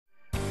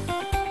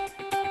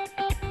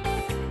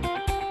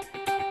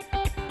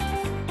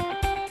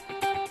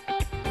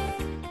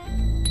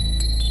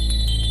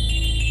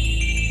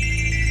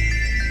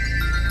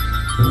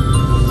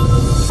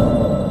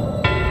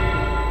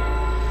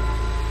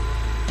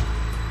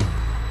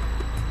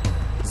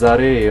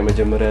ዛሬ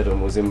የመጀመሪያ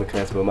ደሞዜን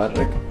ምክንያት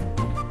በማድረግ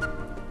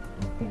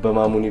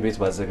በማሙኒ ቤት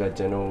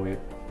ባዘጋጀነው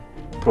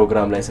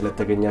ፕሮግራም ላይ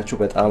ስለተገኛችሁ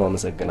በጣም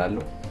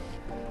አመሰግናለሁ።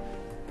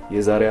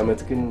 የዛሬ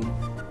አመት ግን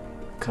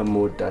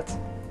ከመወዳት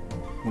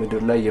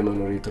ምድር ላይ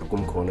የመኖር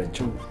ትርጉም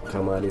ከሆነችው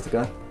ከማለት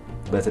ጋር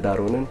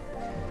በትዳር ሆነን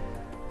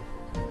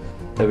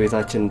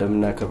በቤታችን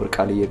እንደምናከብር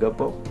ቃል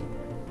እየገባው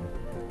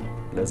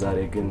ለዛሬ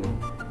ግን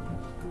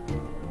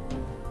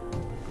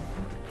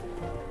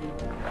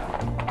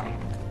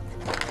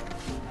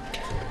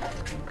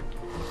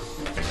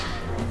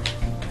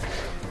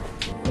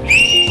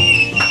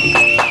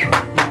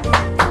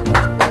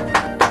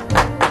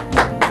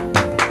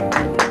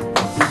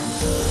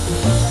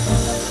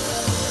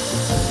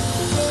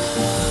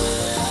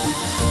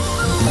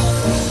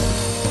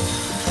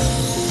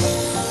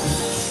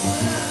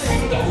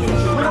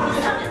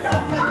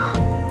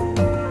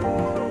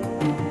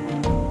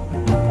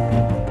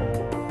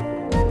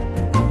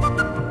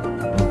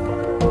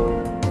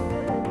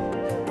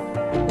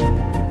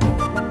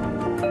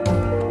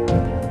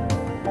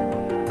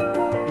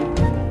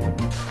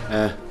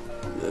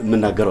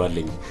ምን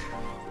ናገራለኝ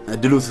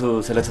እድሉ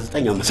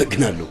ስለተሰጠኝ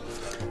አመሰግናለሁ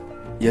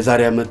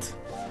የዛሬ አመት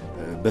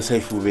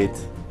በሰይፉ ቤት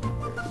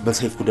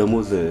በሰይፉ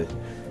ደሞዝ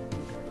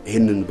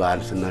ይሄንን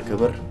በዓል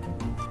ስናከብር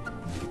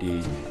እንግዲህ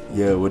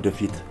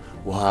የወደፊት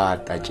ውሃ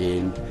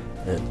አጣጬን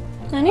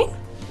እኔ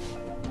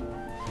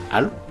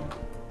አሉ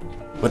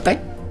ወጣኝ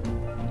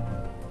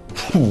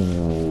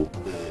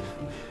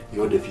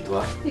የወደፊት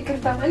ውሃ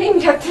ይቅርታ እኔ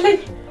እንዳትለኝ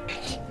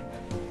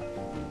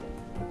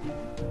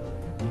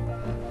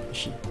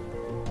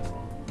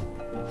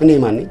እኔ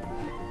ማን ነኝ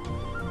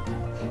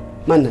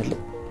ማን አለ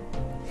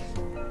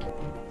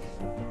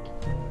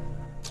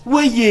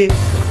ወዬ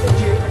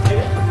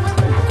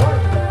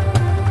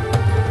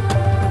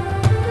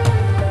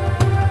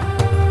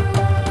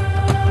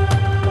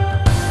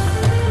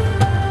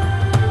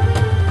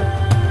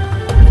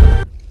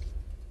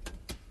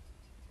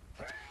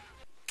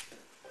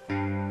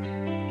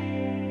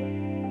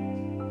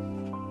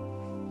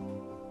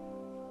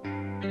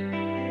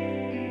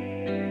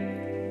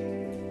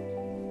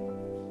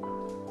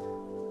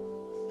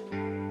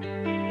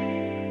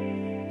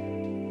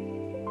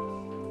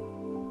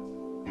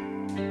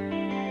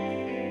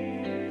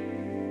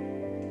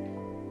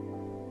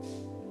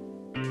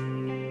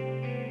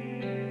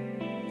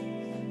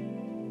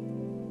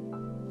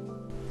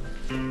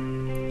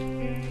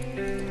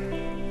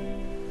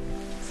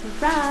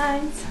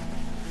Surprise!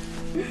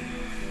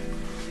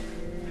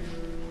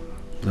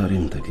 ዛሬ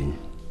ምን ተገኘ?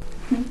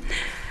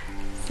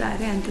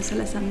 ዛሬ አንተ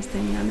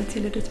 35ኛ አመት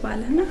የልደት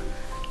በዓልና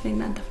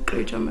ለእናንተ ፍቅር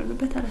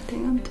የጀመርንበት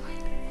 4ኛ አመት በዓል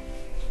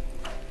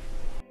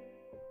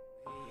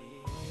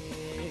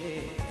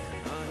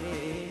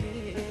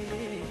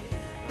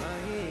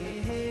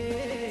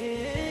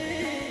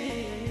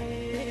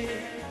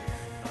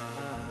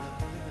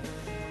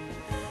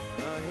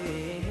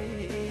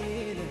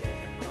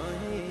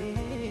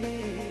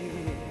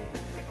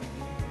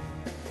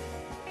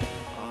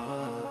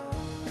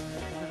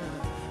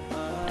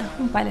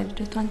ባለ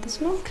ልደቱ አንተ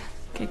ስለሆንክ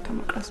ኬክ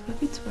ከመቅረስ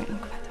በፊት ወይን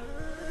ክፈታ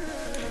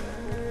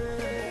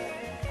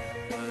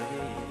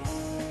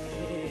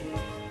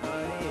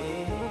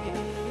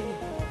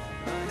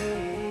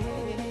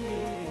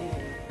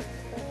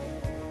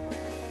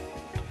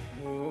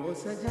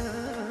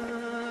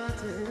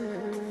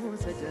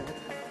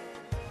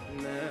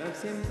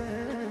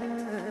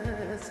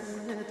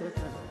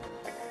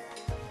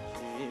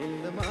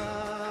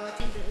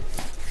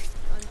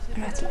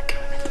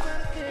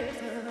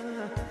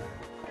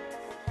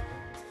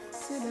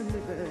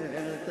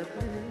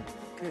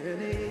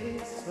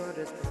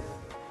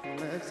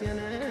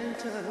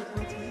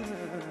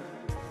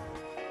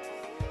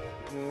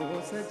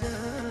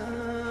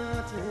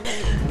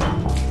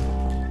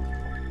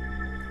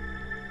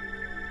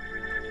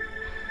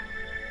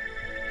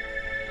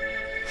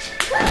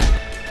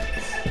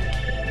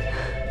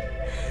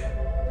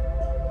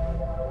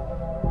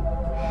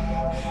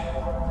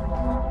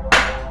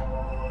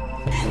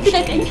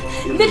ልቀቀኝ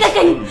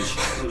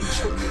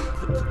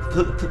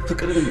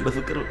ፍቅርን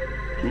በፍቅር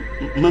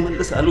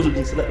መመለስ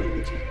አልሆነልኝ ስላለኝ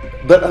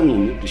በጣም ነው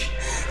እንግዲህ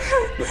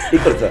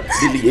ይቅርታ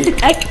ልልዬ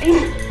ልቀቀኝ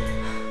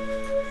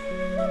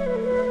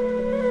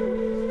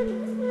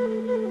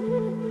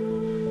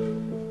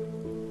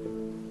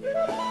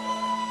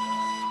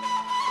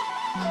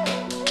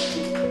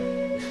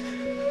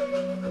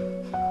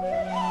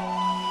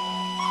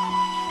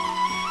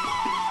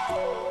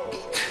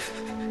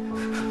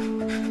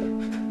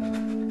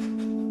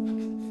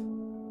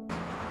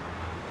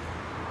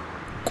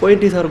ቆይ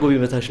እንዴት አርጎ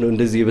ቢመታሽ ነው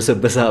እንደዚህ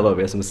የበሰበሰ አባብ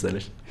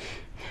ያስመሰለሽ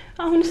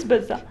አሁንስ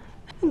በዛ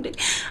እንዴ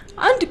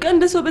አንድ ቀን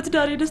እንደሰው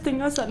በትዳሬ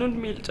ደስተኛ ሳልሆን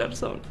እድሜ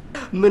ልጨርሰው ነው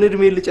ምን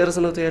እድሜ ልጨርስ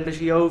ነው ታያለሽ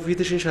ያው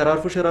ፊትሽን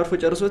ሸራርፎ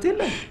ጨርሶት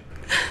የለም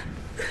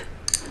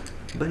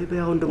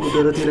ባይ አሁን ደግሞ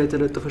ደረቴ ላይ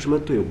ተለጥፈሽ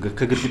መጥቶ ይው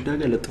ከግድግዳ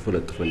ጋር ለጥፎ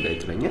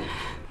እንዳይጥለኛ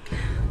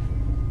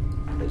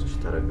አይዞሽ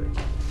ተረጋጊ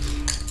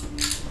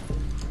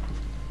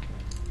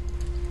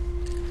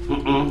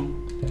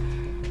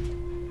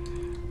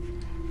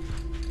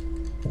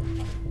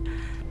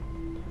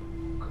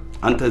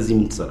አንተ እዚህ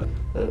ምን ትሰራለህ?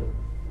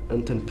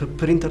 እንትን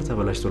ፕሪንተር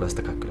ተበላሽቶ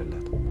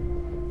ላስተካክልላት።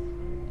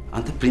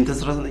 አንተ ፕሪንተር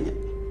ሰራተኛ?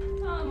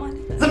 ማለት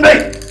ዝም በይ።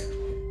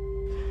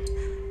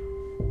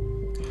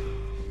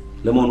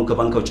 ለመሆኑ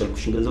ከባንክ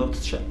አውጪልኩሽን ገንዘብ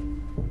አውጥተሻል?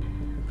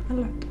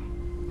 አላውቅም።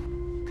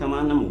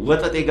 ከማንም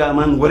ወጠጤ ጋር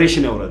ማን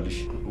ወሬሽን ያወራልሽ?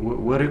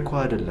 ወሬ እኮ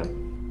አይደለም።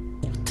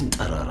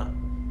 ትንጠራራ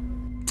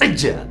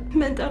ጥጃ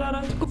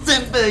መንጠራራት እኮ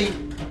ዝም በይ።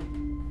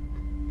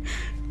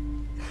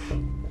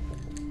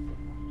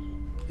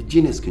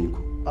 እጄን ያስገኝ እኮ።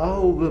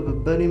 አዎ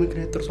በእኔ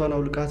ምክንያት ጥርሷን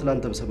አውልቃት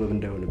ለአንተም ሰበብ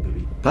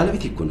እንዳይሆንብኝ።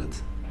 ባለቤቴ እኮ ናት።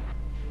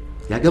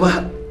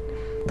 ያገባሃል።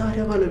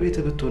 ታዲያ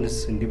ባለቤትህ ብትሆንስ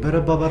እንዲህ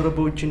በረባ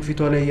ባረባዎችን ፊቷ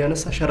ላይ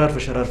እያነሳ ሸራርፈ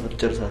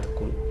ጨርሳት እኮ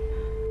ነው።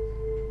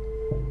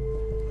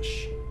 እሺ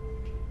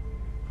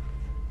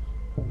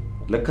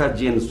ለካ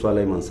እጄን እሷ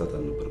ላይ ማንሳት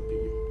አልነበረብኝም።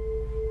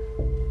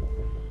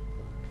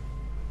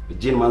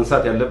 እጄን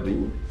ማንሳት ያለብኝ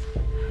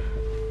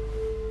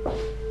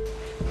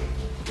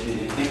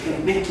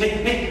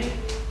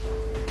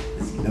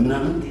ለምን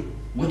አንተ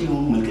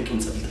ወዲያውኑ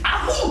መልቀቂያውን ጸጥታ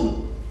አሁን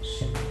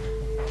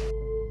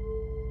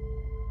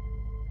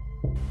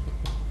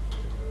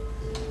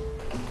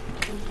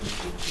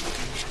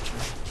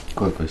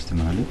ቆይ እስቲ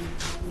ማለት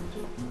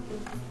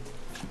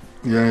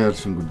ያ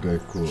ያልሽን ጉዳይ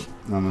እኮ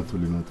አመቱ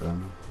ሊመጣ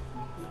ነው።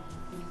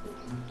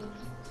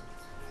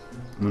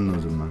 ምን ነው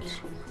ዝም አልሽ?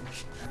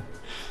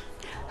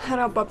 ኧረ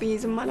አባብዬ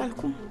ዝም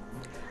አላልኩም።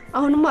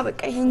 አሁንማ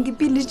በቃ ይሄን ግቢ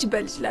ልጅ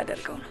በልጅ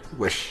ላደርገው ነው።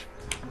 ወሽ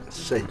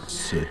ሰይ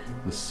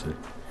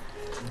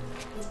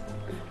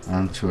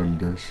አንቺ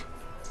ወልደሽ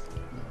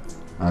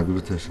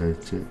አግብተሽ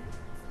አይቼ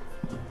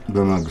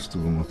በማግስቱ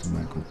በሞት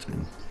የማይቆጨኝ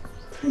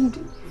እንዴ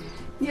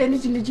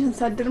የልጅ ልጅህን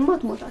ሳድርማ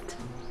አትሞታት።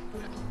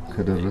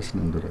 ከደረስን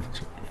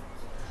እንደራቸው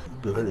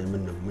በሆነ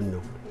ምን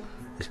ነው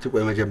እስቲ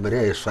ቆይ መጀመሪያ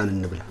የሷን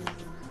እንብላ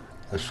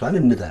እሷን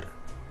እንዳር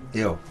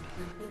ያው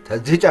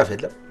ተዚህ ጫፍ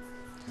የለም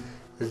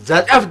እዛ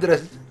ጫፍ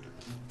ድረስ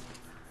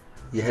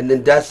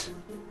ይሄንን ዳስ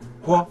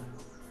ሆ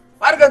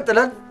አርገን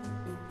ጥለን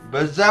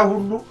በዛ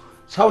ሁሉ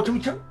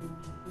ሳውትምቻ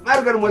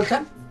ማርገን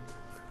ሞልተን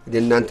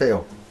እናንተ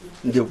ያው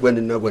እንደ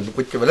ጎንና ጎን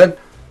ቁጭ ብለን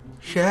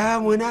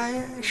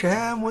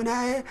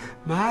ሸሙናዬ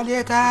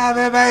ማሌታ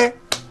አበባዬ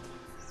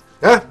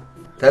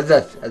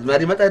ተዛዝ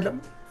አዝማሪ መጣ የለም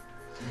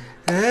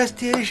እስቲ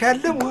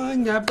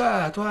ሸልሙኝ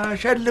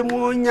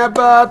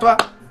አባቷ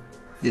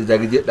የዛ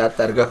ጊዜ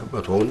ላጣርጋህ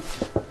መቶውን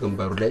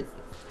ግንባሩ ላይ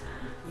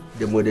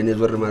ደሞ ወደኔ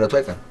ዞር ማለቱ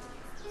አይቀርም።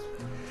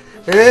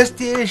 እስቲ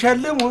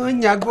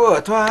ሸልሙኝ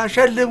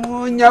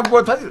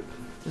አጎቷ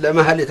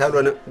ለማህሌ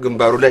ታልሆነ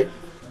ግንባሩ ላይ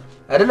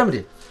አይደለም እንዴ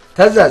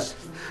ተዛዝ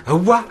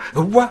እዋ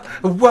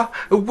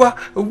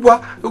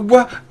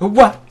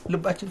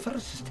ልባችን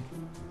ፈርስ እስቲ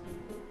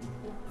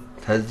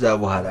ተዛ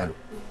በኋላ ነው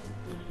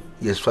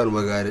የሷን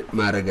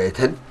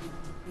ማረጋይተን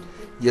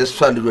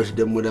የሷን ልጆች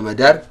ደሞ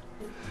ለመዳር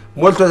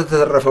ሞልቶ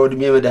ተተረፈው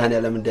እድሜ መድሃን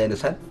ያለም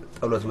እንዳይነሳን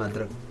ጸሎት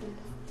ማድረግ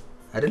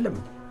አይደለም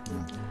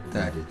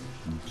ታዲያ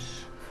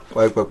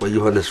ቆይ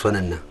የሆነስ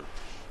ሆነና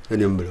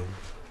እኔም ብለው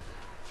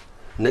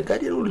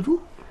ነጋዴ ነው ልጁ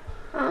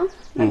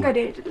ነጋዴ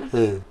አይደለም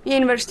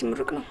የዩኒቨርሲቲ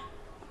ምሩቅ ነው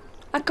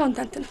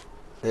አካውንታንት ነው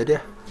ታዲያ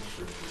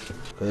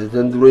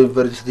ከዘንድሮ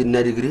ዩኒቨርሲቲ እና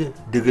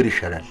ዲግሪ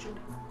ይሻላል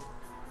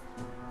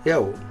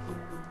ያው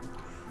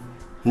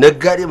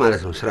ነጋዴ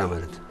ማለት ነው ስራ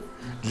ማለት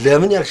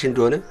ለምን ያልሽ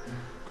እንደሆነ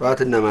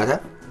ጧትና ማታ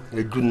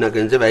እጁና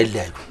ገንዘብ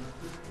አይለያዩ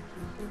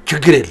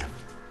ችግር የለም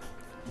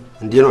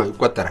እንዴ ነው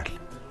ይቆጠራል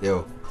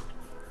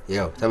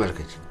ያው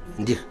ተመልከች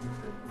እንዲህ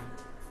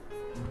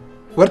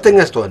ወርተኛ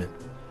ስተሆነ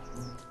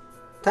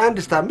ታንድ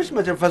ስታምሽ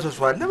መቼም ፈሰሱ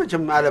አለ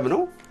መቼም ዓለም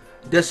ነው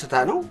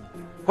ደስታ ነው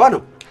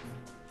ሆነው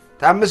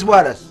ታምስ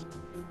በኋላስ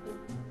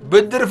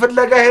ብድር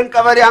ፍለጋ ይሄን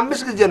ቀበሌ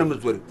 5 ጊዜ ነው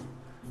የምትዞሪው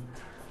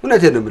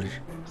እውነቴን ነው የምልሽ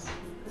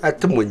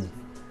አትሞኝ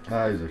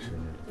አይዞሽ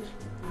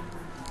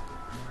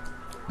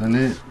እኔ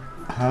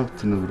ሀብት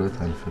ንብረት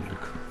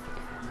አልፈልግም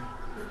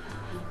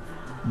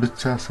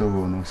ብቻ ሰው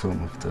ሆኖ ሰው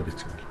መፍጠር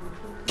ይችላል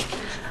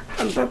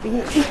አባብዬ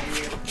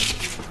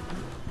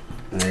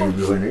አይ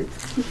ቢሆነ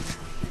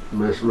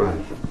መስሏል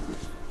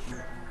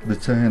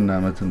ብቻ ይሄን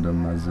አመት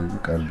እንደማዘይ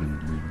ቃል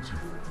ግንልኝ እንጂ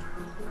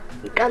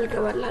ቃል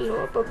ገባላለሁ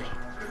አባቢ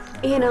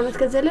ይሄን አመት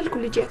ከዘለልኩ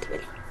ልጅ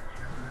አትበል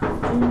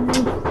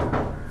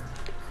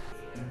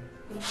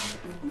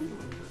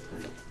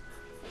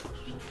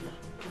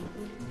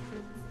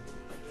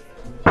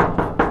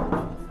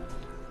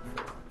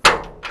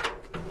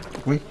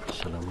ወይ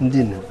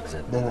እንዴት ነው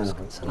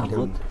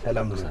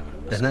ሰላም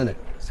ደህና ነህ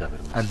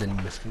አለን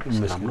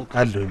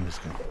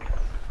ይመስገን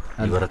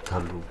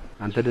ይበረታሉ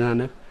አንተ ደህና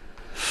ነህ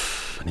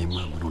እኔማ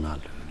ምን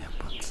ሆናለሁ እኔ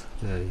አባት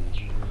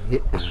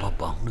አባባ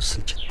አሁን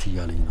ስልችት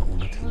እያለኝ ነው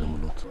እውነቴን ነው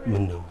የምሎት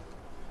ምን ነው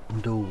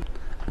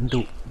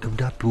እንደው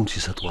ደብዳቤውን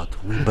ሲሰጧት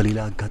ወይ በሌላ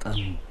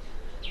አጋጣሚ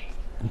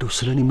እንደው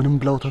ስለኔ ምንም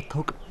ብላውት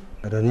አታውቅም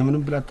ኧረ እኔ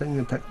ምንም ብላታኝ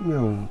አታውቅም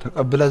ያው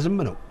ተቀብላ ዝም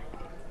ነው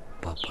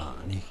ባባ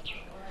እኔ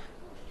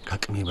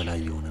ከአቅሜ በላይ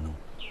የሆነ ነው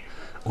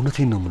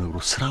እውነቴን ነው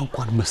የምነግረው ስራ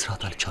እንኳን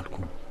መስራት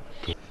አልቻልኩም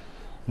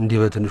እንዲህ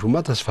በትንሹማ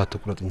ተስፋ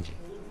አትቁረጥ እንጂ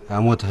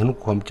አሞትህን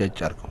ኮምጨጭ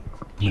አድርገው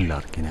ምን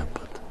ላድርግ እኔ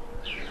አባት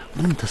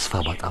ምንም ተስፋ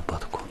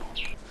ባጣባት እኮ ነው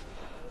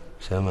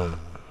ሰማ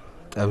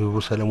ጠቢቡ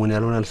ሰለሞን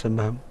ያለውን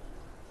አልሰማህም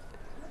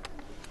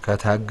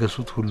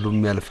ከታገሱት ሁሉም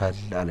ያልፋል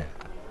አለ።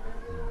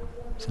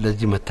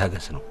 ስለዚህ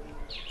መታገስ ነው።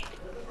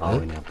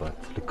 አሁን ያባት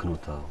ልክ ነው።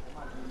 ታው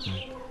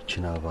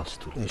ቺና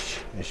ባስቱ እሺ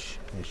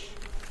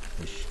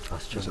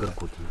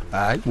አስቸገርኩት።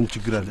 አይ ምን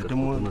ችግር አለ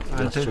ደግሞ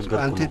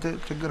አንተ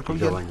ተቸገርከው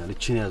ይገባኛል።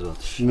 እቺን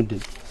ያዟት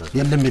ምንድን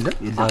የለም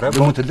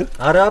ደሞትልህ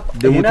አራብ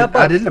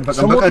አይደለም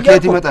በቀን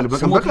ከየት ይመጣል በቀን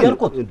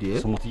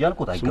ስሙት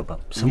እያልኩት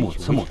አይገባም።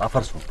 ስሙት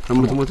አፈርሱ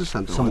ከምትሞትስ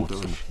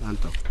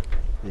አንተው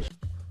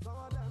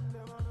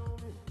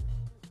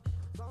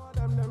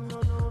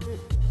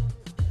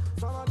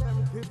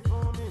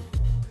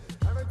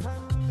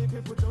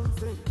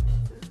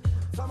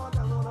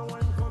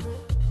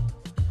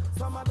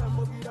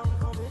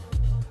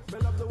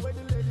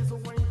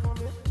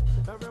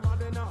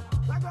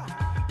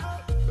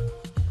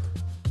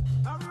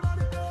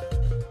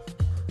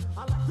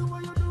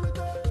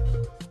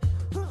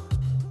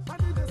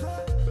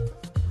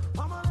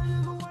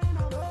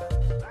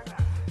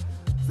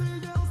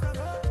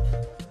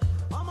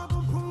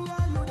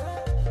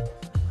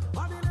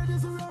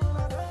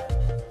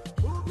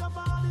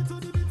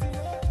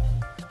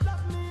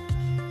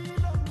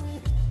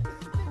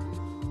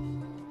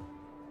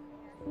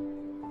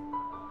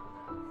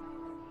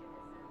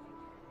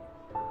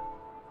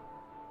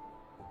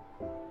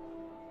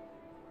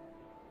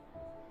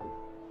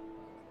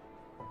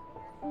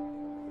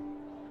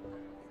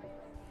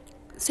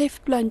ሴፍ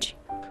ብላንጂ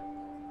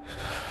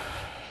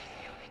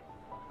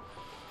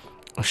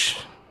እሺ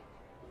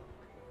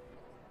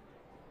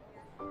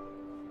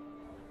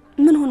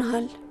ምን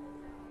ሆነሃል?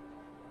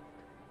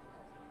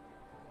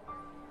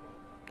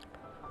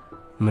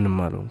 ምንም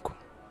አልሆንኩም።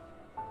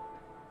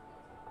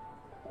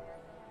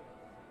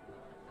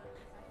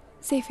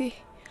 ሴፌ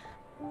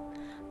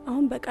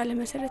አሁን በቃለ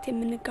መሰረት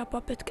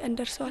የምንጋባበት ቀን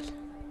ደርሷል።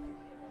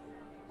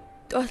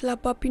 ጧት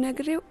ለአባቢ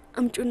ነግሬው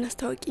አምጪውና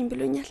አስታውቂኝ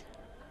ብሎኛል።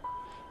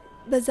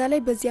 በዛ ላይ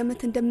በዚህ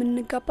አመት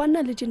እንደምንጋባና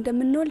ልጅ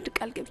እንደምንወልድ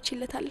ቃል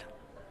ገብቼለታለሁ።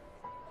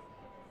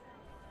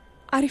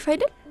 አሪፍ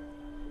አይደል?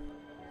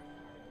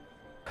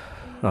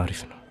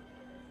 አሪፍ ነው።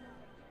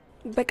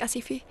 በቃ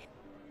ሴፌ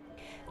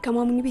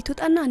ከማሙኝ ቤት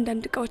ወጣና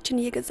አንዳንድ እቃዎችን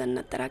እየገዛን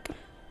እናጠራቅም።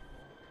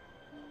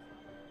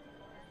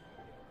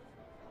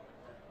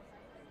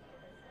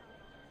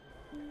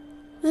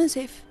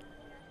 ሴፍ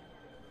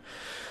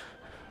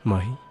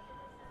ማሂ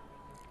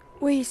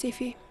ወይ ሴፌ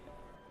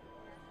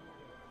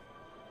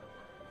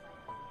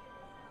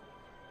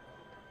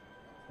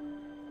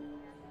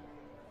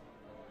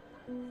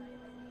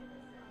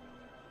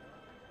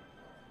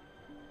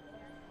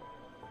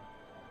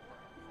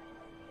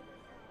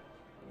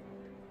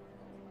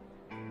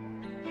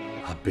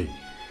አቤ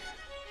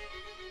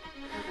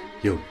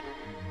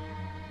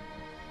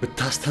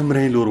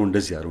ብታስተምረኝ ኖሮ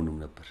እንደዚህ አልሆንም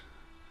ነበር።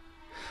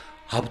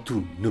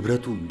 ሀብቱን፣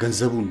 ንብረቱን፣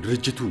 ገንዘቡን፣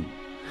 ድርጅቱን፣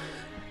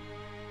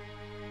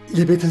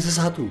 የቤት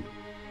እንስሳቱን፣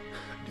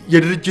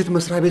 የድርጅት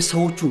መስሪያ ቤት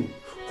ሰዎቹን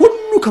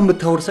ሁሉ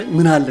ከምታወርሰኝ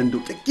ምን አለ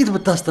እንደው ጥቂት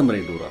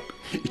ብታስተምረኝ ኖሮ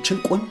እችን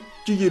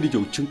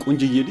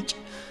ቆንጅዬ ልጅ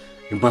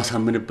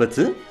የማሳምንበት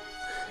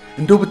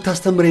እንደው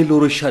ብታስተምረኝ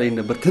ኖሮ ይሻለኝ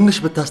ነበር። ትንሽ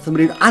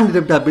ብታስተምረኝ አንድ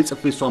ደብዳቤ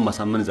ጽፌ እሷን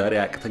ማሳመን ዛሬ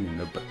አያቅተኝም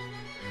ነበር።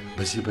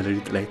 በዚህ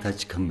በሌሊት ላይ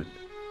ታች ከምል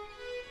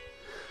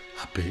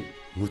አቤ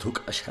ሞቶ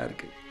ቃሽ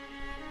አድርገኝ።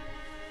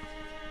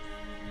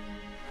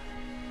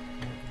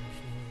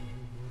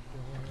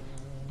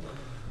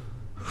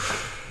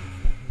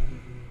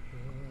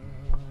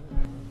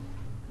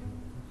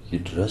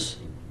 ይድረስ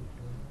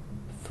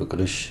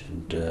ፍቅርሽ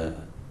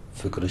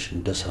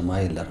እንደ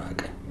ሰማይ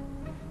ለራቀኝ፣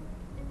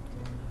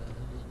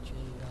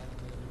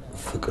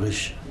 ፍቅርሽ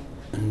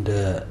እንደ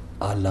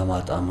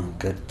አላማጣ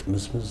መንገድ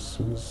ጥምዝምዝ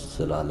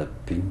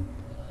ስላለብኝ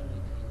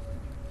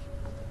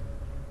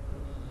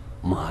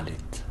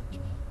ማህሌት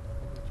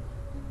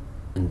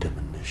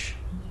እንደምነሽ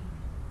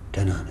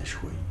ደህና ነሽ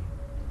ወይ?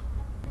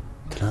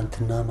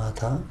 ትናንትና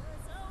ማታ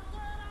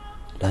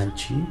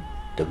ላንቺ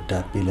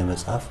ደብዳቤ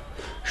ለመጻፍ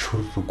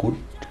ሹር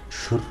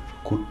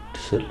ጉድ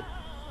ስል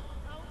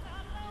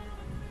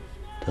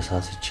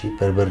ተሳስቼ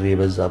በርበሬ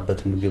የበዛበት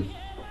ምግብ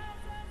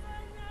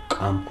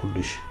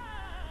ቃምኩልሽ።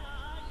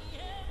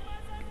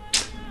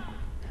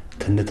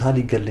 ትንታ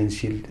ሊገለኝ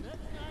ሲል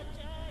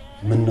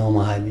ምነው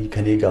መሀሊ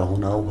ከኔ ጋር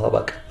ሆና ውሃ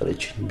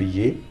ባቀበለችኝ ብዬ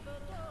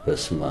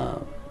በስማ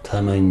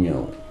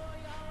ተመኘው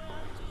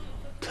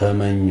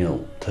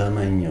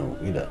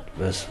ይላል።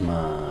 በስማ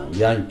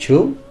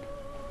ያንቺው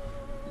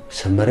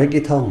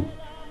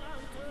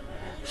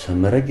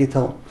ሰመረ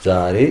ጌታው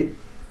ዛሬ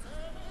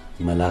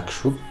መላክሹ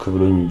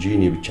ክብሎኝ እንጂ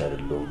እኔ ብቻ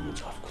አይደለሁም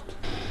የጻፍኩት።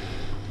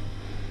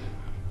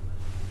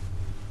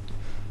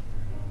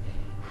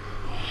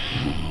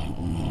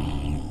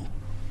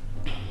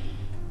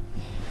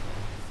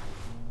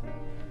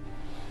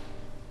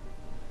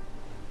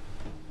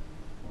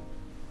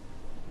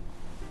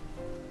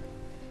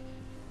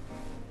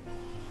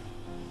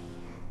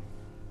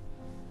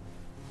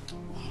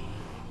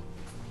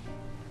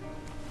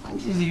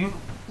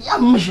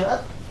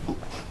 ያምሻል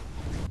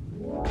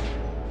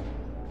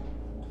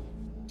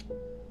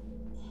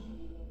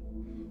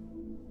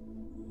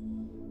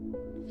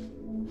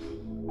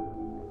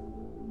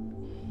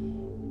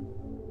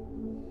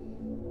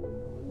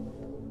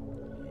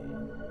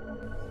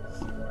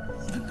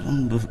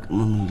እሱን በፍቅር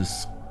መመለስ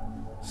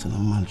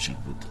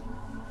ስለማልችልበት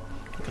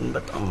ግን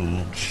በጣም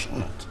እንድሽ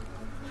ናት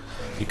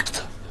ይቅርታ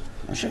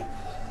እሺ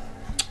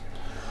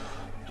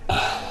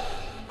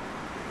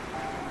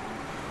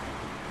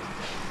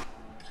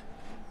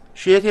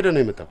ሼት ሄደ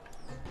ነው የመጣው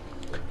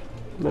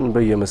ምን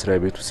በየመስሪያ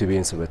ቤቱ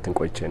ሲቪን ስበትን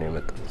ቆይቼ ነው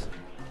የመጣው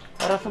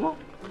አራስማ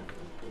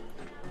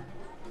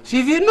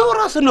ሲቪ ነው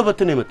ራስ ነው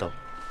በትን የመጣው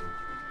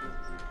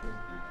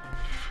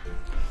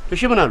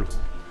እሺ ምን አሉ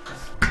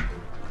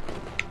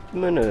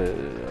ምን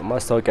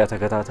ማስታወቂያ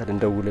ተከታተል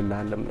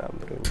እንደውልልሃለን ምናምን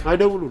ብለውኝ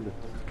አይደውሉልኝ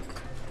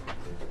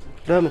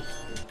ለምን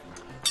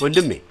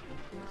ወንድሜ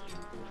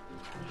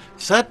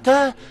ሰተ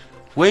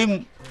ወይም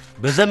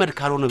በዘመድ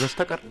ካልሆነ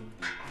በስተቀር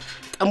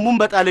ጠሙን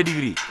በጣለ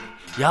ዲግሪ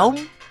ያውም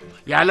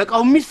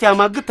ያለቃው ሚስት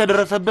ያማግጥ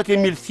ተደረሰበት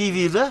የሚል ሲቪ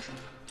ይዘ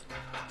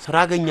ስራ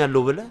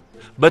አገኛለሁ ብለ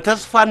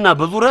በተስፋና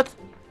በዙረት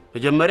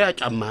መጀመሪያ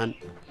ጫማህን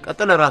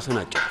ቀጥለ ራስህን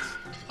አጨርስ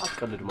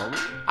አትቀልድ ማሙ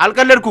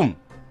አልቀለድኩም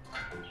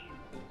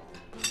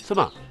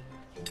ስማ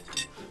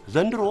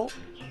ዘንድሮ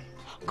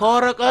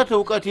ከወረቀት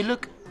ዕውቀት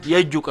ይልቅ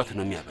የእጅ ዕውቀት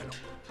ነው የሚያበለው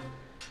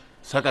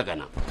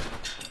ሰቀቀና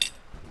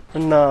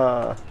እና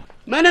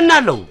ምን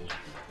እናለው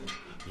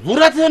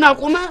ዙረትህን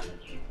አቁመ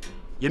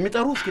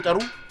የሚጠሩ እስኪጠሩ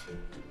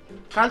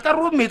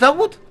ካልጠሩም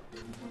ይተውት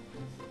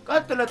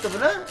ቀጥለጥ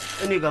ብለ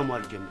እኔ ጋር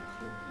ማል ጀምር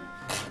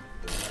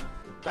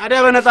ታዲያ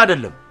በነፃ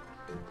አይደለም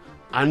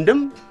አንድም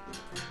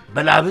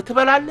በላብህ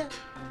ትበላለህ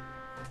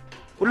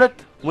ሁለት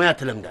ሙያ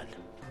ትለምዳለህ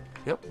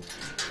ያው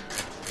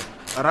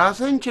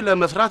ራስህን ችለህ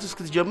መስራት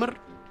እስክትጀምር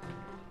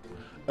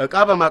ዕቃ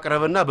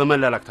በማቅረብና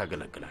በመላላክ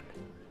ታገለግላለህ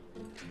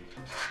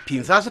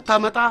ፒንሳ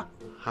ስታመጣ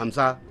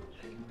 50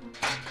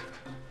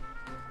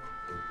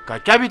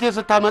 ካቻቢቴ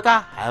ስታመጣ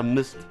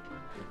 25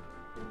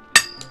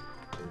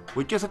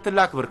 ውጪ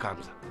ስትላክ ብር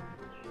 50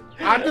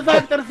 አንድ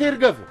ፋክተር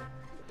ሲርገፍ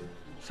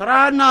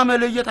ስራና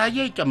መለየት አየ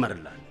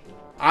ይጨመርልሃል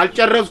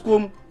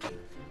አልጨረስኩም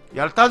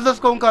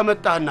ያልታዘዝከውን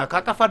ካመጣህና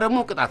ካጠፋ ደግሞ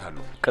ቅጣት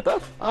አለው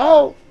ቅጣት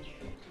አዎ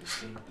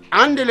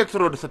አንድ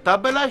ኤሌክትሮድ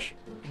ስታበላሽ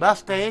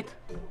ባስተያየት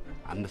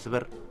 5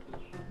 ብር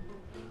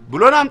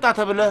ብሎን አምጣ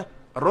ተብለ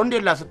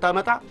ሮንዴላ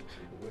ስታመጣ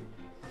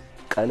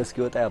ቀን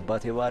እስኪወጣ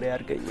ያባቴ ባሪ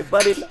ያርገኝ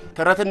ይባል የለ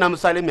ተረትና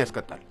ምሳሌም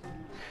ያስቀጣል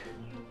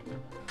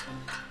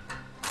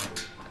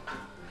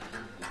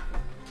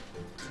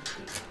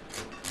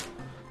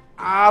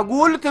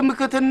አጉል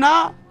ትምክትና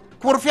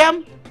ኩርፊያም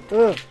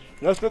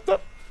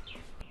ያስቀጣል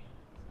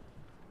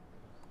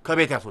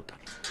ከቤት ያስወጣል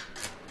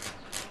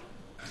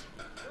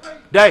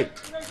ዳይ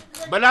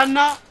በላና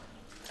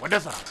ወደ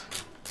ስራ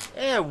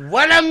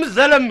ወለም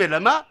ዘለም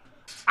ለማ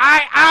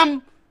I am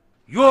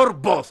your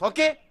boss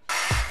okay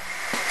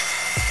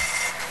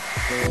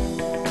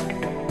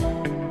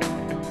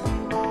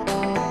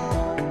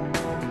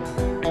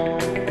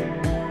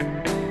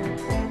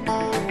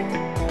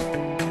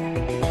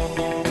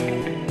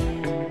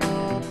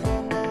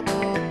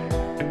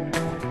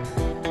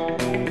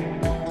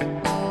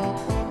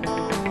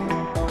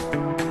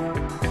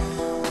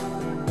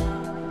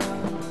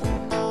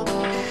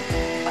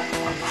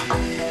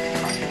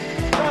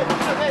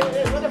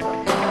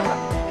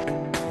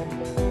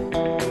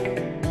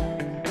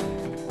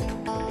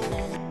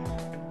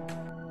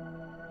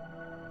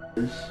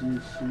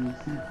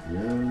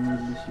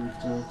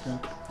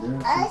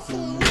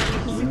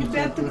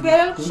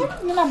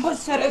من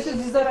أبصر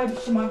أسد زرع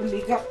بشمال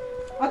الليجا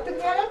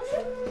أتني على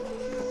بشر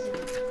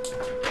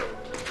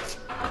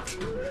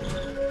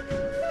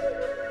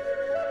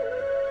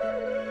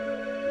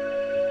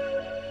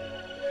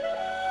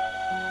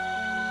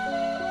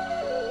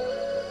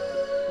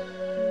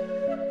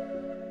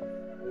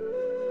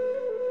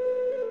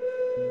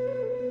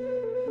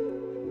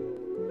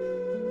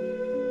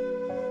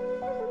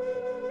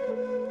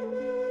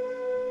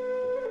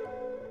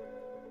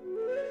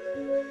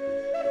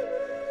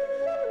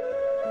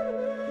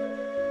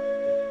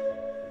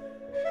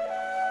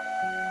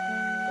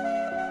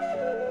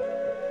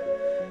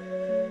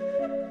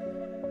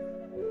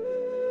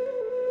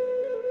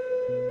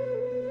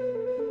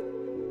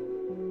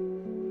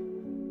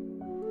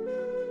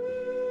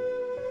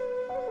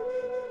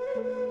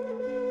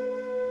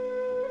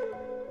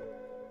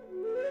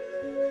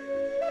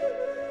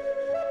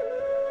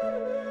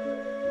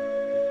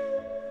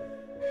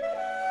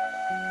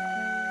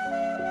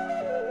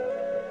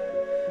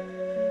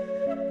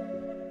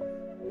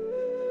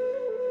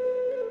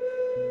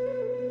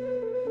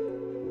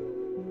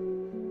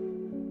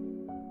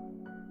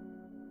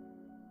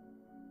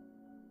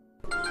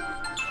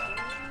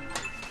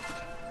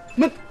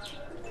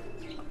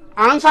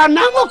አንሳና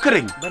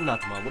ሞክረኝ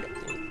በእናት ማሙለ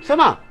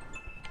ስማ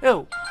ይው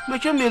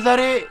መቼም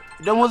የዛሬ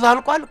ደሞዝ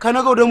አልቋል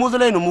ከነገው ደሞዝ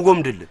ላይ ነው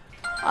ሙጎምድል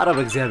አረ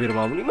በእግዚአብሔር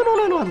ማሙኒ ምን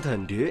ሆነ ነው አንተ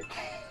እንዴ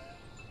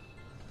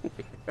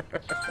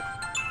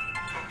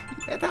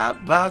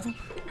እታባቱ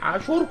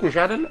አሾርኩሽ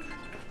አይደለ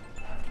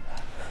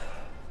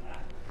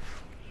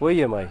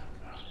ወየ ማይ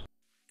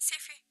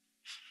ሴፌ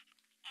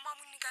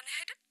ማሙኒ ጋር ነው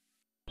ሄደ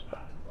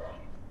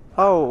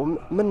አው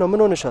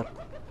ምን ሆነሻል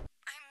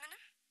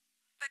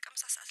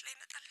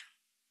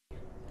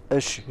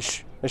እሺ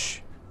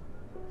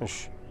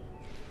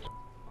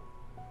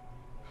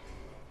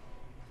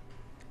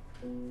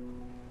ሄሎ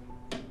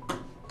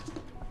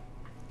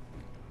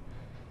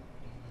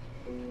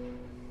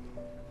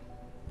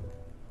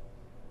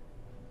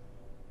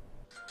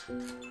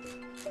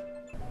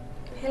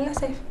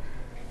ሰይፍ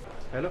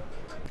ሄሎ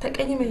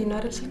ተቀይመኝ ነው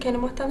አይደል ስልኬን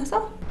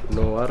ማታነሳው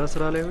ነው አረ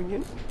ስራ ላይ ሆኜ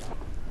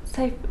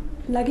ሰይፍ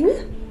ላግኝህ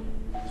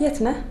የት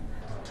ነህ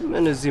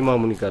ምን እዚህ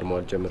ማሙኒ ጋር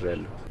መዋል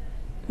ጀምሬያለሁ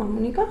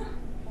ማሙኒ ጋር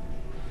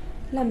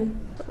ለምን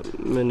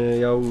ምን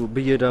ያው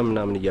ብየዳ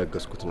ምናምን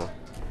እያገዝኩት ነው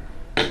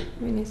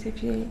ምን ሰይፍ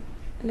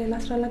ሌላ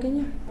ስራ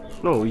ላገኘህ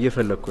ነው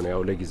እየፈለኩ ነው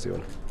ያው ለጊዜው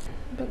ነው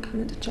በቃ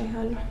መጥቻ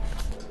ይሃለሁ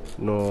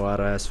ነው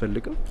አራ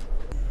ያስፈልግም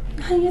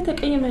አየ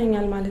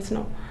ተቀይመኛል ማለት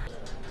ነው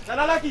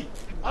ሰላላኪ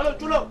አሎ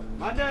ጩሎ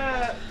ማደ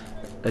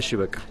እሺ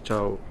በቃ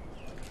ቻው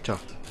ቻው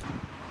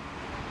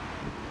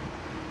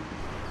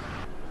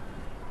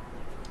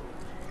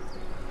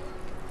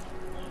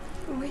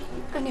ወይ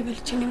እኔ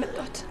በልቼ ነው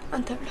የመጣሁት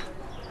አንተ ብላ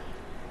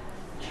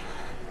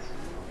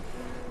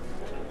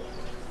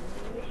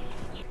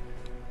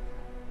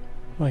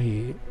ወይ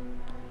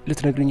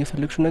ልትነግሪኝ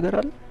የፈለግሽው ነገር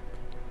አለ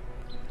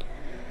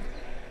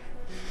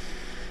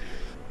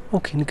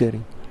ኦኬ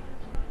ንገሪኝ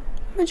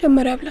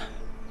መጀመሪያ ብላ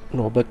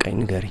ነው በቃኝ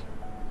ንገሪኝ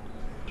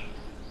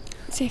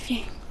ሴፊ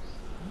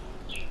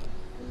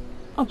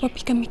አባቢ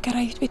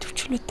ከሚከራዩት ቤቶች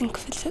ሁለቱን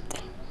ክፍል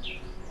ሰጠን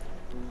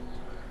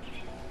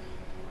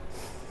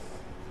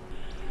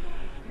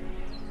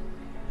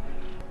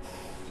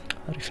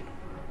አሪፍ ነው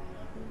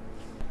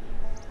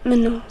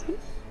ምን ነው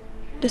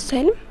ደስ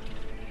አይልም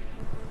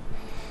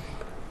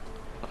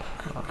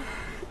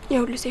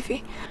ያው ሉሲፌ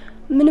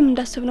ምንም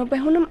እንዳሰብነው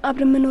ባይሆንም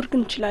አብረን መኖር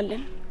ግን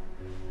እንችላለን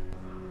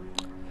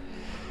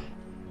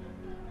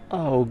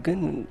አዎ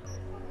ግን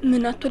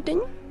ምን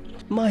አትወደኝም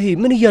ማሂ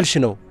ምን እያልሽ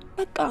ነው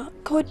በቃ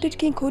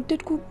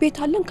ከወደድኩ ቤት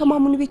አለን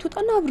ከማሙኒ ቤት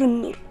ወጣና አብረን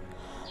እንኖር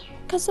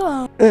ከዛ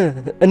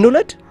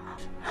እንውለድ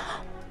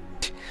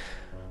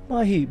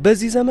ማሂ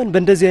በዚህ ዘመን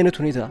በእንደዚህ አይነት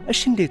ሁኔታ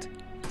እሺ እንዴት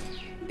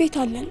ቤት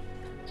አለን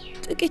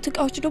ጥቂት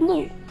እቃዎች ደግሞ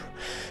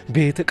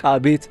ቤት እቃ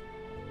ቤት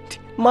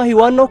ማሂ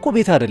ዋናው እኮ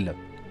ቤት አይደለም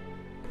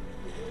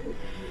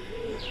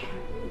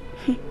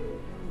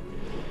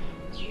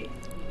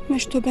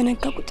መሽቶ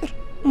በነጋ ቁጥር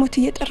ሞት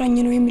እየጠራኝ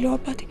ነው የሚለው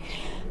አባቴ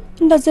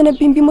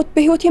እንዳዘነብኝ ቢሞት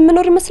በህይወት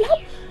የምኖር ይመስላል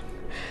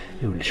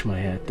ይኸውልሽ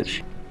ማሂ አትርሽ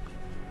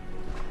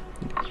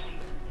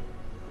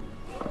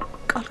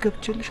ቃል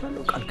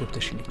ገብቼልሻለሁ ቃል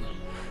ገብተሽልኝ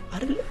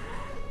አይደል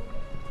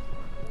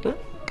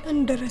ቀን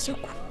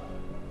ደረሰኩ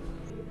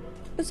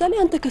በዛ ላይ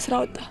አንተ ከስራ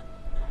ወጣ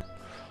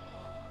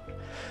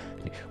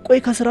ቆይ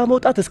ከስራ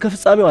መውጣት እስከ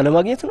ፍጻሜው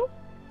አለማግኘት ነው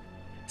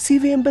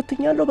ሲቪኤም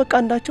በትኛለሁ በቃ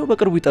አንዳቸው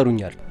በቅርቡ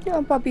ይጠሩኛል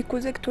አባቢ እኮ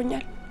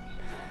ዘግቶኛል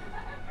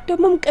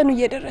ደሞም ቀኑ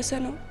እየደረሰ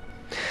ነው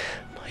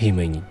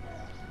ማሂመኝ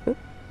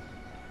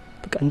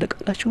በቃ እንደ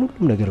ቃላችን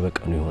ሁሉም ነገር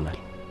በቀኑ ይሆናል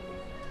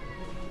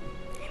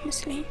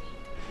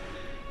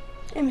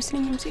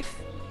አይመስለኝም ሴፍ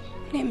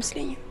እኔ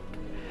አይመስለኝም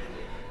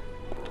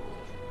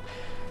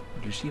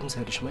ልጅ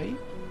ይምሰልሽ ማሂ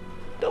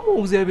ደግሞ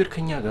እግዚአብሔር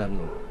ከኛ ጋር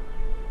ነው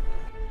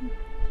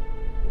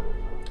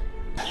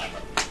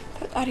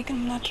ፈጣሪ ግን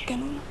ምን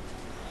አድርገን ነው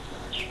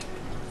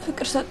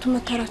ፍቅር ሰጥቶ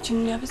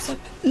መከራችንን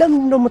ያበዛብን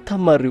ለምን ነው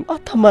የምታማሪው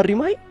አታማሪ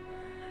ማሂ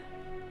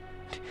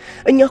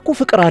እኛ እኮ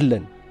ፍቅር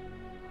አለን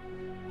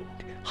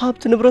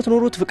ሀብት ንብረት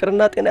ኖሮት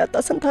ፍቅርና ጤና ያጣ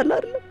ስንት አለ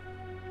አይደል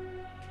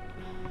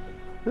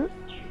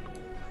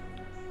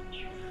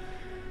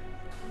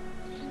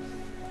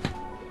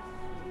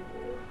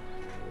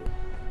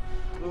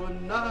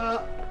እና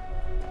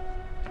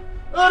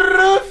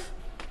እርፍ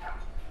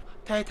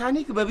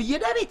ታይታኒክ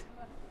በብየዳ ቤት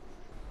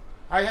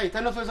አይ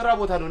ተነሶ የሥራ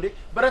ቦታ ነው እንዴ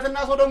ብረትና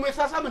ሰው ደግሞ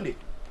ይሳሳም እንዴ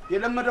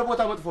የለመደ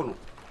ቦታ መጥፎ ነው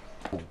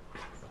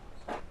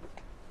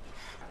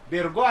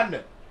ቤርጎ አለ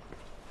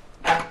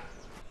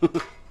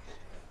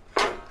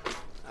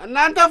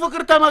እናንተ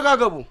ፍቅር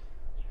ተመጋገቡ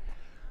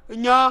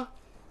እኛ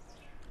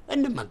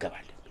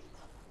እንመገባለን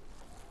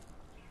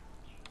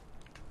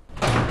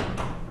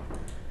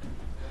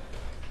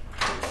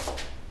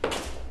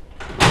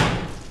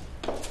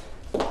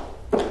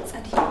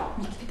ጸዲ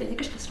ሚኪ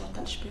ከጠየቀሽ ከስራው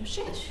ታንሽ ቢሆንሽ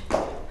እሺ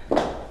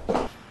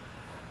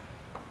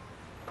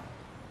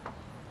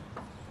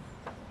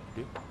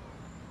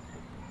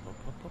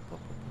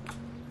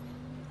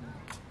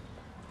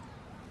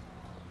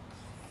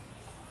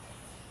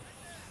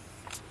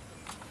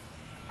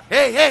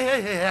Hey,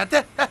 ate,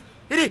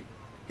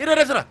 ሂድ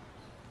ወደ ስራ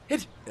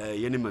ሂድ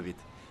የኔም ቤት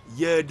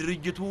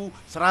የድርጅቱ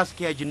ስራ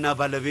አስኪያጅና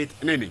ባለቤት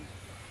እኔ ነኝ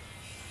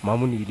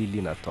ማሙኒ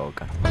ሊሊን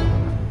አታውቃት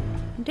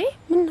እንዴ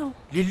ምን ነው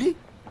ሊሊ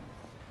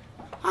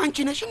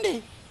አንቺ ነሽ እንዴ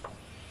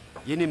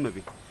የኔም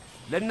ቤት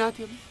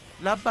ለእናቴም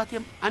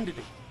ለአባቴም አንድ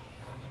ነኝ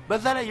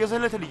በዛ ላይ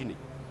የዘለተ ልጅ ነኝ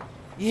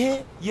ይሄ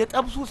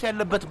የጠብሱስ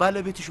ያለበት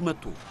ባለቤትሽ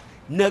መጥቶ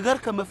ነገር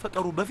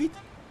ከመፈጠሩ በፊት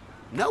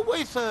ነው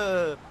ወይስ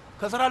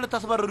ከስራ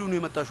ልታስባረሪው ነው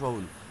የመጣሽው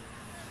አሁን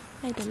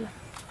አይደለም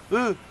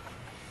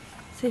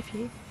ሰይፌ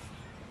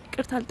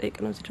ይቅርታ ልጠይቅ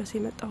ነው እዚህ ድረስ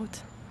የመጣሁት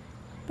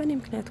በእኔ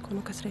ምክንያት እኮ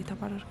ነው ከስራ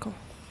የተባረርከው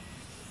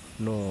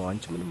ኖ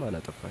አንቺ ምንም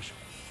አላጠፋሽም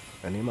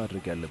እኔ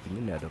ማድረግ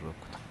ያለብኝን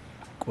ያደረኩት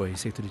ቆይ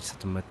ሴት ልጅ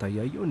ስትመታ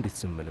ያየው እንዴት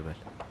ዝም ልበል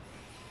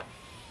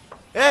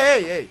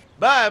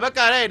በቃ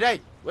ዳይ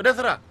ወደ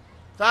ስራ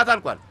ሰዓት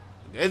አልቋል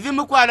እዚህም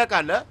እኮ አለቃ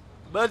አለ።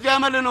 በዚህ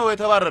አመል ነው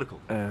የተባረርከው።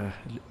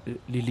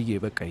 ሊልዬ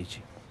በቃ ሂጂ፣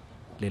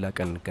 ሌላ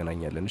ቀን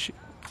እንገናኛለን። እሺ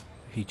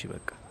ሂጂ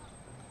በቃ።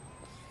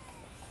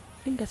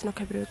 ድንገት ነው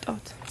ከቢሮ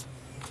የወጣሁት።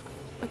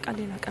 በቃ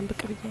ሌላ ቀን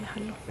ብቅ ብዬ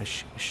ያለሁ። እሺ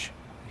እሺ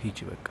ሂጂ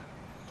በቃ።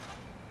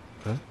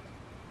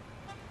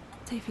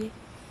 ሰይፌ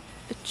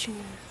እቺን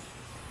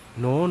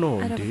ኖ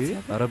እንዴ!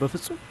 ኧረ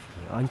በፍጹም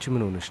አንቺ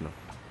ምን ሆነሽ ነው?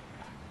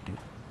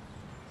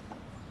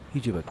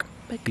 ሂጂ በቃ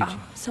በቃ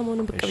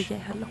ሰሞኑን ብቅ ብዬ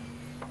ያለሁ።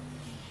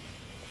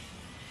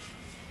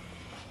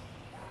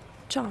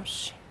 ቻው። እሺ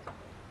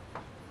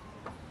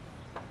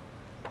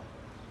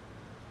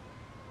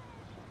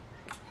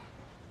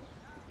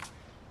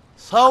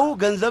ሰው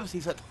ገንዘብ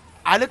ሲሰጥ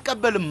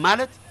አልቀበልም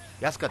ማለት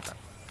ያስቀጣል።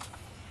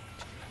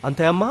 አንተ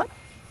ያማሃል።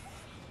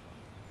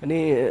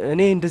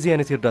 እኔ እንደዚህ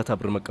አይነት የእርዳታ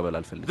ብር መቀበል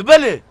አልፈልግም።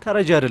 ዝበል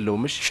ተረጃ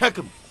አይደለሁም። እሺ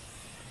ሸክም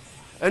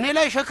እኔ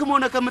ላይ ሸክም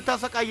ሆነ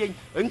ከምታሰቃየኝ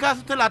እንካ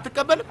ስትል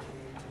አትቀበልም?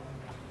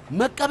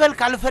 መቀበል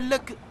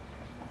ካልፈለክ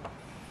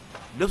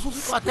ለሱ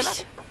ስጡ አትላት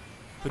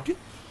እንዴ?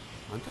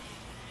 አንተ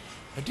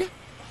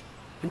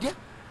እንዴ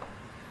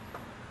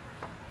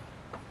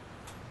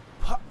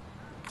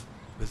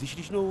በዚህ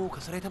ልጅ ነው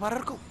ከስራ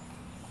የተባረርከው?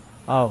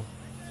 አዎ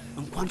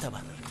እንኳን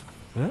ተባረርክ።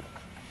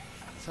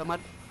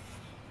 ሰማል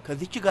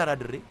ከዚህች ጋር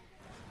አድሬ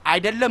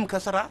አይደለም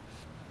ከስራ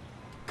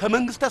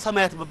ከመንግስተ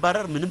ሰማያት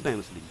መባረር ምንም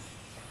አይመስልኝም።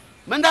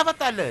 ምን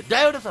ታፈጣለህ?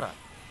 ዳይ ወደ ስራ።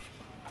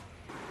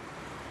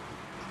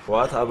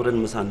 ዋት አብረን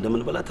ምሳ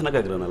እንደምንበላ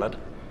ተነጋግረናል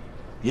አይደል?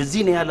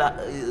 የዚህ ነው ያለ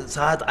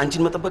ሰዓት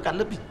አንቺን መጠበቅ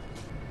አለብኝ።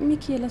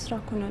 ሚኪ ለስራ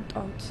እኮ ነው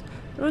የወጣሁት።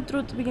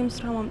 ሮጥ ብዬም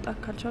ስራ ማምጣት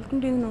ካልቻልኩ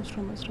እንዴት ነው ስራ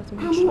መስራት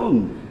የምችለው?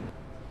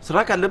 ስራ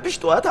ካለብሽ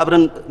ጠዋት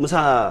አብረን ምሳ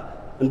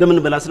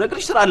እንደምንበላ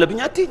ስነግርሽ ስራ አለብኝ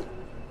አትይኝ።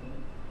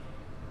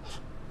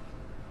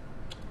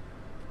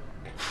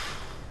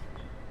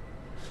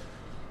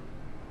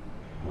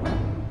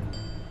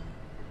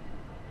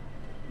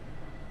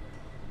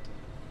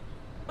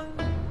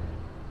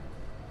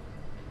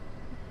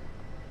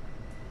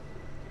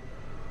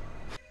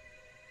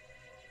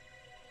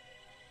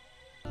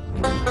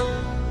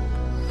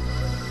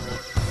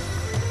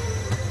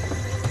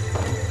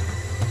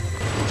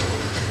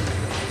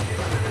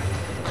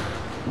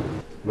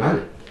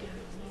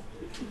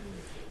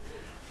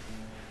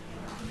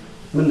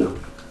 ምን ነው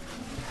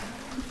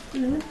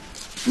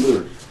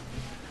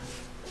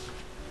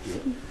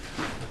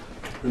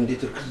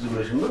እንዴት እርክዝ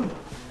ብለሽማ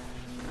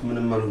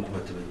ምንም አልሆንኩም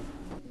አትበይ።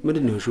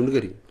 ምንድን ነው እሺው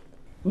ንገሪኝ።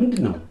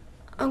 ምንድን ነው?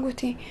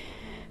 አጎቴ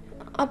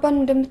አባን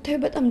እንደምታዩ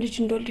በጣም ልጅ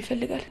እንደወልድ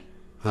ይፈልጋል።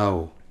 አዎ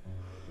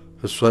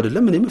እሱ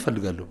አይደለም እኔም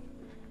እፈልጋለሁ።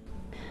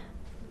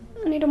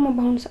 እኔ ደግሞ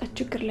በአሁኑ ሰዓት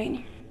ችግር ላይ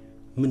ነኝ።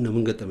 ምን ነው?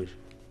 ምን ገጠመሽ?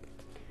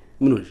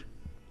 ምን ሆነሽ?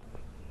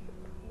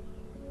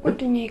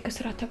 ጓደኛዬ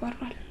ከስራ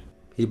ተባረራል።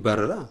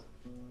 ይባረራ?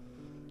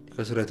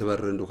 ከስራ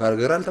ተባረረ እንደው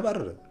ካርገር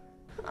አልተባረረ?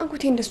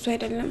 አጎቴ እንደሱ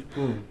አይደለም።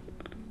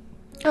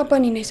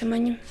 አባኔን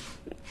አይሰማኝም።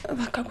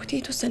 እባክህ አጎቴ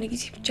የተወሰነ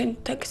ጊዜ ብቻ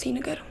እንድታገሰኝ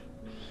ንገረው።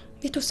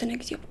 የተወሰነ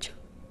ጊዜ ብቻ።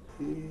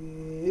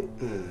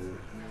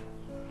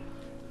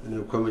 እኔ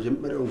እኮ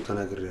መጀመሪያው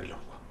ተናግሬያለሁ።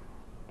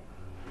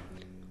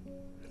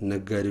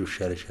 ነጋዴው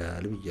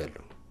ይሻልሻል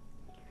ብያለሁ።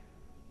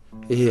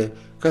 ይሄ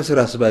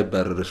ከስራስ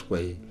ባይባረርስ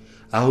ቆይ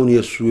አሁን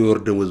የሱ የወር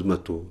ደመወዝ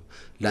መጥቶ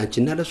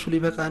ላንቺና ለሱ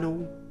ሊበቃ ነው?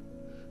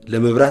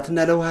 ለመብራትና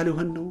ለውሃ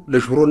ሊሆን ነው?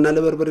 ለሽሮና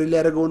ለበርበሬ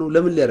ሊያደርገው ነው?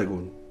 ለምን ሊያደርገው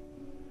ነው?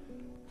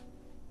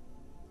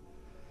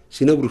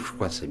 ሲነግሩሽ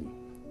እኮ አሰሚ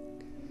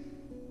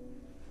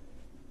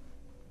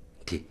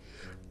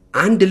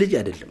አንድ ልጅ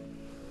አይደለም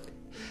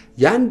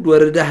የአንድ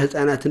ወረዳ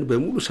ህፃናትን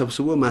በሙሉ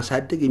ሰብስቦ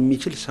ማሳደግ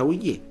የሚችል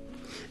ሰውዬ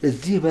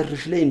እዚህ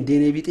በርሽ ላይ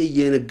እንደኔ ቢጤ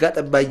የነጋ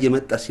ጠባ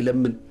እየመጣ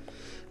ሲለምን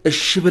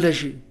እሺ ብለሽ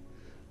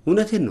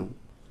እውነቴን ነው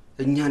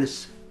እኛንስ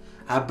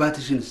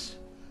አባትሽንስ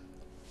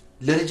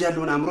ለልጅ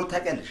ያለውን አምሮት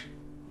ታውቂያለሽ?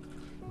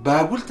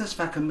 ባጉል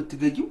ተስፋ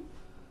ከምትገጂው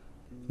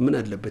ምን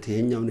አለበት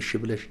ይሄኛውን እሺ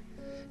ብለሽ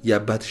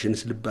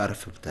የአባትሽንስ ልብ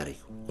አረፍ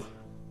ብታረጊው።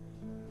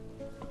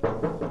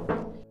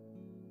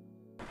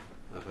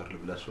 አፈር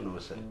ልብላሱ ነው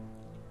መሰለኝ።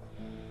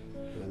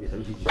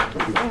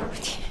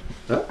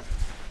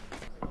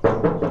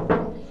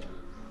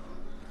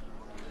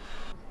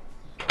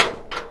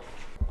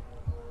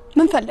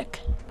 ምን ፈለክ?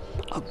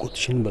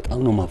 አጎትሽን በጣም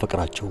ነው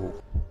ማፈቅራቸው።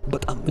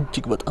 በጣም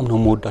እጅግ በጣም ነው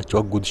የምወዳቸው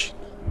አጎትሽን።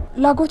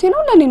 ላጎቴ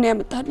ነው ለኔ ነው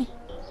ያመጣልኝ?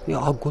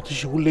 ያው አጎትሽ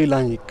ሁሌ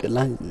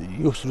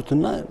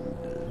ይወስዱትና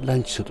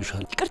ላንቺ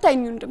ይሰጡሻል። ይቅርታ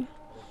የሚወንድም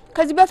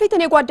ከዚህ በፊት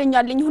እኔ ጓደኛ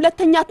አለኝ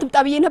ሁለተኛ አትምጣ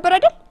ብዬ ነበር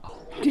አይደል?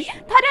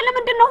 ታዲያ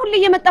ለምንድን ነው ሁሌ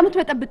እየመጣ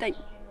የምትበጠብጠኝ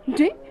እንዴ?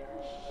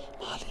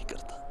 ማሊ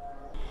ይቅርታ።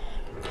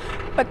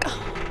 በቃ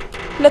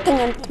ሁለተኛ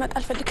እንድትመጣ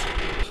አልፈልግም።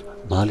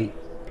 ማሊ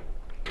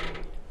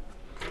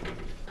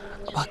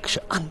እባክሽ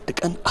አንድ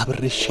ቀን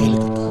አብሬሽ ሻይ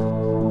ልጠጣ።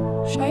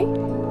 ሻይ?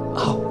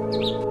 አዎ።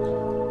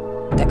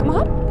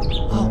 ይጠቅምሃል?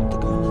 አዎ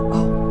ይጠቅመኛል።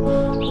 አዎ።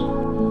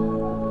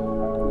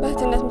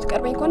 በእህትነት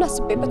የምትቀርበኝ ከሆነ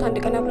አስቤበት አንድ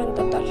ቀን አብረን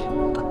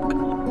እንጠጣለን።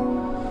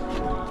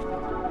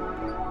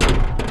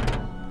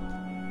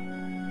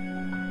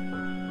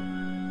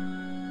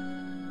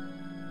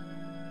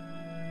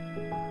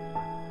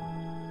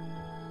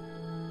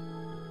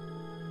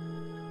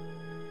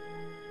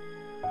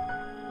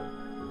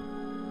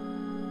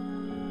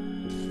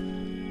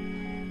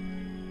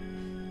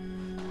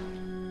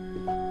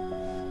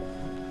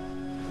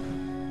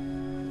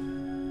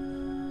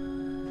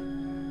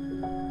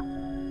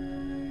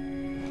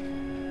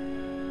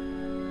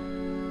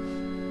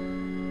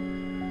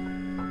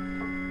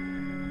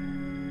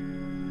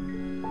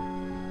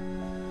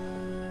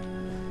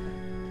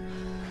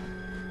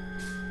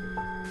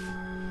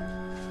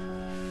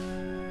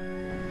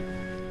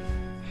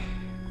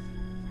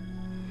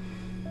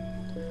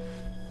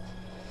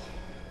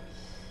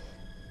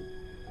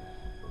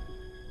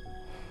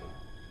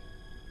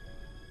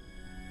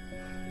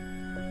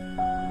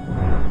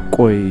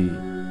 ቆይ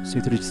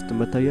ሴት ልጅ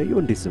ስትመታ ያየው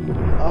እንዴት ዝም ብሎ?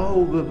 አዎ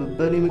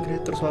በእኔ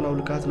ምክንያት ጥርሷን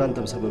አውልቃት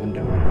ላንተም ሰበብ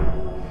እንዳይሆን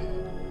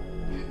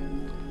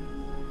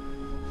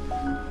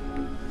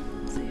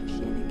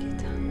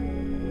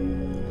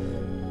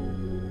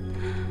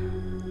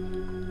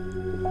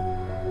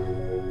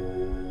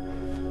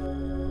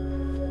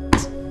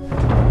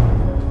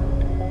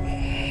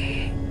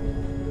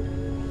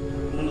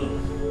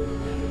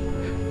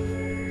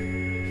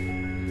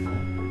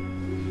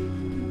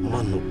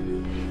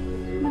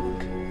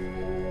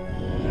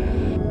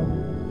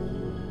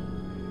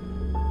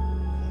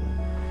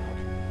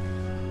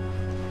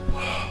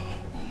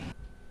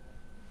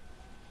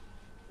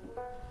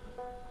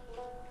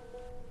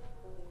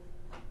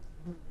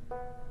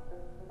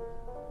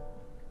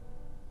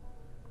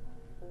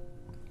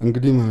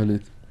እንግዲህ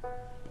ማለት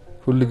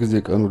ሁሉ ጊዜ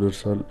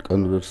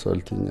ቀኑ ደርሷል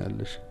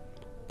ትኛለሽ።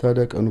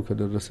 ታዲያ ቀኑ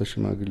ከደረሰ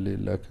ሽማግሌ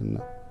ላክና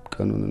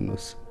ቀኑን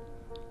እንወስን።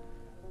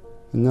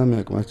 እኛም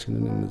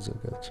ያቅማችንን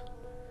እንዘጋጅ።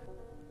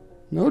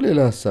 ነው ሌላ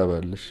ሐሳብ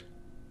አለሽ?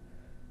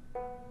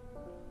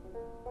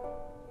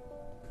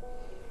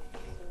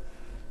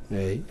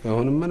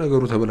 አሁንማ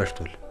ነገሩ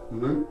ተበላሽቷል።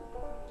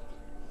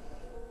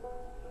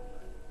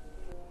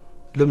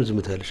 ለምን ዝም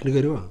ትያለሽ?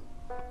 ንገሪዋ።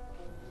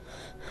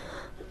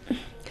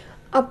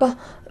 አባ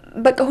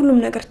በቃ ሁሉም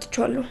ነገር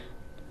ትቻለሁ።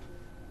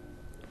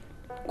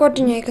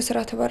 ጓደኛዬ ከስራ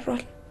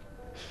ተባረዋል።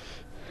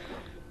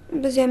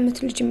 በዚህ አመት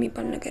ልጅ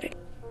የሚባል ነገር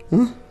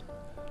የለም።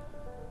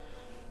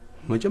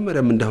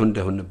 መጀመሪያም እንዳሁን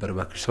ነበር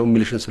ባክሽ። ሰው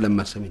ሚልሽን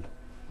ስለማሰሚ ነው።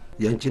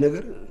 ያንቺ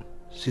ነገር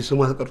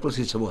ሲስሟት ቀርቶ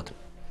ሲስቧት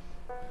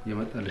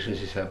የመጣልሽን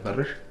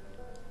ሲያባረሽ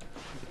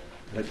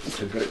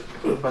ለጥቅር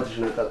ባትሽ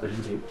ነጣጥሽ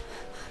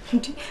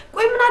እንዴ?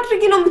 ቆይ ምን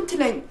አድርጊ ነው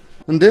የምትለኝ?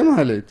 እንዴ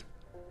ማለት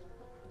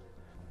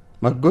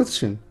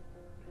ማጎትሽን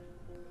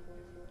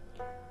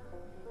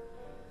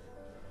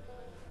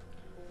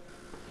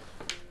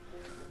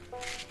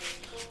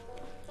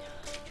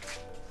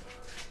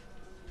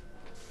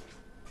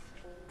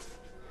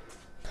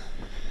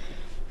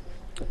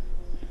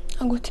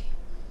አጎቴ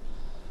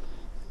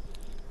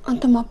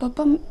አንተም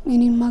አባባም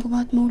የኔን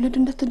ማግባት መውለድ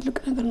እንደ ትልቅ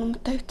ነገር ነው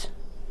የምታዩት።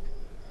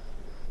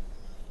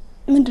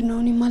 ምንድነው?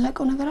 እኔ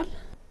ማላቀው ነገር አለ?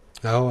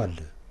 አዎ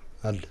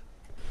አለ።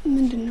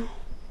 ምንድነው?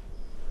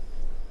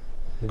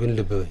 ግን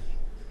ልብ በይ።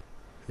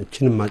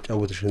 እቺንም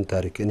ማጫወትሽን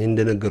ታሪክ እኔ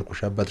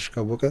እንደነገርኩሽ አባትሽ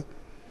ካወቀ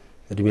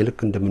እድሜ ልክ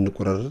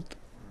እንደምንቆራረጥ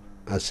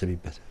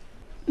አስቢበት።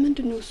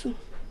 ምንድነው እሱ?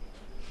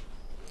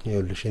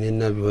 ይኸውልሽ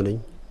እኔና ቢሆነኝ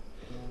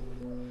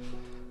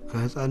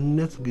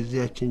ከህፃንነት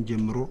ጊዜያችን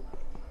ጀምሮ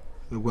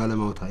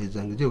ጓለማውታ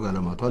የዛን ጊዜ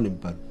ጓለማውታን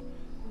ይባል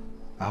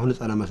አሁን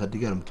ህፃና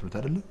ማሳደጊያ ነው የምትሉት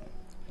አይደል?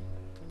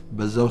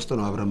 በዛ ውስጥ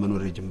ነው አብረን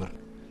መኖር የጀመርነው።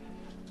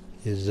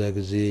 የዛ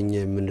ጊዜ እኛ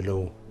የምንለው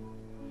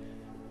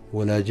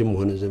ወላጅም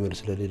ሆነ ዘመድ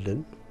ስለሌለን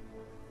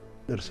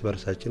እርስ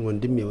በርሳችን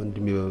ወንድሜ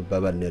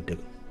በመባባል ነው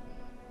ያደግነው።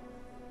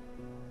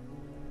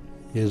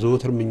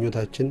 የዘወትር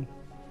ምኞታችን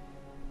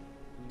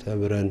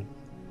ተምረን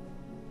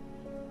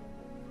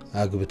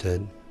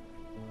አግብተን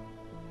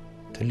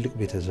ትልቅ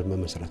ቤተሰብ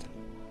መመስረት ነው።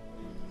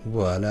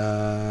 በኋላ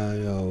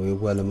ያው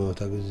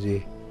የጓለማውታ ጊዜ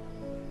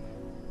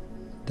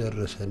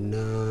ደረሰና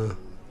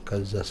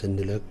ከዛ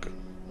ስንለቅ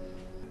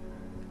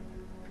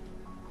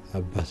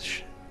አባትሽ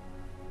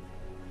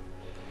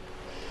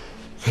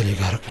ከኔ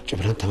ጋር ቁጭ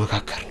ብለን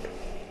ተመካከርን።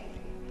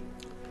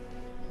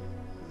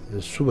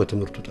 እሱ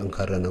በትምህርቱ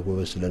ጠንካራና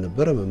ጎበዝ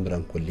ስለነበረ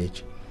መምህራን ኮሌጅ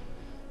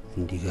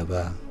እንዲገባ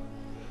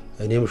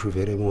እኔም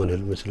ሹፌር መሆን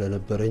ህልም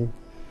ስለነበረኝ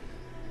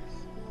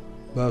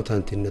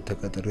በአውታንቲነት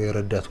ተቀጥሬ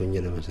ረዳት ሆኜ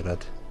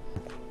ለመስራት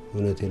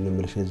እውነቴን ነው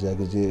የምልሽ። እዛ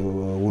ጊዜ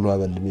ውሎ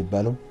አበል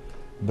የሚባለው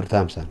ብር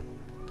 50 ነው።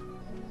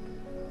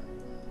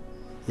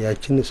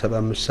 ያችን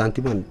 75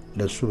 ሳንቲም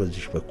ለሱ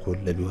በዚህ በኩል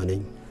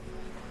ለቢሆነኝ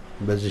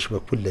በዚህ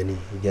በኩል ለኔ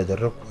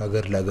እያደረኩ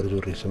ሀገር ለሀገር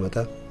ዞሬ ስመጣ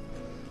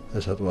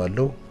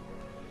እሰጠዋለሁ።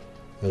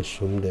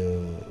 እሱም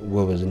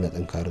ጎበዝና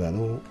ጠንካራ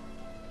ነው።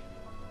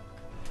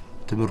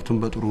 ትምህርቱን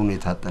በጥሩ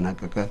ሁኔታ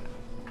አጠናቀቀ።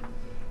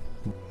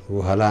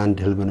 በኋላ አንድ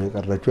ህልም ነው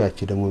የቀረችው። ያቺ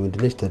ደግሞ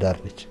ምንድነች? ትዳር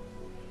ነች።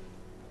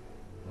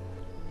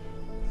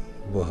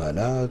 በኋላ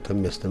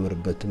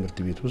ከሚያስተምርበት ትምህርት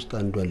ቤት ውስጥ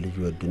አንዷን ልጅ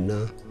ወድና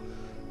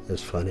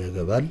እሷን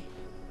ያገባል።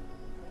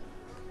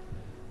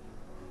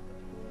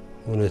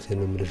 እውነቴን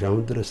ነው የምልሽ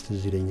አሁን ድረስ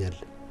ትዝ ይለኛል።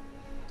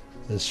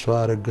 እሷ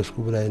አረገዝኩ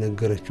ብላ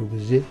የነገረችው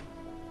ጊዜ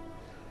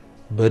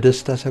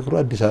በደስታ ሰክሮ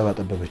አዲስ አበባ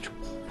ጠበበችው።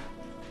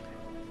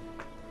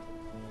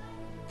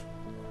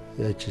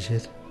 ያቺ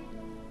ሴት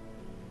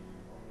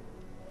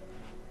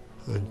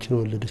አንቺን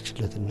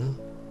ወለደችለትና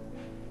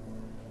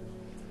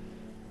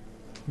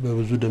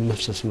በብዙ ደም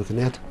መፍሰስ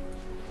ምክንያት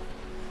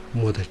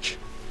ሞተች።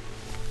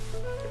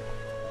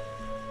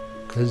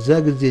 ከዛ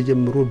ጊዜ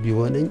ጀምሮ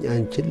ቢሆነኝ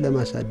አንቺን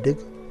ለማሳደግ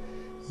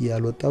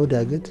ያልወጣው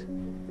ዳገት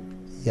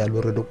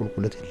ያልወረደው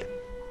ቁልቁለት የለም።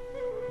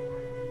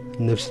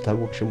 ነፍስ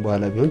ታወቅሽም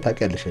በኋላ ቢሆን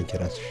ታውቂያለሽ አንቺ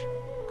ራስሽ።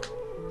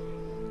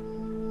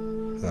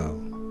 አዎ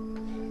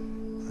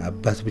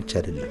አባት ብቻ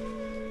አይደለም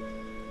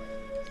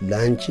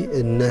ላንቺ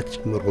እናት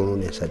ጭምር ሆኖ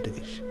ነው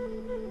ያሳደገሽ።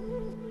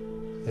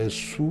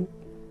 እሱ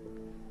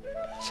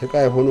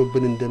ስቃይ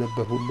ሆኖብን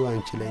እንደነበር ሁሉ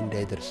አንቺ ላይ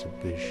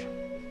እንዳይደርስብሽ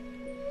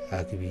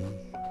አግቢ፣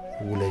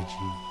 ውለጂ፣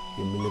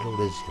 የምንለው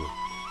ለዚህ ነው።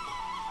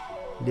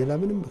 ሌላ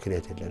ምንም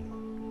ምክንያት የለንም።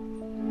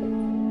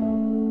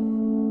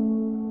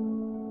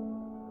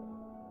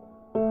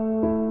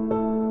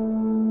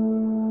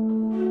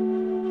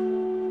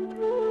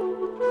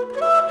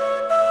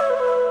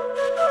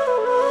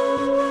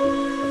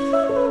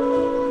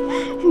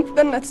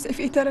 በእናትህ ሰይፌ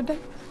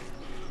ተረዳኝ።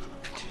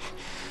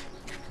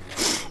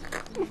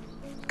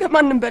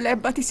 ከማንም በላይ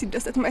አባቴ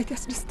ሲደሰት ማየት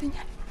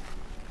ያስደስተኛል።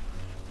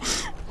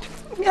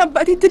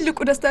 የአባቴ ትልቁ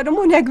ደስታ ደግሞ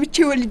እኔ አግብቼ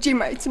ወልጄ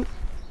ማየት ነው።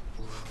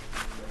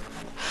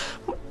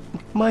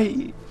 ማይ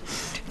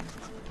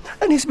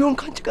እኔስ ቢሆን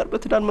ካንቺ ጋር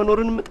በትዳር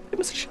መኖርን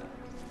ይመስልሻል?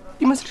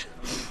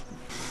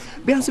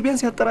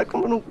 ቢያንስ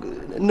ያጠራቀምነው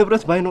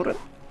ንብረት ባይኖረን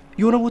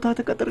የሆነ ቦታ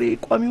ተቀጥሬ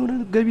ቋሚ የሆነ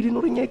ገቢ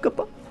ሊኖረኝ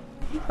አይገባም?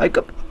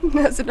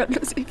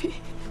 አዝናለሁ ሰይፌ፣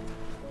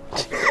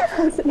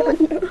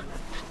 አዝናለሁ።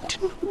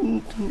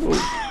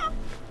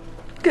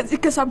 ከዚህ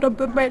ከሳብዳ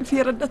በማይልፍ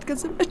የረዳት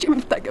ገንዘብ መቼም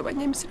ልታገባኝ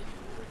አይመስልም።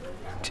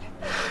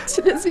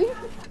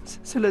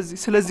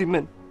 ስለዚህ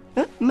ምን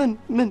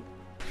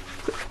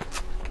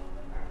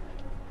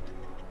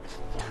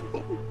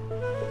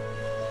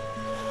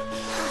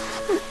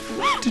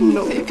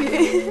ነው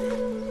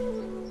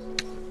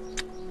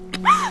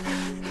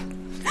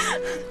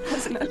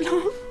አዝናለሁ።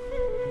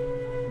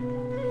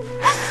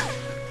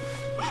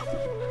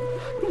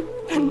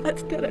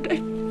 በእናትህ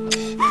ተረዳኝ።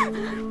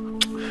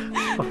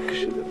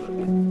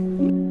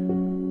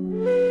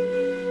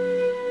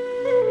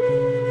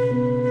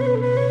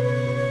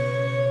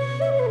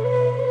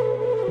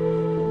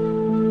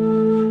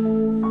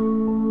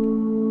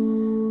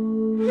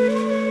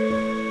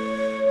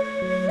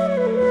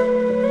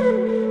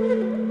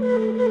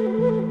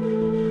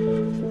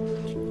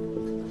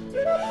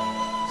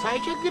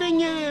 ሳይቸግረኝ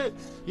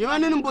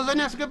የማንንም ቦዘኔ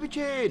አስገብቼ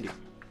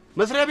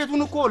መስሪያ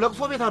ቤቱን እኮ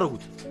ለቅሶ ቤት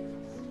አደረጉት።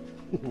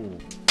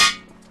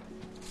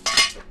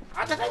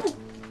 አተታዩ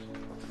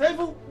ሰይፉ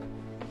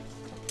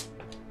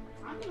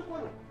አንተ እኮ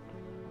ነው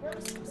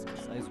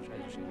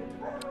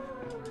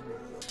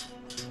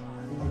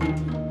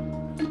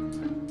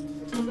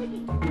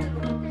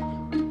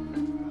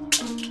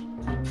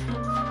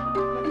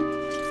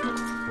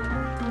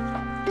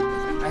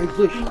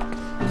አይዞሽ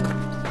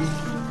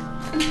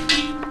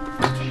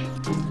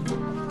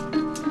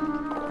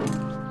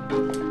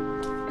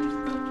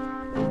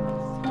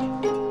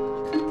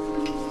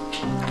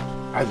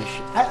አይዞሽ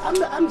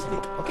I'm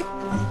sleep, okay?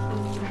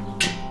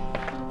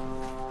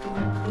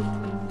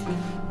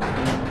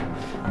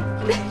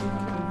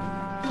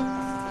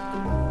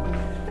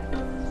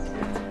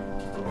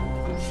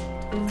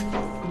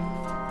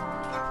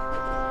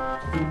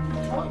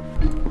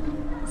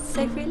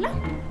 ሰይፉ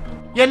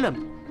የለም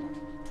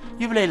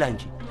ይብላኝ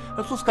ላንቺ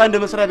እሱስ ከአንድ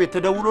መስሪያ ቤት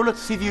ተደውሎለት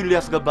ሲቪውን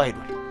ሊያስገባ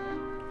ሄዷል።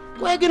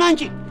 ቆይ ግን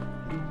አንቺ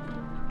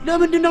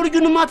ለምንድን ነው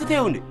ልጁን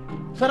ማትተይው እንዴ?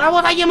 ስራ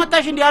ቦታ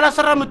እየመጣሽ እንዴ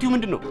አላሰራም የምትይው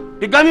ምንድን ነው?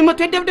 ድጋሚ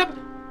መጥቶ ይደብደብ።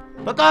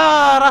 በቃ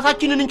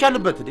ራሳችንን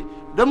እንቻልበት እንዴ?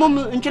 ደሞም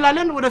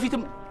እንችላለን፣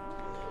 ወደፊትም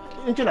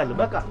እንችላለን።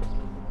 በቃ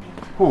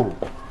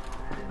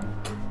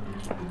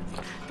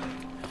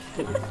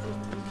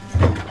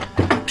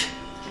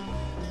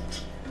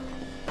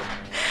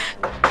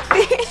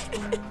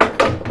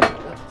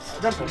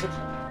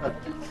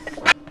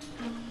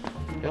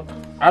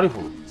አሪፉ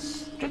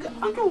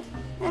አንቺ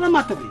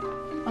ለማተብ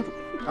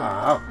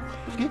አዎ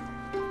እስኪ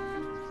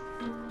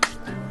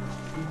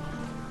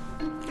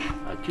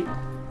አንቺ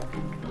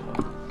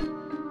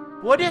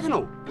ወዴት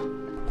ነው?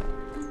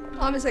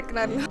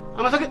 አመሰግናለሁ።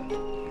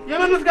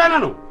 የምን ምስጋና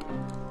ነው?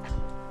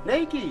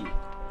 ነይኪ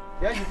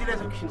ያጂ እዚህ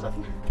ስልክሽን ጻፊ።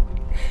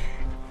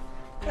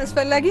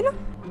 አስፈላጊ ነው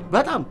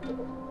በጣም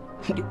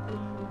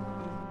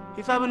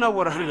ሂሳብና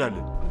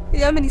ወራህላለን።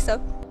 የምን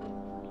ሂሳብ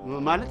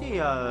ማለት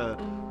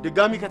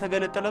ድጋሚ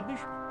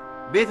ከተገነጠለብሽ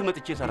ቤት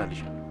መጥቼ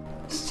እሰራልሻለሁ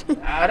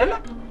አይደለ?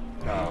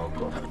 አዎ እኮ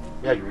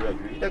ያዩ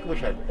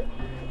ይደክምሻል።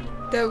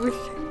 ደውል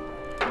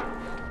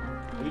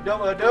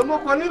ደግሞ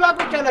ኮኒ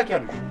ባቆች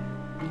አላኪያለሽ።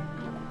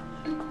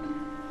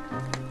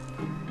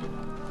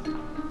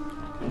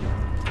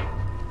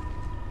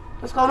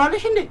 እስካሁን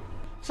አለሽ እንዴ?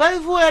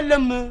 ሰይፉ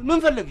የለም። ምን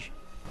ፈለግሽ?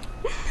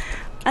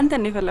 አንተ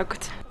ነው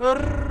የፈለኩት።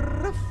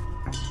 እርፍ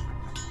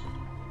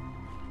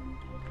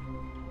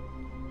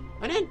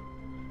እኔን?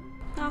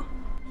 አዎ።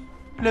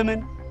 ለምን?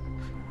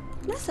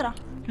 ለስራ።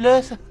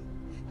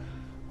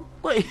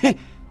 ቆይ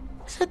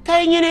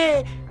ስታይኝ እኔ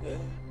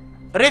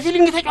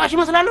ሬስሊንግ ተጫዋች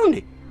ይመስላለሁ እንዴ?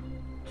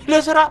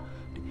 ለስራ?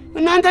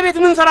 እናንተ ቤት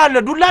ምን ስራ አለ?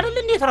 ዱላ አይደል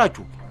እንዴ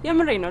ስራችሁ?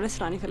 የምሬን ነው።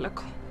 ለስራ ነው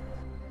የፈለኩት።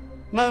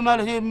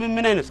 ማለት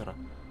ምን አይነት ስራ?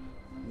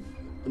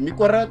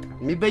 የሚቆረጥ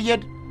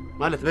የሚበየድ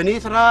ማለት በኔ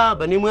ስራ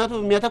በኔ ሙያቱ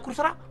የሚያተኩር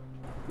ስራ?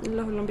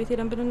 ለሁሉም ቤት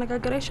ሄደን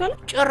ብንነጋገር አይሻልም?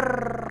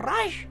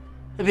 ጭራሽ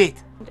ቤት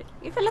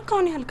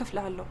የፈለከውን ያህል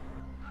ከፍልሃለሁ።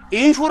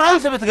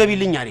 ኢንሹራንስ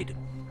ብትገቢልኝ አልሄድም።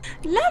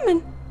 ለምን?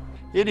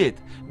 ይዴት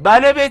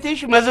ባለቤትሽ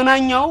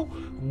መዝናኛው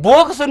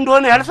ቦክስ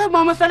እንደሆነ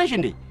ያልሰማው መሰለሽ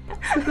እንዴ?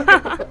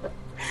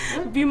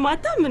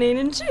 ቢማታ ምንን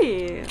እንጂ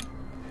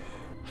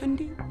እንዴ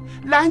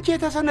ላንቺ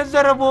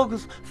የተሰነዘረ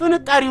ቦክስ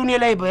ፍንጣሪው እኔ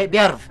ላይ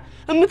ቢያርፍ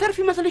እምተርፍ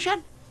ይመስልሻል?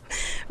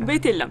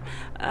 ቤት የለም።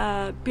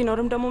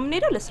 ቢኖርም ደግሞ ምን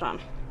ሄደው ለስራ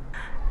ነው።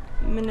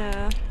 ምን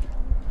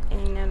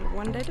እኛን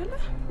ወንድ አይደለ?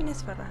 ምን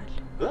ያስፈራሃል?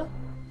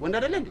 ወንድ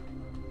አይደለ እንዴ?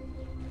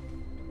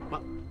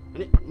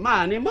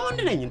 እኔማ ወንድ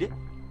ነኝ እንዴ?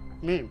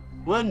 ምን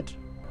ወንድ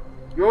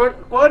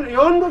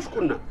የወንዶች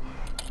ቁና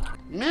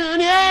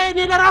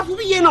እኔ ለራሱ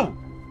ብዬ ነው።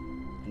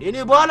 እኔ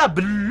በኋላ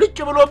ብልጭ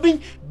ብሎብኝ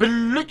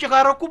ብልጭ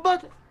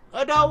ካረኩበት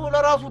እዳው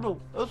ለራሱ ነው።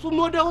 እሱም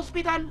ወደ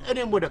ሆስፒታል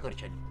እኔም ወደ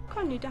ከርቸል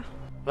ካኒዳ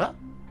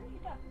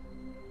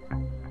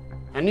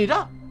እንሂዳ።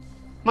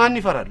 ማን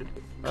ይፈራል?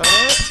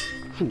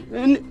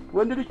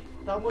 ወንድ ልጅ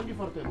ታሞ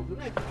እንዲፈርተ ነው።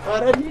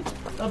 ኧረ እንሂድ፣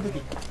 ጠብቂ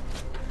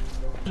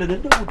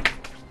ለደደው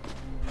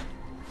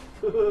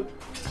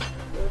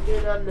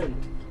እንሄዳለን።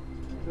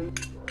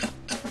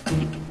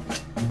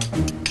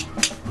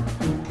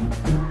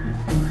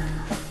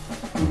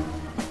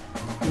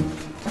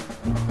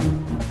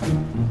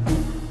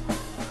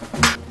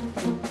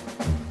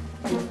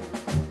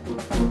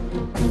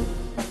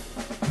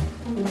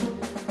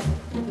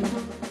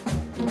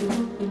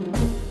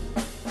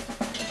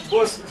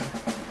 ቦስ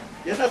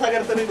የታታ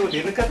ጋር ተነዶ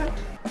ለነከተ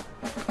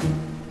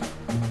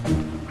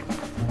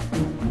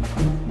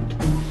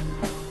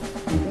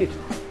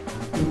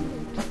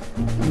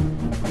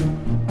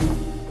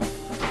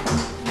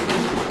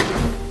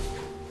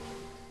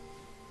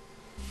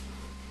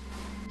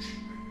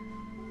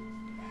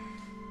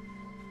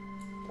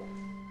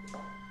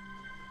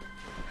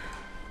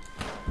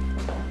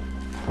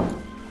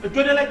እጆ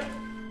ደለቅ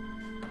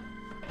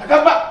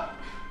ተገባ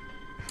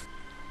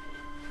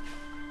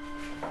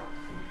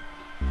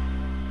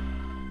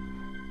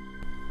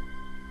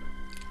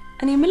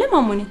እኔ ምለ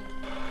ማሙኒ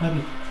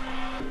አቤት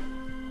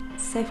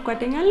ሰይፍ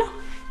ጓደኛ አለው?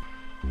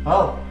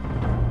 አዎ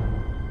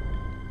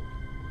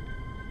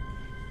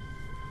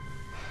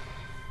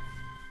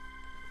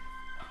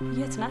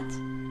የት ናት?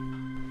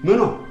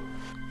 ምኑ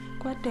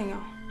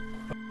ጓደኛው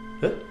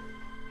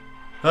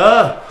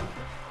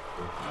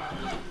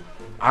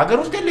አገር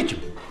ውስጥ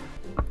የለችም።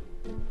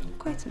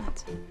 የት ናት?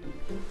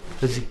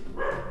 እዚህ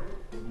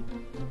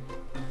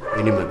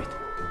እኔም ቤት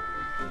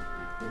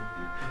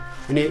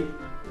እኔ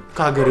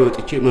ከሀገሬ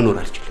ወጥቼ መኖር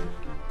አልችልም።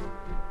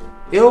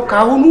 ይኸው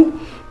ካሁኑ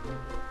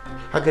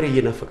ሀገሬ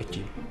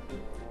እየናፈቀችኝ ነው።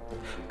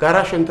 ጋራ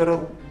ሸንተረሩ፣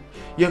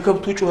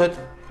 የከብቱ ጩኸት፣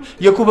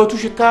 የኩበቱ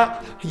ሽታ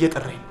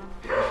እየጠራኝ ነው።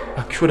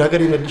 እባክሽ ወደ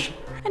ሀገሬ መልሽ።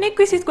 እኔ እኮ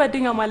የሴት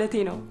ጓደኛ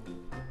ማለቴ ነው።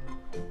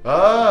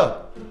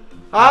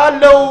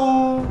 አለው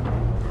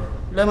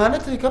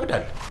ለማለት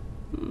ይከብዳል።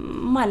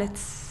 ማለት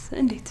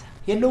እንዴት?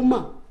 የለውማ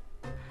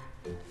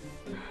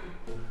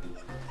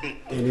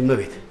እኔም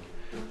ቤት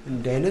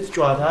እንደ አይነት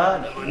ጨዋታ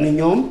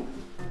ለማንኛውም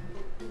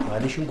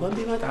ባልሽ እንኳን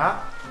ቢመጣ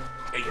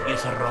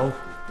እየሰራው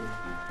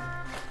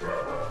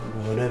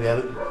ሆነ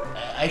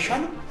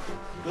አይሻልም?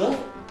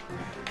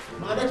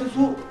 ማለት እሱ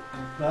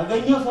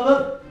ያገኘው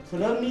ሰበብ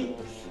ስለሚ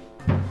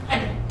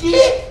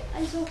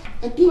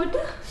እንዲ ወደ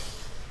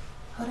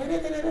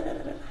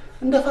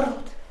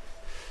እንደፈራሁት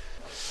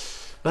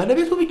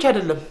ባለቤቱ ብቻ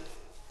አይደለም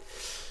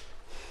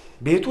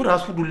ቤቱ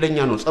ራሱ ዱለኛ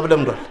ነው። ጸብ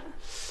ለምዷል።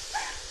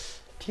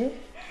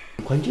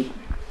 እንጂ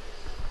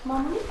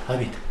ማሙኒ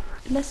አቤት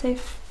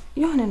ለሰይፍ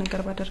የሆነ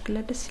ነገር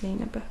ባደርግለት ደስ ይለኝ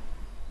ነበር።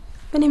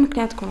 በእኔ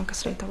ምክንያት እኮ ነው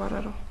ከስራ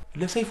የተባረረው።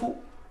 ለሰይፉ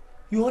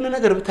የሆነ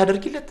ነገር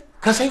ብታደርጊለት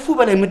ከሰይፉ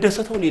በላይ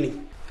የምደሰተው እኔ ነኝ።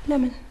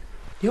 ለምን?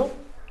 ይኸው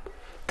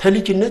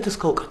ከልጅነት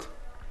እስከ እውቀት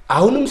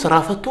አሁንም ስራ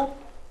ፈቶ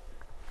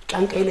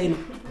ጫንቃይ ላይ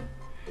ነው።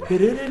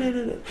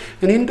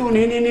 እኔ እንደው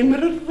እኔ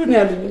ምርር ነው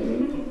ያለኝ።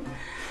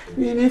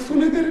 እኔ እሱ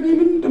ነገር እኔ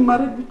ምን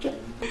እንደማደርግ ብቻ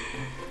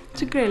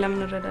ችግር የለም፣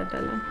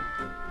 እንረዳዳለን።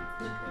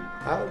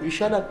 አዎ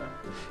ይሻላል፣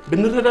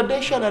 ብንረዳዳ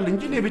ይሻላል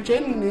እንጂ እኔ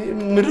ብቻዬን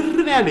ምርር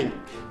ነው ያለኝ።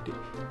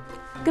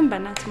 ግን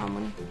በእናትህ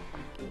ማሙኒ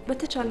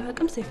በተቻለ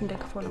አቅም ሰይፍ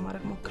እንዳይከፋው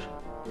ለማድረግ ሞክር።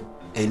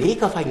 እኔ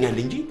ይከፋኛል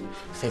እንጂ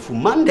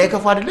ሰይፉማ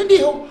እንዳይከፋ አይደል እንዴ?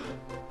 ይኸው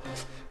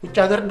ውጭ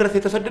ሀገር ድረስ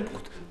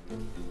የተሰደድኩት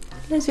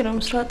ለዚህ ነው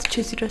መስራት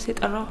እዚህ ድረስ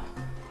የጠራው።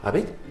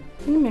 አቤት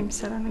ምንም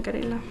የሚሰራ ነገር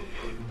የለም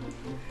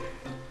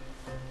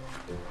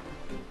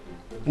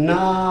እና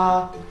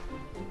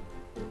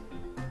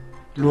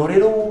ሎሬ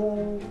ነው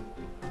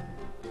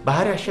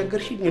ባህር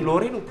ያሻገርሽኝ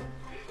ሎሬ ነው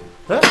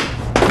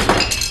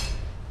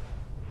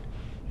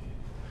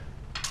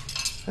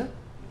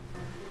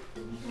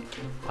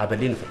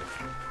አበሌን ፈልግ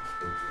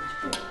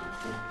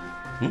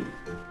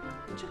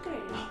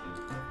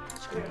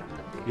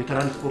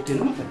የትራንስፖርት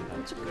ነው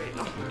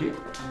ፈልጋለሁ።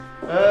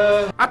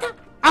 አታ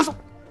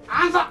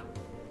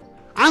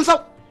አንሳው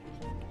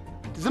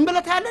ዝም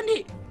ብለህ ታያለህ እንዴ?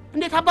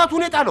 እንዴት አባቱ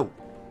ነው የጣለው?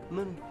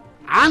 ምን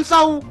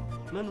አንሳው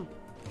ምን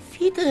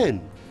ፊትህን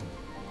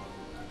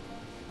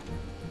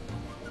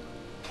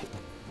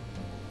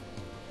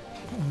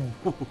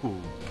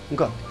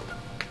እንካ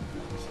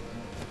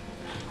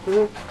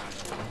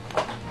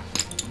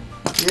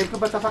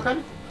የልክበት ተፋካሪ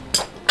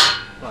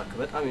እባክህ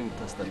በጣም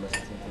የምታስጠላስ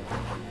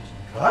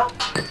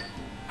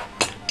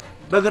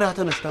በግራ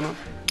ተነስተህ ነው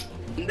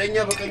እንደኛ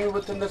በቀኙ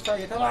ብትነሳ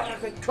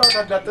የተባረከችው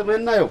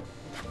አጋጥመህና ይኸው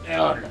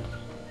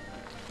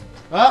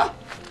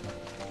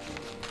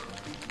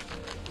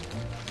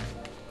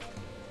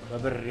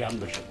በብር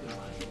ያንበሸብሻል።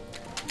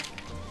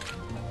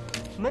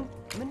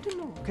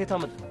 ምንድነው? ከየት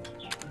አመጣህ?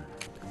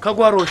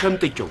 ከጓሮ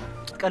ሸምጥቼው።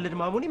 ቀልድ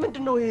ማሙኒ፣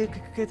 ምንድነው ይሄ?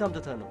 ከየት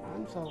አምጥተህ ነው?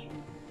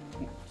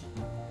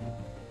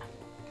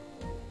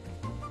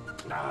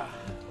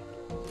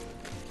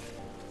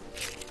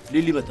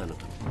 ሊሊ መጣ ነው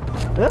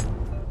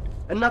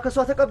እና ከሷ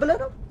ተቀበለ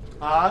ነው?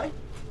 አይ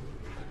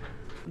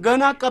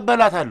ገና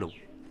አቀበላታለሁ።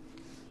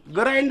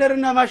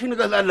 ግራይንደርና ማሽን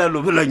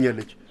እገዛላለሁ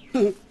ብላኛለች።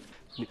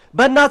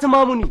 በእናት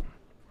ማሙኒ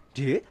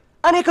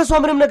እኔ ከሷ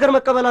ምንም ነገር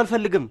መቀበል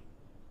አልፈልግም።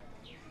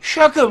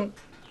 ሸክም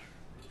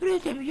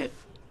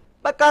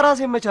በቃ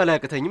ራሴን መቻል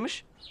አያቅተኝምሽ።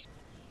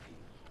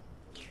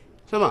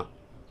 ስማ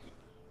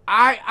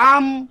I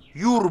am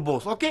your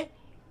boss, okay?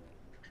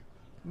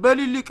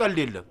 በሊሊ ቀልድ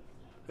የለም።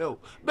 ያው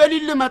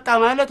በሊሊ መጣ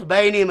ማለት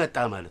ባይኔ መጣ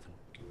ማለት ነው።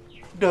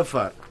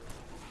 ደፋር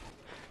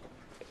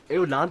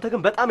ለአንተ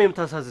ግን በጣም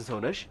የምታሳዝን ሰው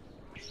ነሽ።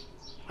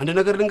 አንድ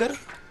ነገር ልንገርህ፣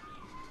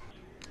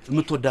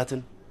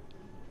 የምትወዳትን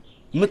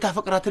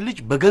የምታፈቅራትን ልጅ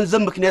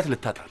በገንዘብ ምክንያት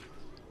ልታጣ ነው።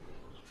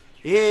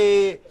 ይሄ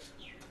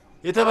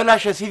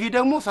የተበላሸ ሲቪ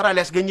ደግሞ ስራ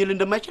ሊያስገኝልህ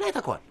እንደማይችል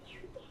አይተከዋል።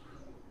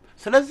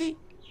 ስለዚህ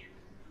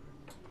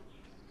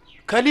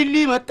ከሊሊ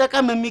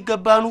መጠቀም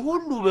የሚገባን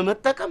ሁሉ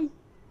በመጠቀም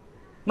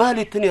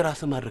ማለትን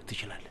የራስህ ማድረግ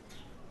ትችላለህ።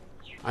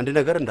 አንድ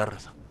ነገር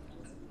እንዳረሳ፣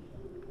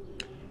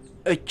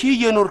 እቺ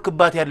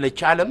የኖርክባት ያለች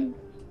ዓለም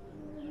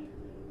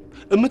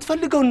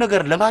የምትፈልገውን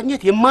ነገር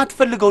ለማግኘት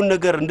የማትፈልገውን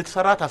ነገር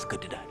እንድትሰራ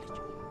ታስገድዳለች።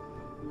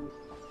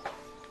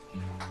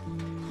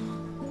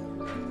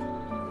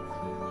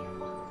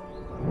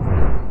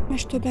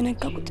 መሽቶ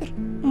በነጋ ቁጥር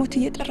ሞት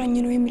እየጠራኝ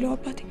ነው የሚለው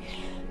አባቴ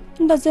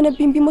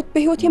እንዳዘነብኝ ቢሞት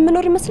በህይወት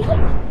የምኖር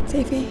ይመስላል።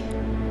 ሰይፌ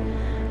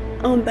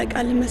አሁን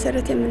በቃል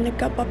መሰረት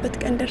የምንጋባበት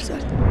ቀን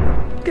ደርሷል።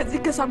 ከዚህ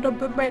ከሳምዳው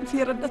በማይልፍ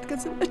የረዳት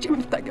ገንዘብ እቺ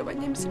ምን ታገባኝ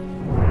ይመስል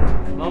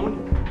ማሙኒ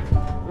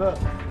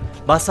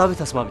በሐሳብህ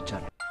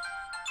ተስማምቻለሁ።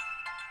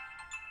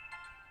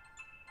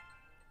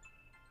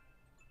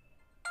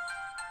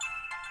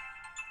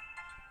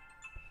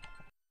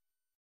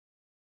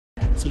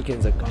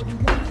 ስልኬን ዘጋው።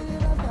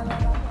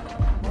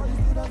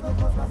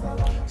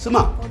 ስማ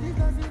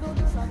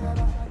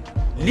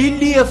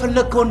ሊሊ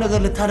የፈለከውን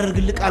ነገር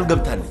ልታደርግልህ ቃል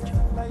ገብታለች።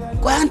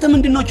 ቆይ አንተ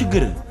ምንድነው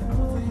ችግር?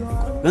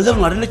 ገንዘብ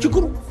ነው አይደለ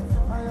ችግሩ?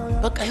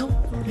 በቃ ይኸው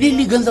ሊሊ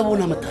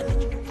ገንዘቡን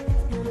አመጣለች።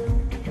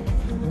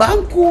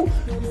 ባንኩ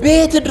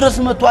ቤት ድረስ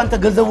መጥቶ አንተ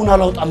ገንዘቡን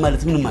አላውጣም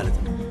ማለት ምን ማለት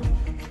ነው?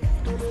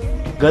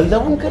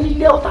 ገንዘቡን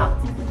ከሊሊ ያውጣ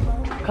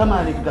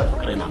ከማለት ጋር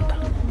ፍቅሬን አምጣ።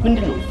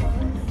 ምንድነው?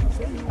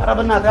 ኧረ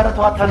በእናትህ ኧረ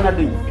ተው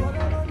አታናደኝ።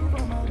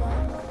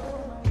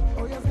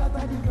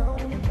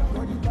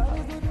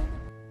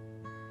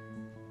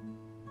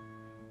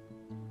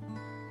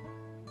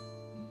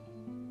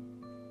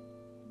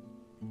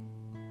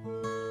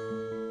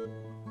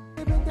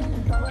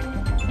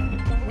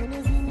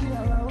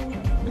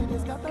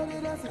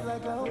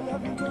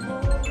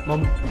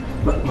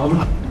 ማሙኒ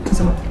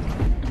ስማ፣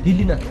 ሊሊ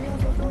ናት።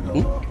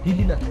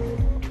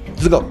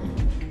 ዝጋው።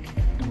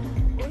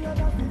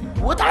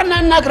 ወጣና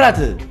እናግራት።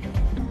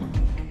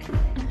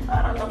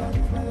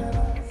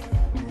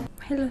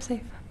 ሄሎ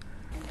ሰይፍ፣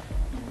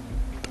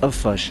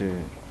 ጠፋሽ።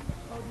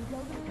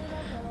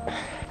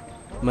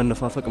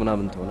 መነፋፈቅ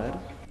ምናምን ተሆነ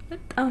አይደል?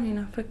 በጣም ነው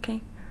ናፈከኝ።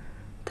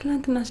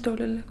 ትላንትና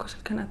ስደውልልህ እኮ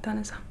ስልክህን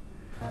አታነሳም።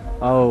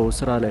 አዎ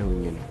ስራ ላይ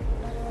ሆኜ ነው።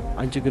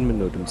 አንቺ ግን ምን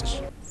ነው ድምጽሽ?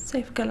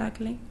 ሰይፍ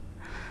ገላግለኝ፣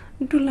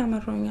 ዱላ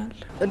መሮኛል።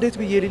 እንዴት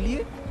ብዬ ሊሊዬ?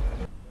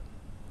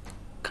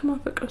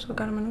 ከማፈቅረው ሰው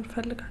ጋር መኖር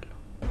ፈልጋለሁ።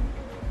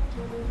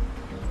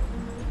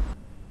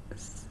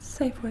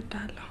 ሰይፍ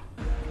ወዳለሁ።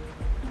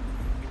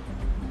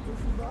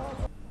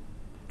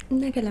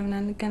 ነገ ለምን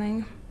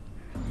አንገናኝም?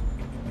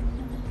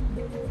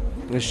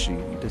 እሺ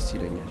ደስ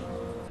ይለኛል።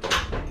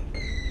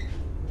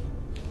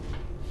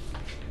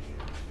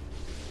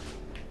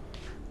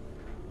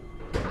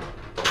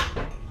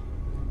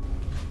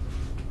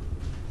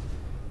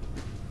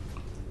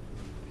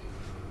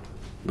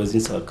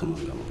 በዚህ ሰዓት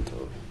ከማን ጋር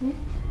ነው?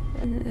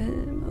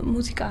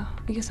 ሙዚቃ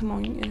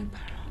እየሰማሁኝ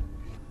ነበር።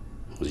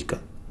 ሙዚቃ?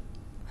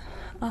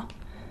 አዎ።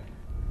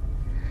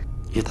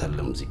 የት አለ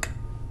ሙዚቃ?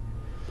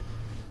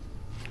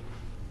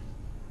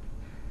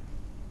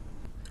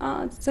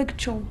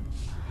 ዘግቼው።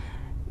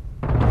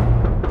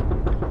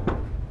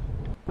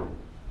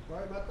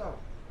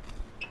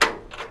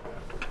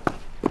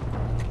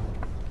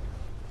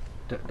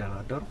 ደህና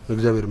አደሩ?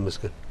 እግዚአብሔር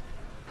ይመስገን።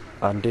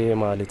 አንዴ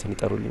ማለትን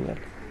ይጠሩልኛል።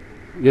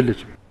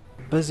 የለችም።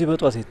 በዚህ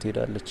በጧት የት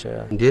ትሄዳለች?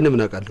 እንዴ ነው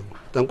ምን አውቃለሁ?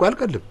 ጠንቋይ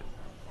አልቀልም።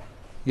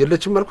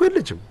 የለችም አልኩ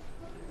የለችም።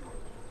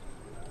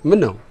 ምን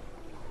ነው?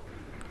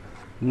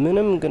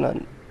 ምንም ግን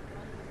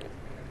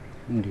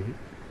እንዴ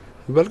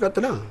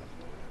በልቀጥላ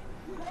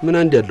ምን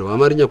አንድ ያለው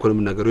አማርኛ እኮ ነው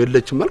የምናገረው።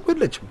 የለችም አልኩ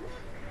የለችም።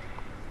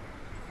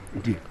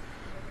 እንዴ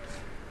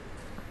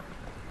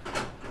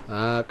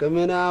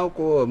አቅምን አውቆ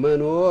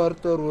መኖር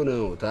ጥሩ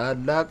ነው፣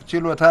 ታላቅ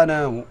ችሎታ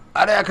ነው።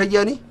 አረ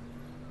ያከያኒ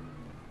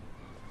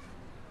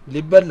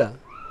ሊበላ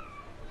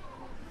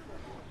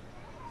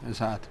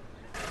እሳት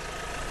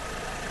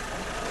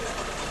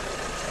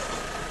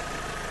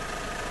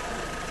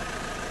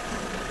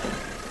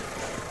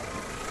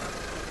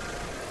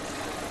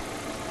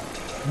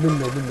ምን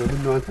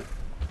ነው አንተ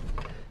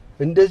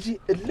እንደዚህ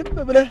እልም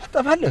ብለህ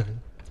ትጠፋለህ?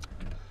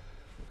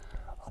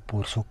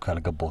 አቦርሶ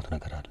ካልገባሁት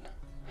ነገር አለ።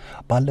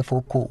 ባለፈው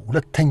እኮ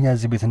ሁለተኛ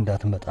እዚህ ቤት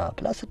እንዳትመጣ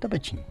ብላ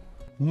ሰደበችኝ።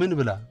 ምን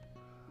ብላ?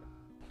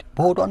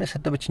 በሆዷን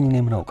የሰደበችኝ እኔ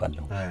ምን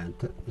አውቃለሁ?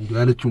 አንተ እንዲሁ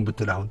ያለችውን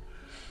ብትል አሁን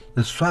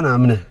እሷን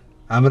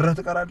አምረህ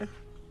ትቀራለህ?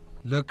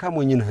 ለካ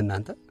ሞኝ ነህ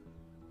እናንተ።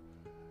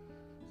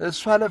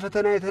 እሷ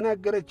ለፈተና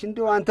የተናገረች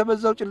እንዲሁ አንተ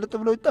በዛው ጭልጥ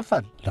ብሎ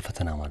ይጠፋል።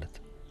 ለፈተና ማለት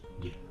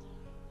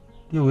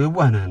ይኸው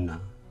የዋህና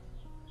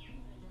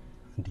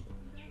እንዴ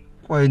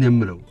ቆይን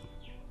የምለው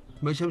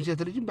መቼም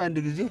ሴት ልጅም በአንድ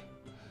ጊዜ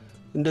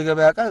እንደ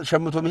ገበያ ዕቃ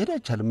ሸምቶ መሄድ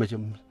አይቻልም።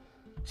 መቼም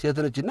ሴት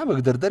ነችና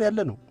መግደርደር ያለ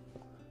ነው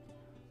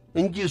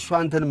እንጂ እሷ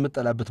አንተን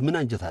የምጠላበት ምን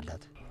አንጀት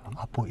አላት?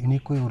 አቦ እኔ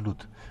እኮ ይኸውልህ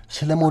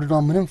ስለ መውደዷ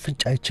ምንም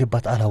ፍንጭ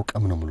አይቼባት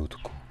አላውቅም ነው የምሉት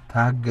እኮ።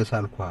 ታገስ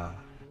አልኳ፣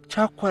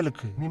 ቻኳልክ።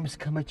 እኔም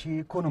እስከ መቼ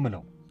እኮ ነው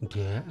የምለው። እንዴ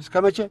እስከ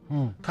መቼ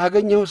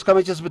ካገኘው እስከ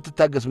መቼስ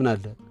ብትታገስ ምን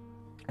አለ?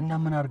 እና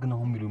ምን አርግ ነው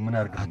የሚሉ ምን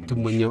አርግ ነው?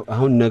 አትሞኘው።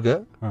 አሁን ነገ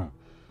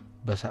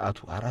በሰዓቱ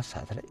 4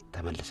 ሰዓት ላይ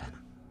ተመልሰና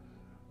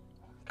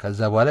ከዛ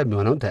በኋላ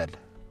የሚሆነውን ታያለህ።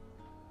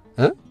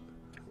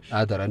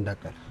 አደራ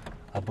እንዳቀር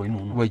አቦይ ነው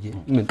ወይ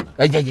ምን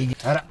አይ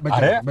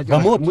አረ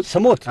በሞት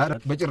ስሞት አረ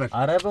በጭራሽ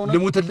አረ በእውነት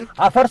ልሙትልህ።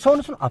 አፈርሶን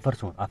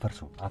አፈርሶን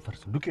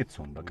ዱቄት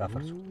ሰውን በቃ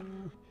አፈርሶ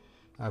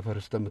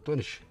አፈርስ ተምትሆን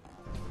እሺ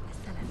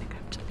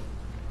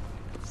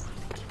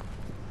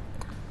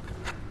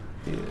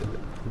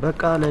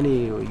በቃ ለኔ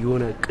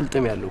የሆነ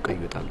ቅልጥም ያለው ቀይ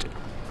ወጥ አምጪ።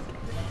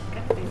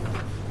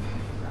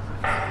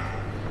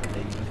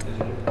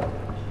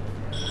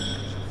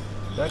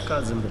 በቃ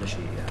ዝም ብለሽ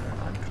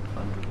አንዱ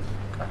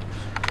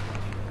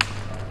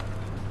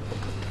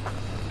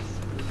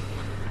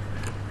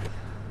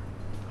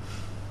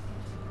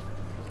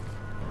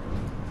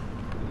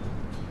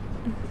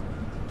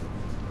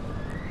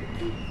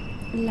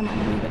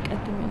ለማንኛውም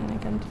በቀደም የሆነ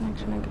ነገር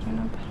እንድነግርሽ ነግሬ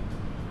ነበር።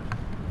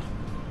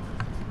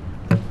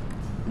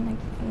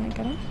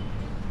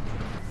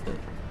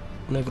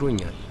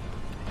 ነግሮኛል።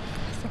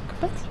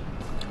 ሰክበት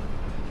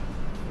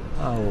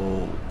አዎ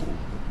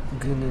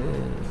ግን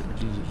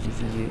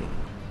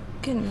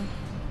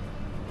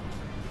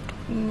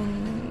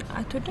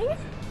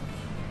አትወደኝም?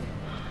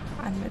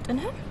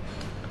 አልመጥንህም?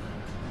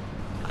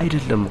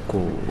 አይደለም እኮ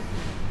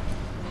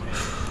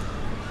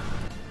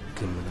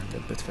ግን ምን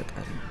አለበት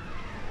ፈጣሪ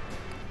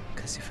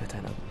ከዚህ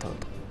ፈተና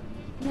ብታወጣ።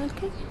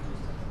 ያልከኝ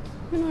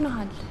ምን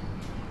ሆነሃል?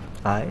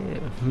 አይ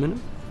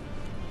ምንም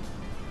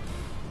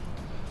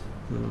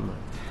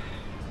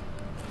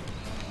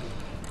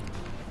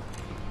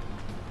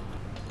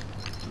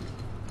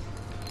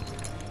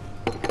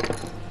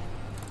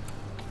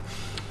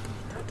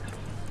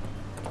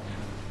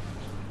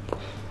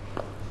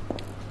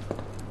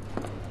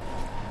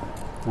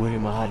ወይ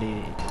መሀሌ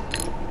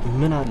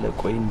ምን አለ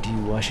ቆይ እንዲህ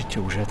ዋሽቼ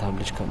ውሸታም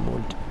ልጅ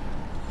ከመወልድ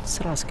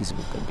ስራ እስኪዝ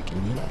ብትጠብቂኝ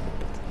ምን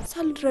አለበት?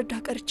 ሳልረዳ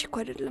ቀርቼ እኮ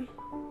አይደለም፣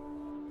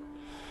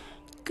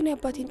 ግን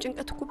የአባቴን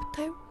ጭንቀት እኮ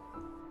ብታዩ።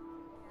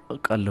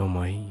 አውቃለሁ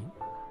ማይ፣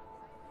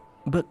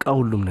 በቃ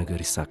ሁሉም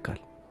ነገር ይሳካል።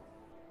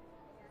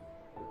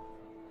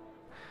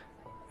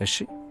 እሺ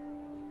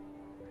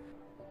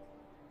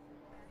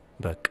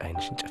በቃ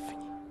አይንሽን ጨፍኝ።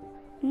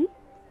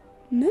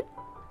 ምን?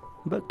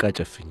 በቃ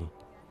ጨፍኝ።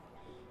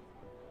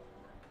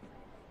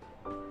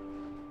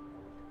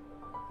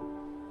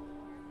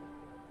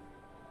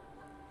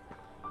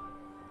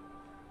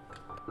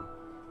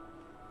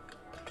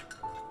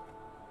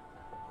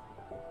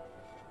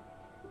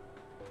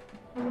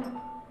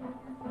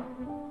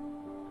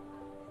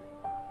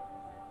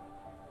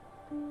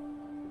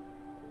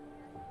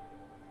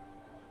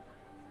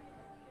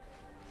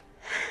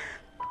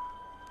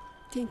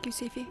 Thank you,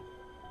 Sefi.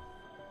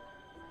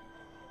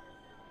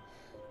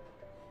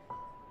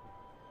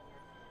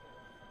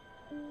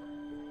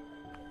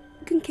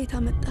 ግን ከየት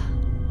መጣ?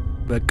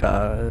 በቃ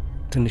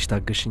ትንሽ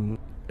ታገሽኝ፣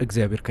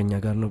 እግዚአብሔር ከኛ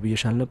ጋር ነው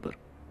ብዬሻል ነበር።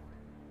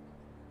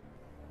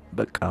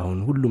 በቃ አሁን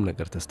ሁሉም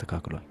ነገር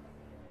ተስተካክሏል።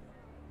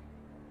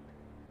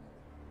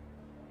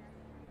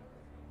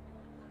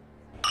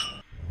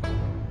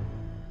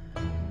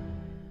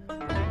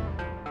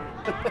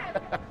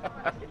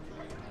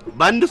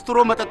 በአንድ ስትሮ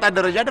መጠጣት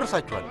ደረጃ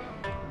ደርሳችኋል።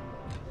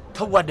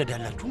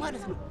 ተዋደዳላችሁ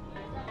ማለት ነው።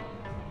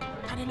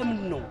 ታዲያ ለምን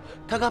ነው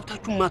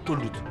ተጋብታችሁ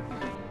ማትወልዱት?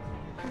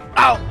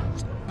 አው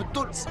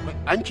ብትወልድ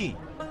አንቺ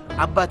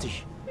አባትሽ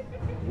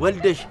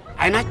ወልደሽ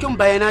አይናቸውን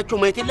ባይናቸው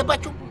ማየት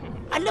የለባቸው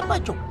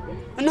አለባቸው።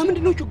 እና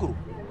ምንድነው ችግሩ?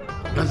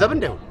 ገንዘብ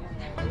እንዳይሆን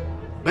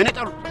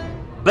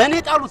በኔ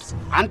ጣሉት።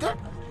 አንተ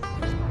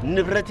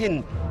ንብረቴን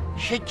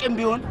ሸጬም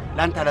ቢሆን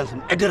ላንተ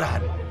አላንስም።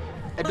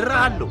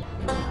 እድርሃለሁ።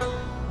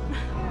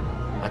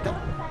 አታ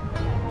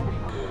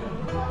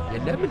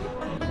የለም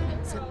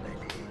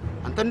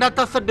አንተ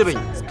እንዳታሰደበኝ።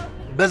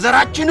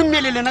 በዘራችንም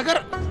የሌለ ነገር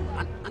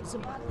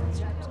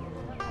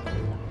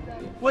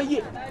ወይ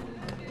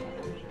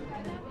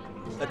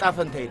እጣ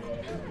ፈንታዬ ነው።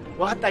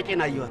 ውሃ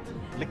ጣቄን አየኋት፣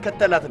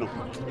 ልከተላት ነው።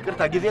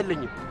 ይቅርታ ጊዜ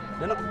የለኝም።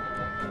 ደህና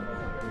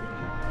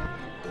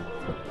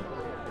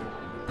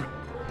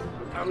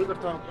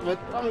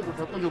በጣም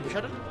ይቅርታ ቆየሁብሽ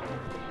አይደል?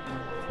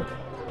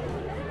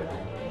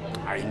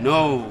 አይ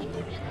ኖው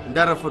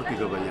እንዳረፈርኩ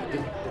ይገባኛል።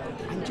 ግን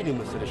አንቺን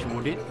የመሰለሽ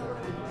ሞዴል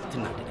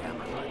ትናደድ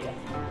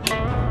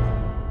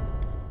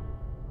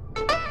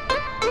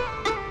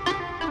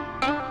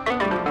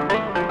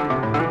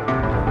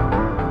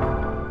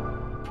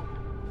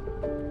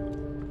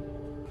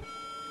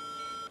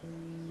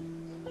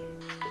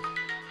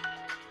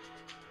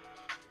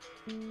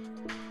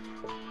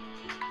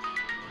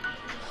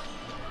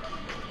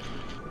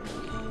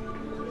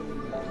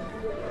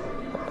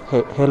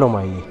ሄሎ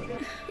ማዬ።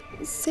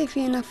 ሴፊ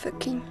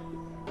ናፈቅኝ።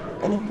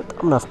 እኔም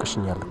በጣም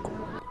ናፍቀሽኛል እኮ።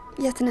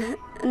 የት ነህ?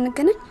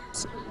 እንገናኝ።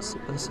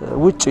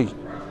 ውጪ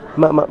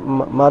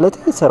ማለት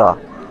ስራ።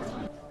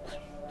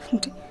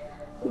 እንዴ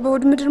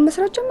በውድ ምድር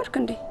መስራት ጀመርክ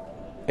እንዴ?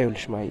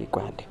 ይኸውልሽ ማዬ፣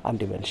 ቆይ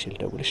አንዴ መልሼ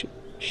ልደውልሽ።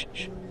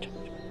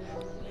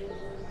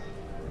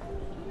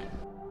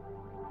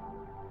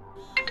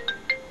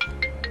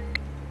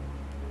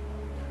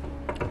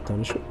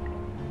 አታንሹ።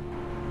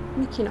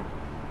 ሚኪ ነው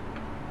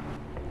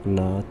እና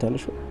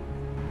አታንሹ።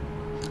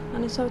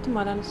 አነሳሁትም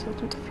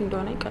አላነሳሁትም ጥፊ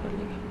እንደሆነ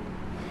ይቀርልኛል።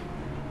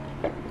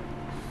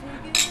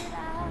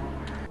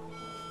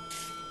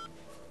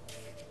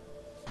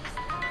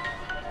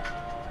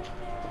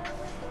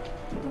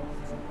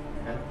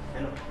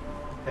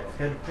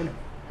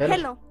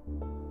 ሄሎ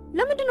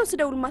ለምንድን ነው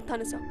ስደውል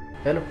ማታነሳው?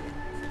 ሄሎ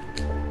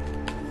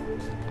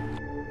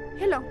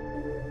ሄሎ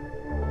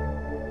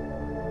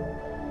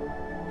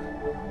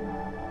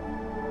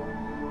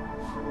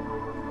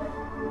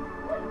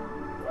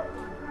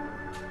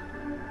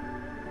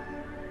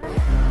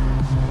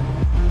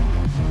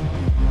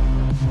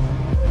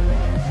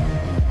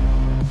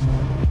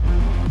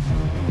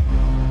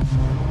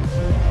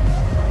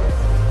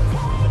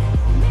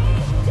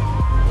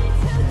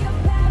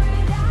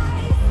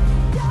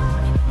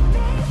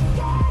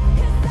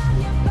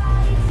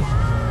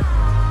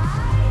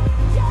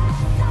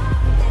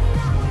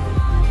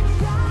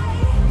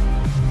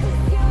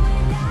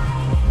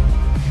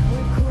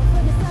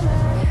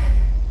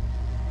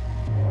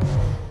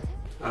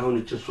አሁን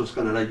እቺ 3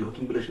 ቀን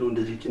አላየሁትም ብለሽ ነው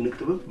እንደዚህ ጭንቅ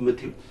ጥብብ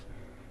የምትይው?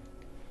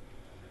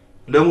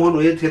 ለመሆኑ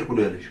የት ሄድኩ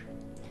ነው ያለሽ?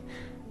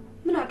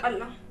 ምን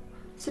አውቃለሁ።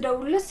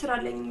 ስደውልለት ስራ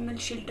አለኝ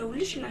መልሼ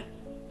ልደውልሽ ይላል።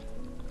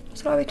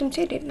 ስራ ቤቱም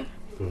ሲሄድ የለም።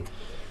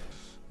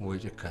 ወይ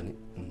ጭካኔ!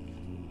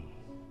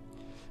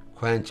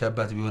 ቆይ አንቺ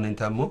አባት ቢሆነኝ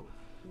ታሞ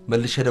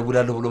መልሼ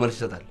እደውላለሁ ብሎ መልስ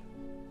ይሰጣል።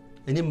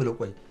 እኔ የምለው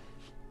ቆይ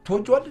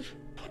ትወጂዋለሽ?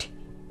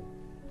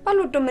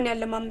 ባልወደው ምን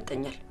ያለ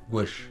ማምጠኛል?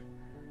 ጎሽ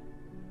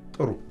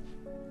ጥሩ።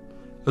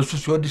 እሱ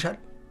ሲወድሻል?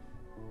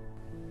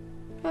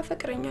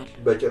 ያፈቅረኛል።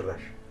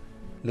 በጭራሽ።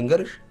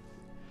 ልንገርሽ፣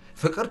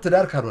 ፍቅር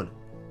ትዳር ካልሆነ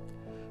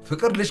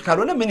ፍቅር ልጅ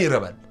ካልሆነ ምን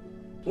ይረባል?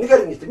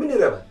 ንገርኝ እስቲ ምን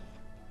ይረባል?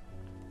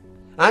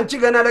 አንቺ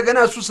ገና ለገና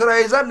እሱ ስራ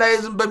ይዛል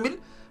ላይዝም በሚል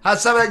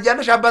ሐሳብ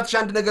ያያለሽ። አባትሽ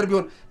አንድ ነገር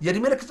ቢሆን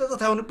የእድሜ ልክ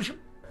ጸጸት አይሆንብሽም?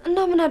 እና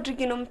ምን አድርጊ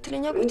ነው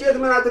የምትለኝ? እንዴት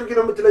ምን አድርጊ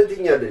ነው የምትለኝ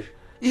ትኛለሽ?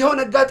 ይሄው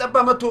ነጋ ጠባ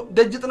መጥቶ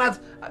ደጅ ጥናት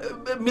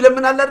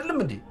የሚለምን አለ አይደለም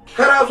እንዴ?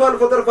 ከራሱ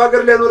አልፎ ተርፎ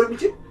ሀገር ሊያኖር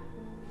የሚችል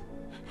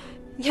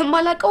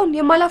የማላቀውን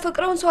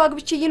የማላፈቅረውን ሰው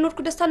አግብቼ እየኖርኩ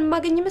ደስታን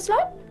የማገኝ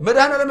ይመስላል?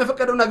 መድኃኒዓለም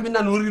የፈቀደውን አግቢና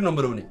ኑሪ ነው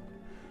የምለው እኔ።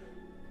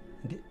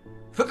 እንዴ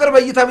ፍቅር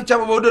በእይታ ብቻ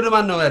በመውደድ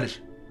ማን ነው ያለሽ?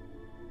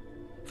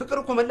 ፍቅር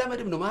እኮ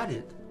መላመድም ነው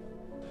ማለት።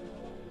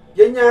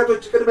 የኛ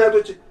አያቶች ቅድመ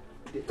አያቶች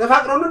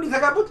ተፋቅረው ነው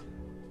እንዲተጋቡት?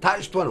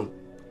 ታጭቶ ነው።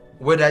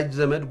 ወዳጅ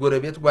ዘመድ፣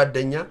 ጎረቤት፣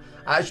 ጓደኛ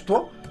አጭቶ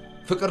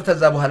ፍቅር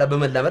ተዛ በኋላ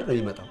በመላመድ ነው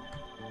የሚመጣው።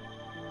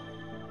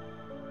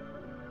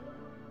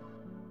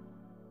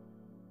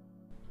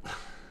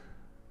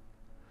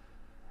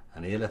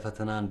 እኔ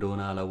ለፈተና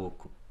እንደሆነ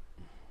አላወቅኩም።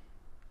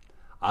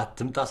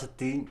 አትምጣ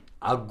ስትይኝ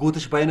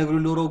አጎትሽ ባይነግሩ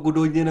ኖሮ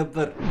ጉዶኜ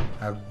ነበር።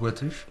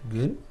 አጎትሽ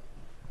ግን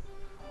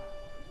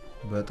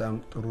በጣም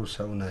ጥሩ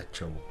ሰው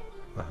ናቸው።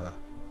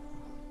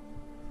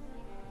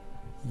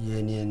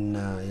 የኔና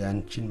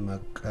ያንቺን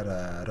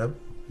መቀራረብ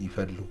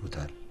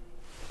ይፈልጉታል።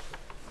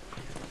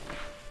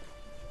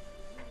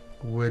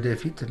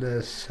 ወደፊት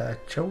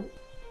ለሳቸው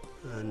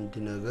አንድ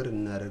ነገር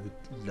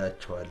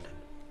እናረግላቸዋለን።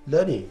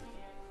 ለኔ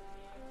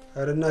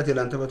ኧረ እናቴ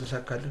ላንተ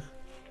በተሳካልህ።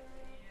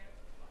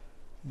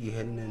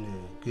 ይሄንን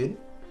ግን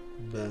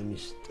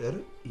በሚስጥር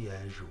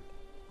ያዡ።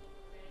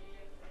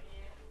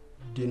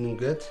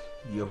 ድንገት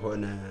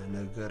የሆነ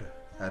ነገር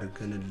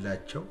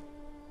አርገንላቸው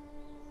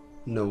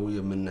ነው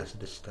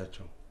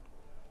የምናስደስታቸው።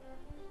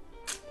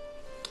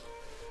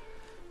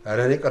 ኧረ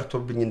እኔ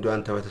ቀርቶብኝ እንደው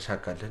አንተ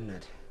በተሳካልህ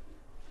እናቴ።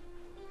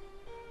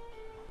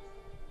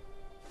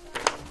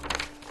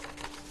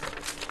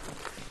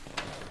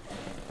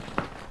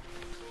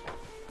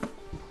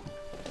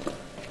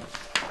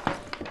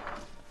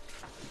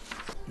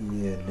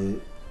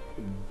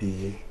 የልቤ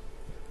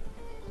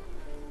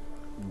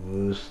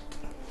ውስጥ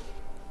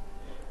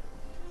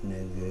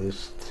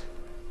ንግስት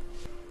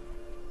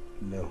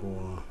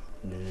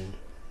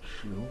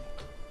ለሆንሽው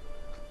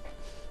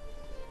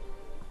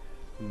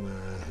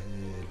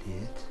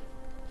ማህሌት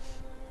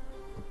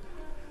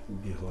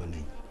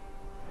ቢሆነኝ።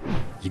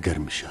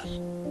 ይገርምሻል፣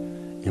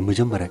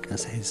 የመጀመሪያ ቀን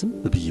ሳይ ዝም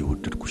ብዬ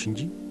ወደድኩሽ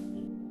እንጂ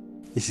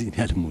እዚህን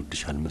ያህል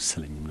ወድሽ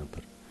አልመሰለኝም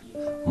ነበር።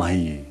 ማሂ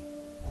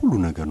ሁሉ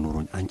ነገር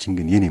ኖሮኝ አንቺን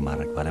ግን የኔ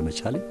ማድረግ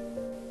ባለመቻሌ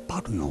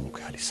ባዶ የሆንኩ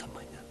ያህል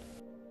ይሰማኛል።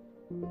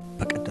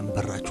 በቀደም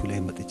በራችሁ ላይ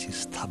መጥቼ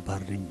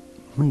ስታባርኝ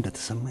ምን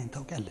እንደተሰማኝ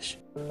ታውቂያለሽ?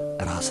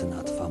 ራስን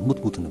አጥፋ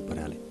ሙት ነበር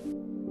ያለኝ።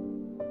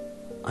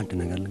 አንድ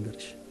ነገር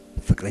ልንገርሽ፣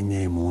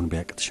 ፍቅረኛዬ መሆን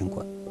ቢያቅትሽ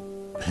እንኳን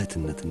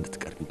በእህትነት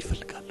እንድትቀርብኝ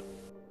እፈልጋለሁ።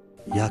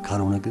 ያ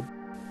ካልሆነ ግን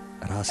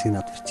ራሴን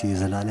አጥፍቼ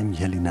የዘላለም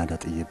የህሊና ዕዳ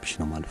ጥዬብሽ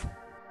ነው ማልፈው።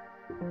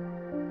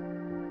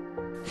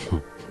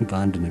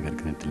 በአንድ ነገር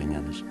ግን እድለኛ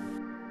ነሽ።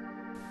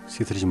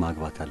 ሴት ልጅ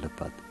ማግባት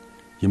ያለባት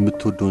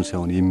የምትወደውን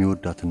ሳይሆን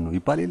የሚወዳትን ነው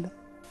ይባል የለ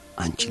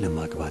አንቺ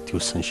ለማግባት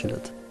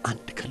የወሰንሽለት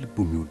አንድ ከልቡ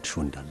የሚወድሽ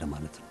እንዳለ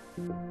ማለት ነው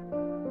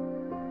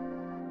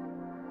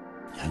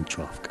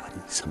ያንቺው አፍቃሪ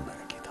ሰመረ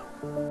ጌታው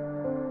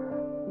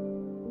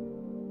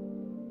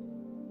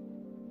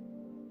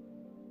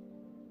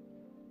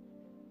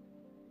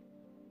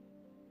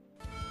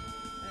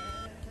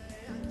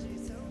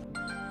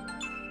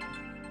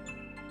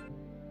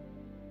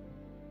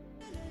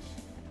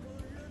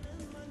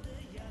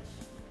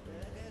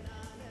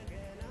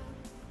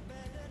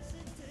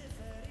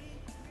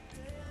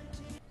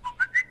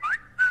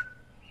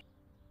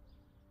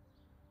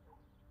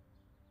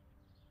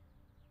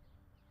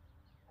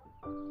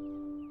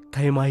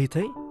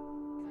ታይማይታይ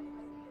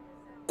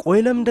ቆይ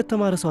ለምን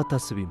እንደተማረ ሰው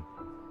አታስቢም?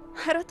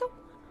 ሐረተው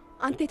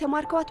አንተ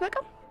የተማርከው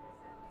አትበቃም?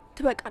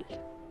 ትበቃለህ።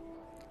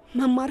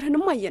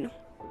 መማርህንም አየነው።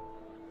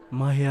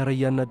 ማሂያ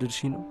ረያና ድርሺ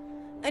ነው።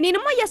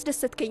 እኔንማ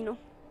እያስደሰትከኝ ነው።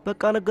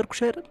 በቃ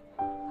ነገርኩሽ አይደል?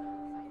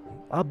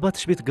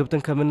 አባትሽ ቤት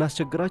ገብተን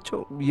ከምናስቸግራቸው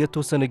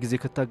የተወሰነ ጊዜ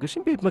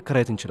ከታገሽን ቤት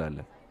መከራየት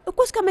እንችላለን። እኮ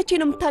እስከ መቼ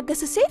ነው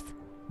የምታገስ ሴፍ?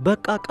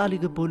 በቃ ቃል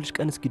የገባውልሽ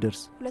ቀን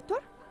እስኪደርስ 2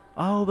 ወር?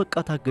 አዎ በቃ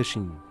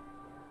ታገሽኝ።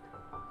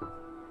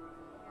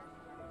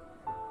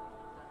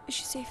 እሺ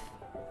ሴፍ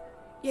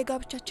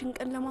የጋብቻችን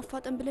ቀን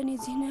ለማፋጠን ብለን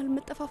የዚህን ያህል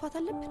መጠፋፋት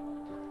አለብን?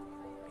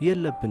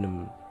 የለብንም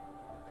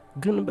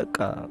ግን በቃ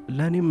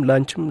ለኔም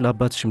ላንቺም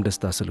ለአባትሽም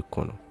ደስታ ስልኮ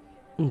ነው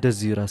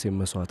እንደዚህ ራሴን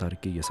መስዋዕት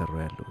አድርጌ እየሰራው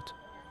ያለሁት።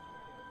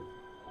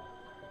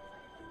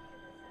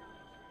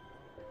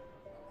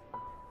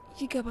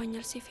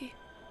 ይገባኛል ሴፌ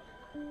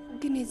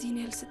ግን የዚህን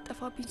ያህል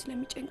ስትጠፋብኝ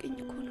ስለሚጨንቀኝ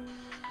እኮ ነው።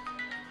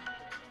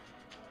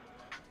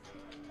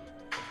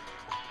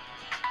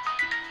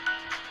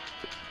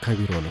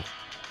 ከቢሮ ነው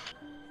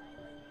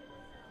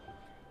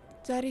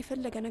ዛሬ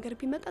ፈለገ ነገር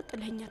ቢመጣ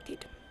ጥለኸኝ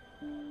አትሄድም?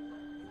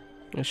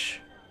 እሺ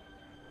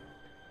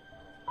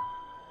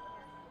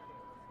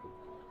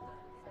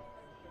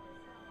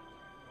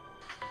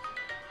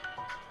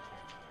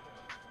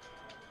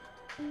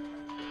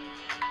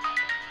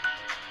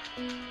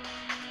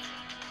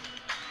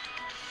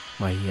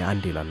ማይ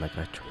አንዴ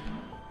ላናግራቸው።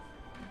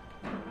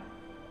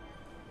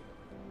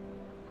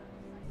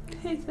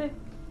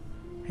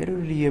 ሄሎ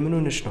ልዬ ምን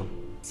ሆነሽ ነው?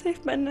 ሰይፍ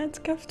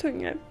በእናትህ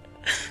ከፍቶኛል።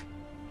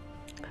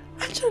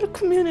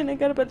 አልቻልኩም። የሆነ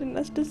ነገር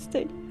በልናስ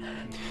ደስተኝ።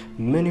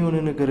 ምን የሆነ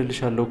ነገር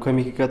ልሻለው?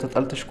 ከሚኪ ጋር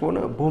ተጣልተሽ ከሆነ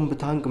ቦምብ፣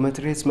 ታንክ፣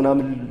 መትሬስ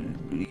ምናምን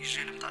ይዤ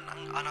ልምጣና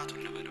አናቱን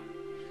ልበለው።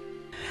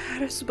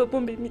 እሱ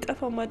በቦምብ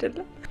የሚጠፋም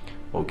አይደለም።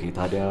 ኦኬ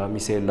ታዲያ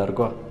ሚሳኤል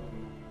ላድርገዋ?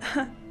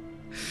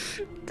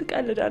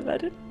 ትቀልዳለህ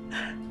አይደል?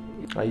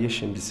 አየሽ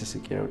እንዲህ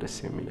ስስቂ ነው ደስ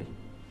የሚለኝ።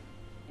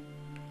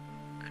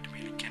 እድሜ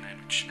ልኬን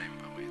አይኖችሽ ላይ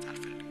ማየት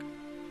አልፈልግም።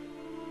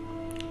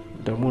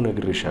 ደግሞ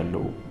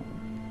ነግሬሻለሁ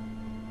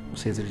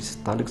ሴት ልጅ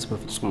ስታለቅስ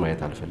በፍጹም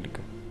ማየት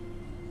አልፈልግም።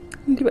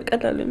 እንዲህ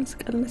በቀላሉ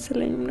መስቀል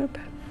መሰለኝም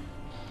ነበር።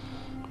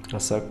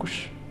 አሳኩሽ?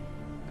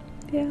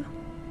 ያ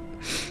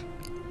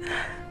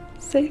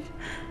ሰይፍ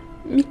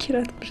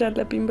ሚኪራት ብቻ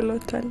አለብኝ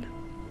ብሎታል።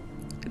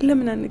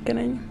 ለምን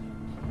አንገናኝም?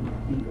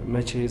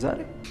 መቼ? ዛሬ?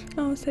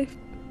 አዎ ሰይፍ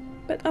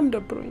በጣም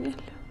ደብሮኛል።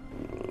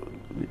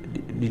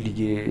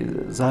 ሊሊዬ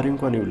ዛሬ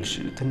እንኳን ይኸውልሽ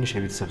ትንሽ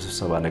የቤተሰብ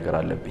ስብሰባ ነገር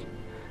አለብኝ።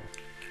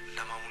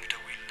 ለማሙኒ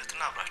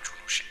ደውይለትና አብራችሁ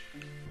ነው። እሺ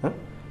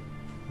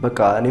በቃ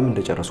እኔም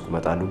እንደጨረስኩ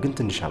እመጣለሁ፣ ግን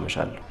ትንሽ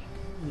አመሻለሁ።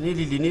 ሊሊ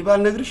እኔ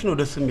ባልነግርሽ ነው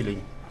ደስ የሚለኝ፣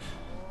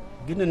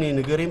 ግን እኔ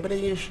ንገሬን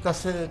ብለሽ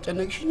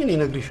ካስጨነቅሽኝ እኔ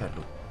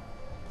እነግርሻለሁ።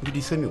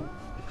 እንግዲህ ስሚው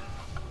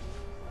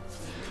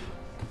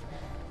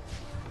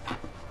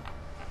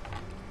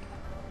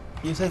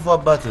የሰይፉ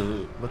አባት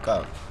በቃ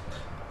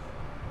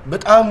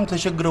በጣም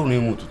ተቸግረው ነው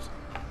የሞቱት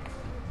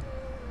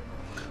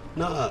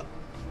እና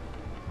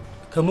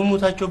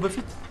ከመሞታቸው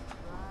በፊት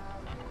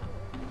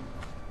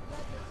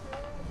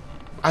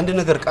አንድ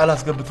ነገር ቃል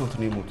አስገብተውት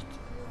ነው የሞቱት።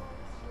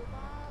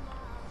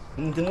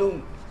 ምንድነው?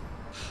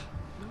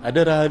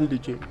 አደራህን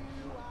ልጄ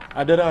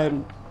አደራህን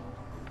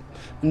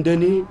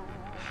እንደኔ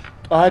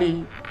ጧሪ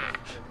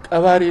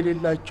ቀባሪ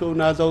የሌላቸውን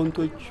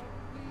አዛውንቶች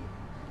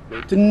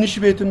ትንሽ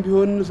ቤትም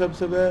ቢሆን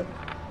ሰብስበ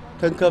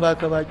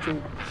ተንከባከባቸው፣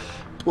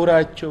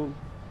 ጦራቸው።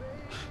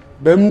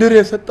 በምድር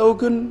የሰጠው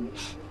ግን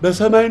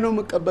በሰማይ ነው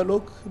መቀበለው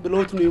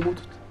ብለውት ነው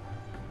የሞቱት።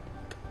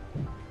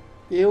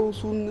 ይሄው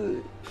እሱን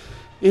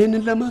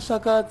ይሄንን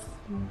ለማሳካት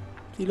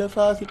ሲለፋ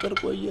ሲቀር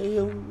ቆየ።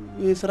 ይሄው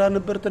ይሄ ስራ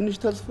ነበር ትንሽ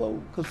ተስፋው፣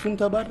 ከሱም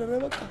ተባረረ።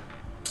 በቃ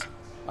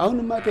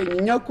አሁንማ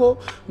እኛ እኮ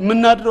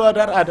የምናድረው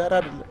አዳር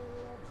አይደለም።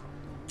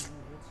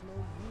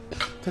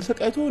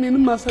 ተሰቃይቶ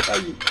እኔንም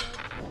አሰቃየ።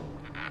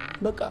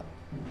 በቃ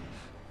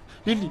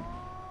ሊሊ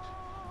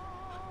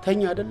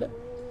ተኛ አይደለ?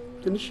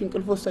 ትንሽ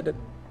እንቅልፍ ወሰደን።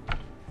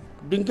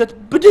 ድንገት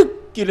ብድግ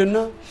ይልና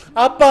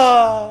አባ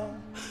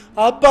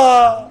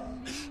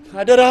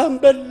አደራህን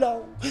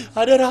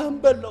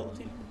በላው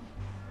ሲል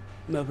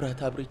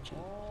መብራት አብርቼ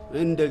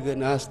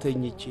እንደገና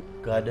አስተኝቼ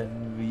ጋደም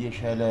ብዬ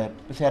ሸለብ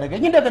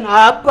ሲያደርገኝ እንደገና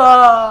አባ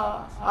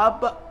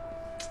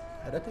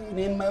አረተ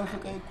እኔን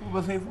ማይወፍቀኝ እኮ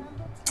በሰይፉ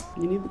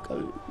እኔ በቃ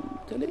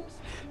ተለይ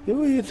ይሄ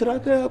ስራ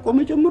ከቆመ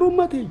ጀምሮ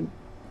ማተኝ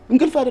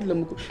እንቅልፍ አይደለም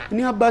እኮ እኔ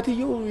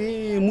አባትየው ይሄ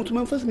ሙት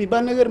መንፈስ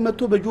የሚባል ነገር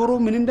መጥቶ በጆሮ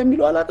ምን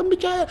እንደሚለው አላውቅም፣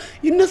 ብቻ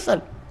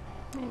ይነሳል።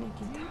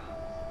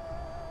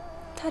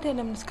 ታዲያ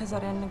ለምን እስከ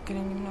ዛሬ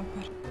አልነገረኝም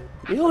ነበር?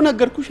 ይኸው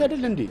ነገርኩሽ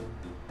አይደል እንዴ?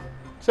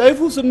 ሰይፉ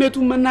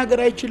ስሜቱን መናገር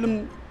አይችልም።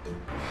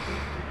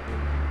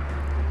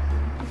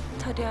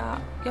 ታዲያ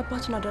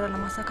የአባቱን አደራ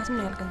ለማሳካት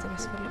ምን ያህል ገንዘብ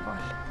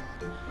ያስፈልገዋል?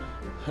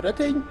 ኧረ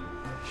ተይኝ፣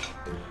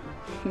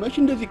 መች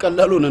እንደዚህ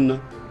ቀላል ሆነና?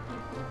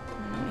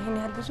 ይሄን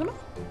ያህል ብዙ ነው?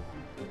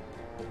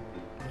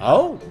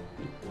 አዎ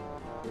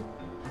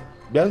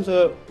ቢያንስ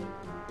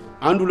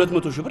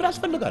 100 ሺህ ብር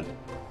ያስፈልጋል።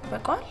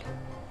 በቃል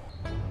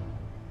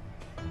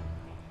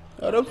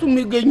ኧረ እሱም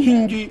ይገኝ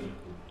እንጂ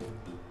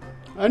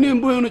እኔም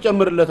ቢሆን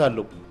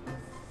እጨምርለታለሁ።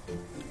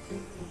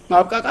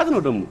 ማብቃቃት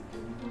ነው ደግሞ።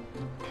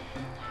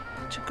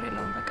 ችግር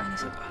የለውም በቃ እኔ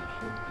እሰጠዋለሁ።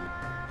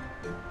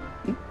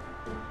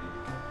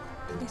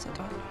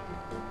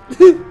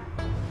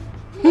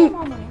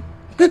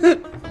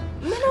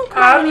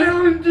 አለው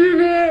እንጂ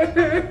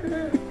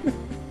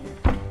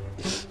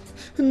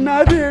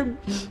እናቴም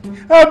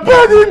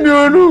አባቴም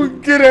የሚሆኑ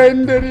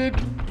ግራይንደሬን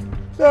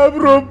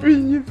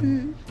ሰብሮብኝ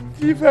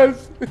ሲፈስ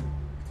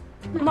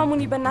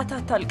ማሙኒ በእናትህ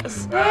አታልቅስ።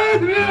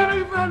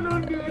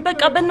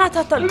 በቃ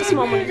በእናትህ አታልቅስ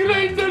ማሙኒ።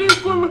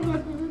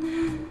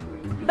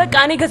 በቃ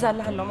እኔ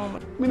እገዛልሃለሁ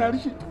ማሙኒ። ምን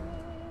አልሽ?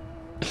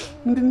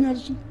 ምንድን ነው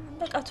ያልሽኝ?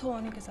 በቃ ተወው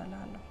እኔ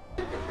እገዛልሃለሁ።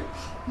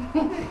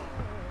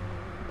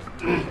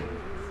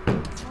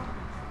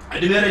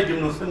 እድሜ ረጅም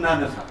ነው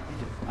ስናነሳ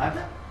አንተ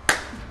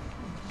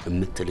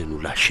እምትልን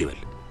ላሽ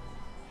ይበል።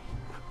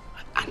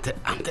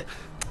 አንተ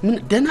ምን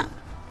ደህና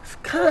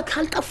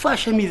ካልጠፋ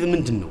ሸሚዝ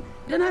ምንድን ነው?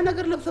 ደህና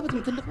ነገር ለብሰበት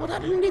ትልቅ ቦታ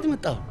አይደል እንዴት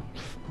መጣው?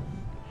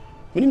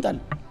 ምን ይምጣል?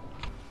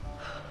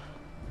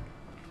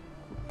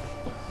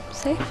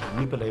 ሰይፍ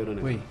የሚበላ የሆነ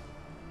ነገር ወይ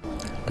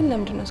ግን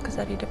ለምንድን ነው እስከ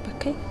ዛሬ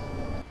የደበከኝ?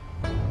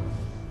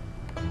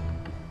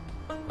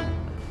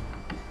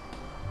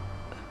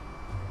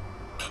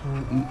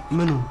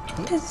 ምኑ?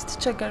 እንደዚህ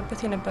ትቸገርበት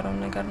የነበረውን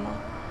ነገር ነው።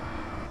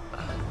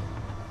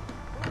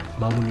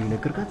 ማሙኒ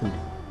ነገርካት እንዴ?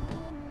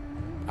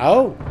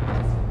 አዎ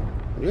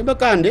ይሄ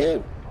በቃ እንዴ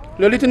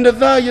ለሊት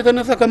እንደዛ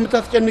እየተነሳ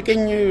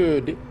ከምታስጨንቀኝ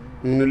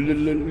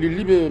ሊሊ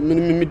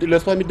ምንም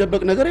ለሷ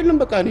የሚደበቅ ነገር የለም።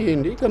 በቃ እኔ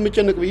እንዴ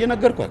ከምጨነቅ ብዬ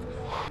ነገርኳት።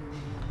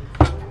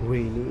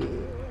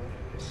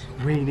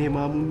 ወይኔ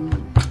ማሙኒ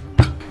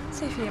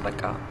ሰይፌ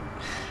በቃ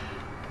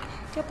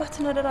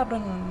የአባትን አደራ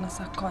አብረን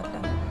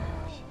እናሳካዋለን።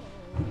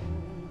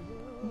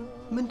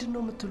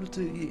 ምንድነው የምትሉት?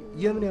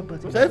 የምን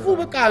ያባት ሰይፉ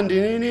በቃ እንዴ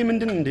እኔ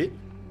ምንድን እንዴ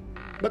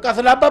በቃ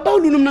ስላባባ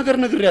ሁሉንም ነገር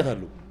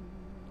ነግሬያታለሁ።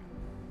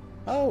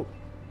 አዎ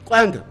ቆይ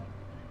አንተ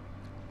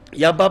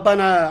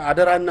ያባባና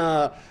አደራና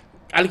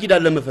ቃል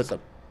ኪዳን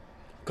ለመፈጸም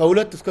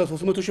ከ2 እስከ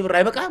 300 ሺህ ብር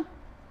አይበቃም?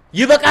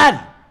 ይበቃል።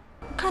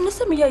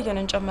 ካነሰም እያየን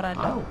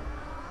እንጨምራለን።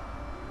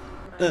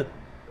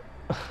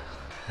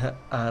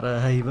 አረ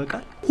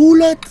ይበቃል።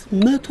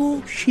 200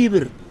 ሺህ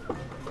ብር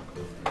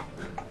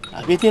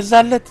አቤት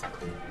የዛለት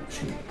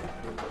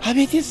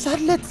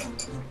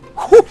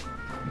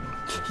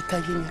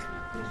ይታየኛል።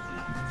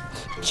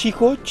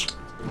 ቺኮች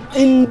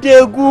እንደ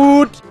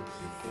ጉድ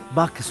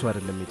ባክሱ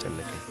አይደለም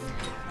የጨነቀኝ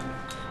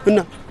እና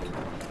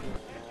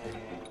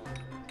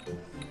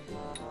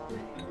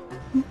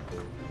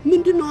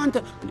ምንድነው አንተ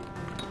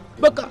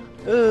በቃ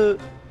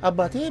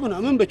አባቴ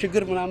ምናምን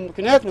በችግር ምናምን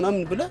ምክንያት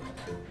ምናምን ብለ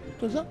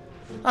ተዛ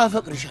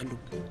አፈቅርሻለሁ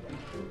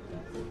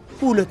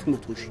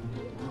 200 ሺህ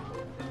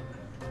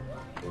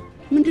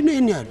ምንድነው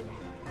ይሄን ያህል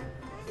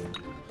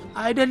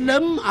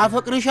አይደለም።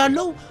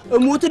 አፈቅርሻለሁ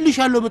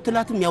እሞትልሻለሁ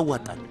ብትላትም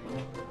ያዋጣል።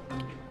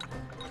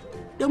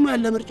 ደግሞ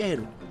ያለ ምርጫ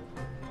ነው።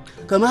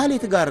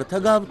 ከማህሌት ጋር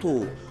ተጋብቶ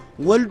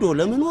ወልዶ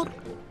ለመኖር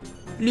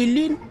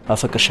ሊሊን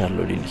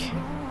አፈቅርሻለሁ ሊሊ።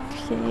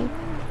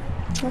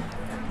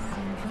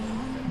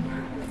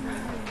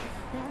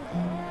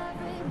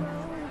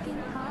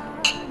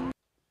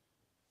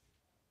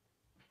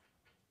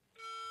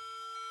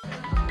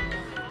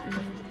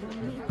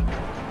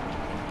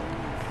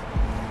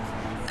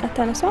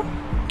 አታነሳ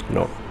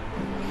ነው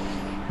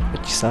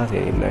እቺ ሰዓት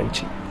የኔና አንቺ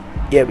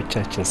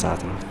የብቻችን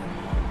ሰዓት ነው።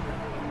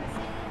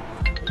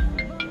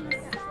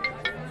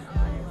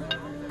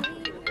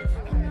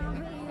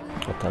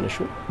 አታነሹ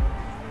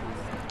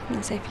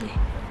ሰይፍ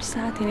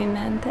ሰዓት የኔና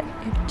አንተ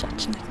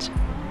የብቻችን ነች።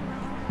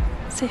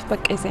 ሰይፍ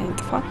በቃ ይዘኝ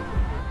ጥፋ።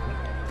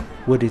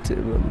 ወዴት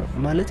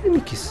ማለት?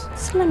 ሚኪስ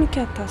ስለ ሚኪ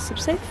አታስብ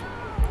ሰይፍ።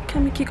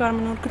 ከሚኪ ጋር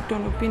መኖር ግድ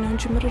ሆኖብኝ ነው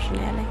እንጂ ምርር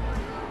ነው ያለኝ።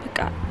 በቃ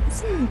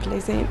ዝም ብለህ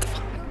ይዘኝ ጥፋ።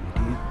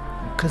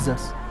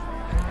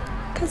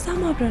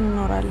 ከዛም አብረን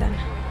እንኖራለን።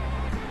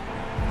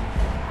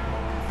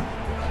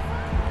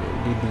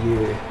 ሊሊ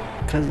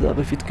ከዛ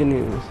በፊት ግን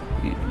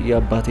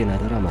የአባቴን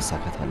አደራ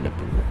ማሳካት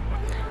አለብኝ።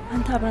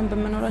 አንተ አብረን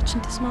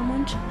በመኖራችን ተስማማ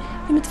እንጂ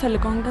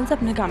የምትፈልገውን ገንዘብ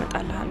ነገ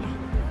አመጣልሃለሁ።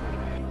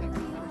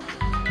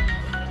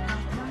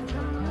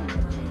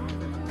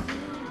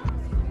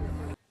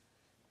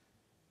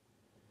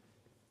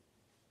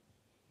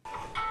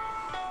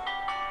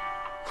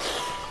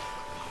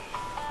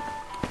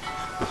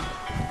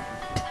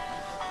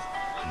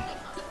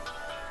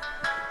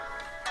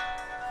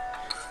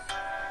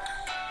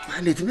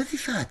 ማለት በዚህ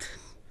ሰዓት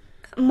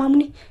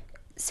ማሙኒ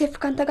ሴፍ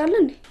ካንተ ጋር አለ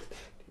እንዴ?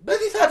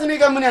 በዚህ ሰዓት እኔ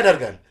ጋር ምን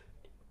ያደርጋል?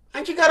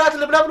 አንቺ ጋር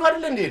አትልብላ ብሎ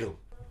አይደል እንዴ ሄደው?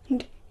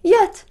 እንዴ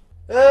የት?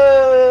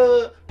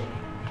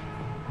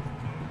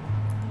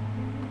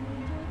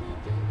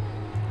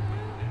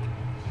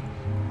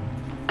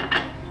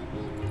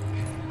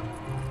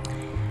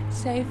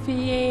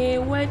 ሰይፍዬ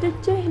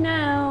ወድጄህ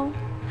ነው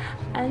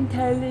አንተ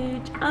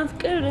ልጅ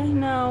አፍቅርህ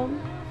ነው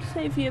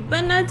ሰይፍዬ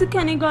በእናትህ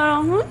ከኔ ጋር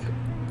አሁን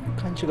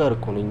ካንቺ ጋር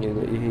እኮ ነኝ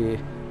ይሄ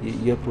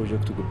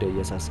የፕሮጀክቱ ጉዳይ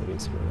እያሳሰበኝ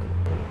ስለሆነ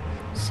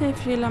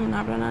ሰይፍዬ ለምን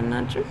አብረን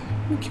አናድርም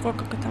ሚኪ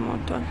ቆቃ ከተማ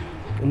ወጥቷል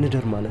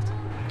እንደር ማለት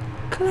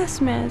ክላስ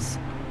መያዝ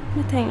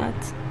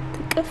መተኛት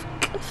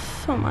ትቅፍቅፍ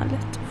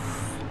ማለት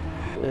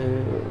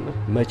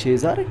መቼ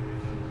ዛሬ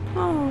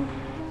አዎ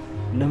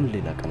ለምን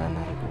ሌላ ቀን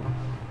አናረገው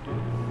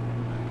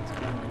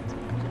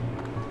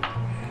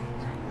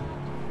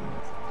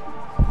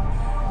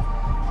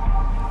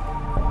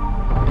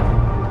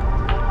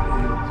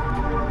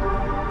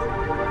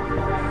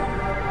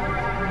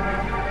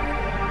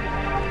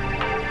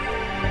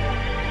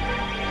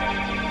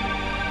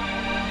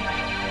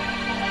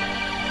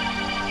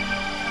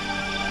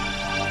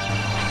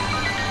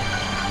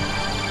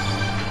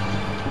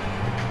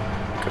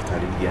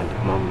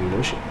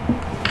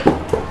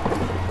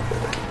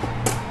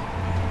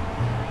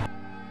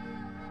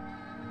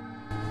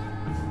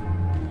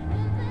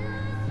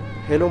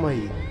ሄሎ ማይ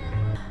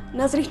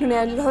ናዝሬት ነው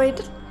ያለው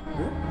አይደል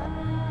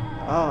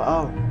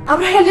አዎ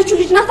አብራ ያለችው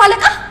ልጅ ናት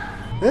አለቃ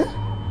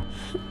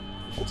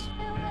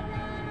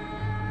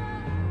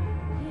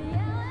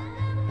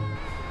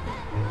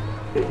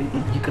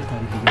ይቅርታ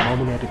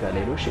ማሙን ያድጋል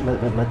አይደል እሺ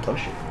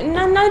መጣውሽ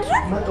እና እናድር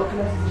መጣው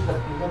ክላስ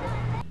ይችላል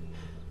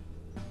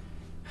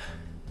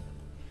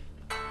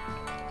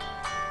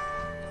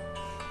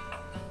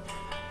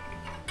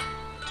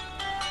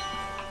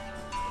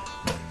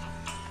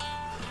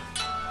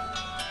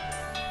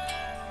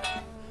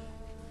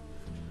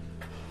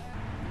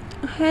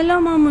ሄሎ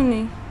ማሙኒ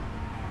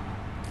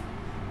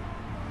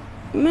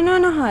ምን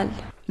ሆነሃል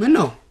ምን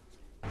ነው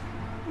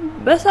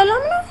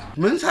በሰላም ነው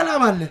ምን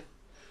ሰላም አለ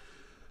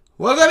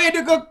ወገቤ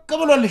ድቅቅ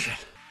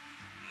ብሎልሻል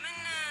ምን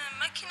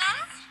መኪና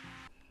ነው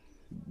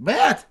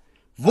በያት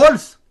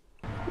ቮልስ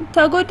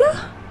ተጎዳ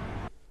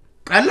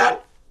ቀላል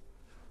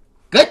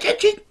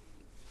ገጨችኝ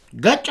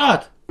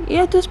ገጫት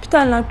የት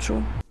ሆስፒታል ናችሁ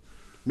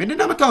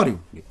ምንድነው የምታወሪው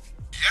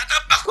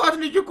የጠበስኳት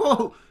ልጅ እኮ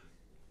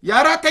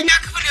የአራተኛ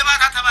ክፍል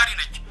የማታ ተማሪ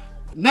ነች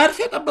ነርስ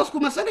የጠበስኩ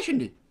መሰለሽ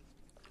እንዴ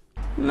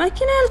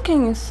መኪና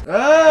ያልከኝስ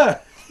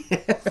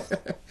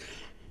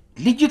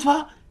ልጅቷ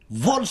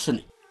ቮልስ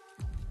ነች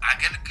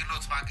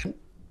አገልግሎት ማግን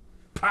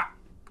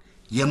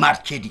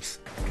የማርቼዲስ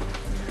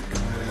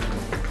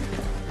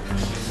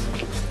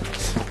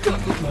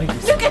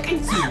ልቀቀኝ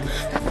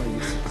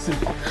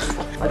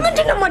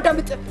ምንድነው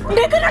ማዳምጥ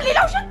እንደገና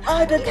ሌላው ሸ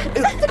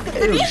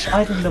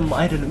አይደለም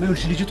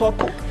ይኸውልሽ ልጅቷ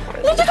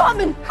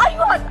ምን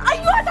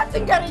አዩዋት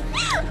አትንገረኝ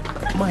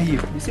ማይ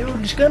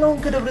ይኸውልሽ ገና አሁን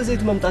ከደብረ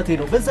ዘይት መምጣቴ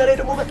ነው በዛ ላይ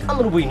ደግሞ በጣም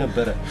ርቦኝ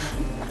ነበረ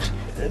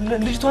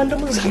ልጅቷን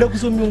ደግሞ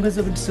ለጉዞ የሚሆን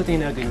ገንዘብ እንድትሰጠኝ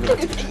ነው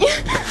ያገኘሁት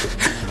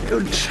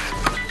ይኸውልሽ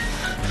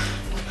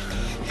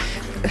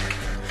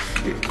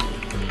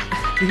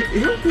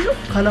ይኸው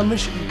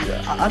ካላመንሽ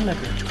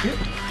አናግረችው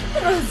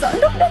ረዛ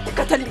እንደው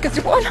እንዳትከተልኝ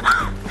ከዚህ በኋላ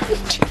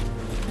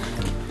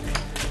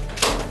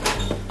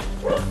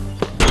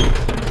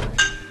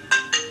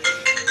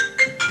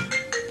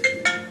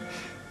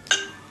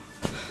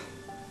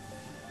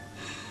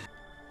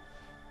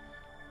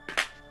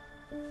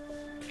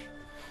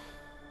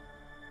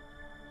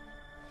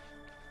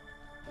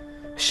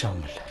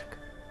ሻምላክ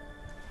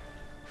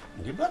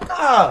እንዴ በቃ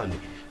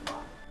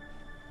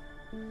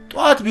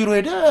ጧት ቢሮ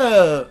ሄደ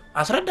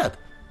አስረዳት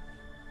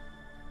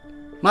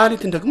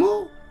ማለትን ደግሞ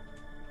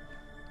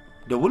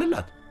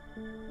ደውልላት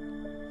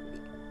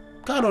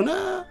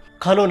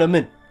ካልሆነ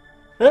ምን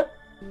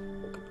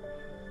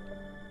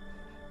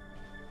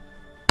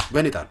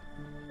በኔታል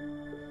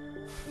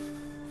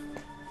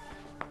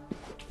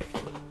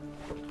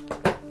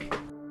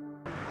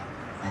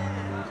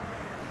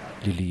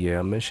ሊሊዬ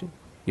ያመሽ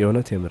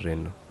የእውነት የምሬን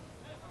ነው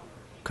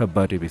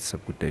ከባድ የቤተሰብ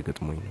ጉዳይ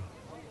ገጥሞኝ ነው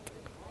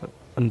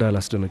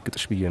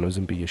እንዳላስደነግጥሽ ብዬ ነው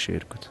ዝም ብዬ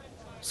ሄድኩት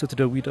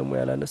ስትደውይ ደግሞ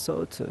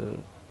ያላነሳሁት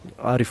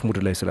አሪፍ ሙድ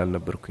ላይ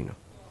ስላልነበርኩኝ ነው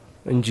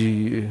እንጂ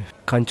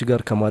ካንቺ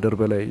ጋር ከማደር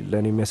በላይ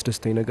ለኔ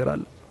የሚያስደስተኝ ነገር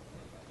አለ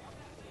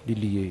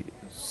ሊሊዬ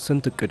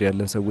ስንት እቅድ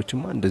ያለን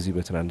ሰዎችማ እንደዚህ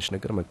በትናንሽ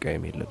ነገር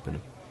መቀየም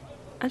የለብንም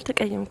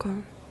አልተቀየምኩም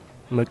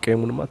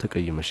መቀየሙንማ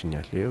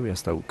ተቀይመሽኛል ይኸው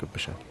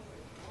ያስታውቅብሻል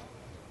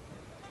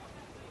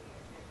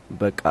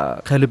በቃ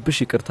ከልብሽ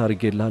ይቅርታ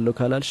አድርጌልሃለሁ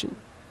ካላልሽኝ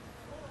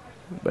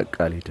በቃ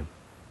አልሄድም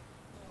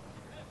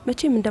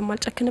መቼም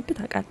እንደማልጨክንብህ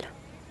ታውቃለህ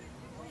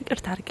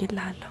ይቅርታ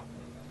አድርጌልሃለሁ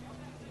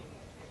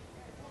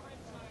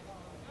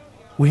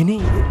ወይኔ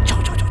ቻው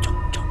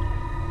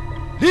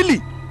ሊሊ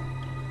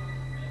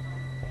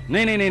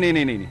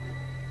ነይ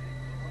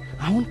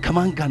አሁን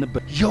ከማን ጋር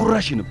ነበር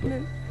ያወራሽ ነበር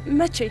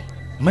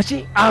መቼ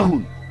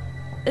አሁን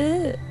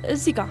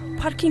እዚህ ጋር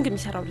ፓርኪንግ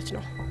የሚሰራው ልጅ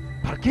ነው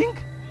ፓርኪንግ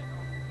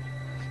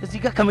እዚህ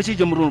ጋር ከመቼ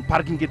ጀምሮ ነው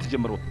ፓርኪንግ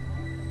የተጀመረው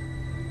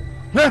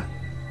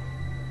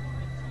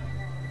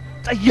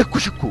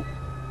ጠየቅኩሽ እኮ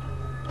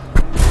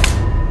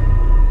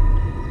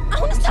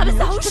አሁን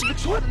ስታበዛውሽ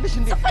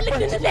ስፈልግ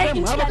ልንለያይ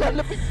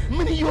እንችላለን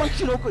ምን እየሆንሽ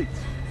ነው ቆይ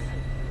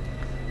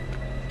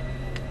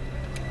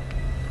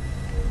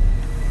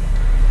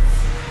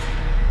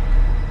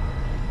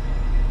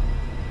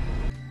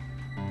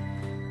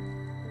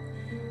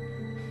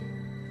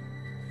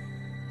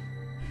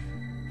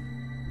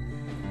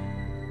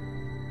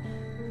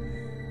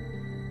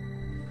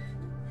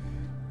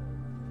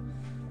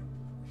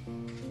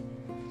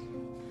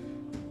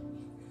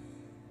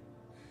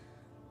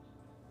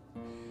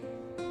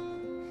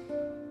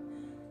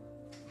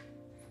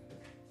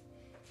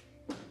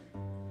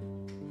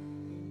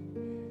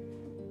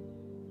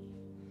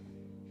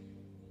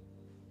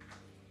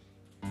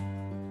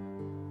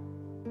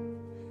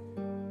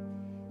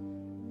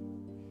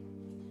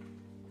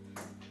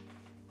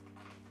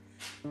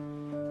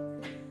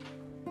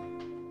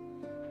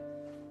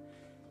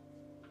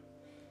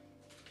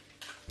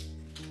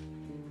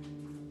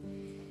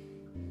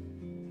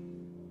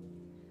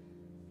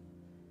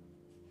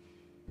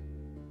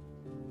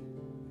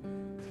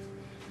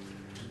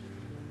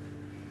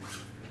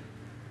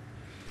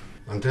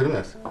أنت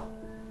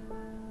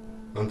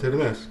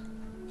رماس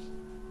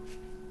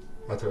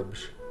ما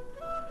تربش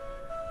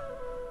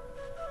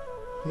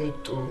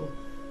ميتو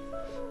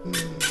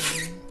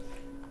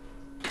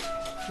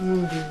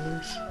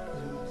مندناش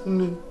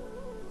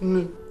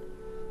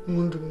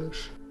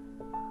مندناش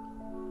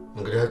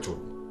انقرياتو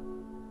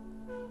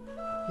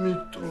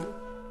ميتو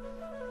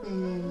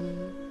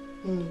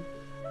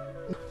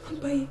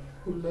باي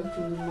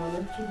ሁላችሁ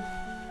ማላችሁ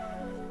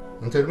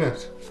አንተ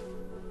ኤርሚያስ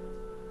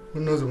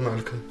ምነው ዝም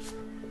አልከኝ?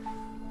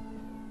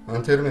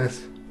 አንተ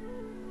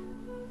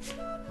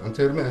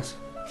ኤርሚያስ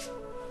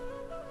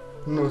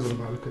ምነው ዝም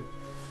አልከኝ?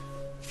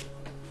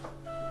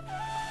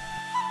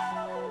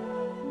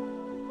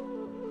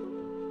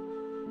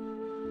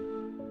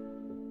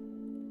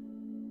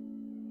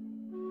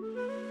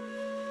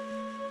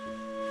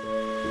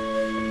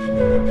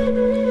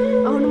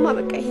 አሁንማ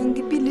በቃ ይሄን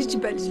ግቢ ልጅ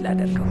በልጅ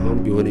ላደርገው። አሁን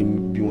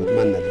ቢሞት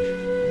ማን አለሽ?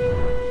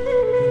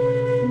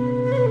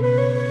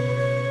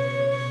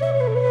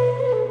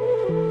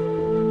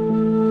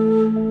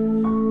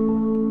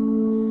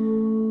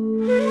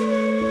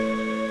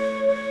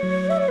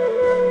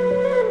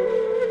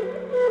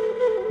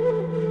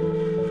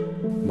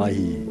 ማይ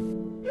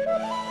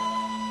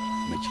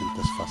መቼም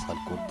ተስፋ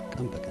ሳልቆርጥ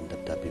ቀን በቀን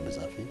ደብዳቤ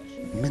መጻፌ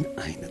ምን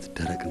አይነት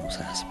ደረቅ ነው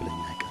ሳያስብለኝ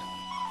አይቀርም።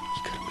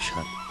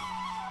 ይገርምሻል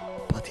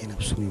አባቴ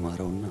ነፍሱን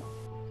ይማረውና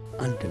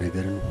አንድ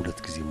ነገርን ሁለት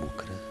ጊዜ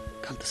ሞክረ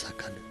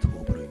ካልተሳካለት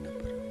ተወው ብሎኝ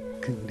ነበር።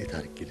 ግን እንዴት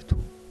አድርጌ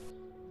ልተው?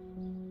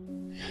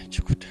 ያንቺ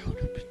ጉዳይ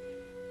ሆነብኝ።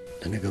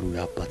 ለነገሩ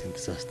የአባቴን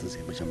ትእዛዝ ትዝ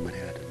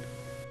መጀመሪያ አይደለም።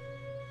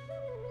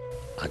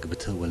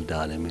 አግብተህ ወልደ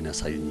ዓለሜን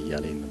ያሳየኝ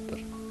እያለኝ ነበር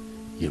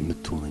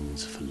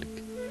የምትሆነኝን ስፈልግ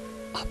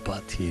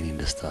አባቴ የኔን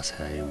ደስታ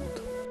ሳያይ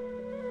ሞተው።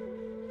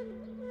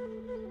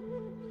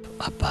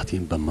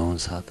 አባቴን በማውን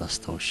ሰዓት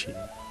አስታውሼ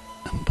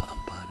እንባ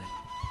አለኝ።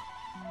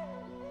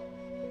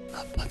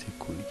 አባቴ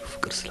እኮ ልዩ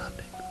ፍቅር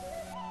ስላለኝ ነው።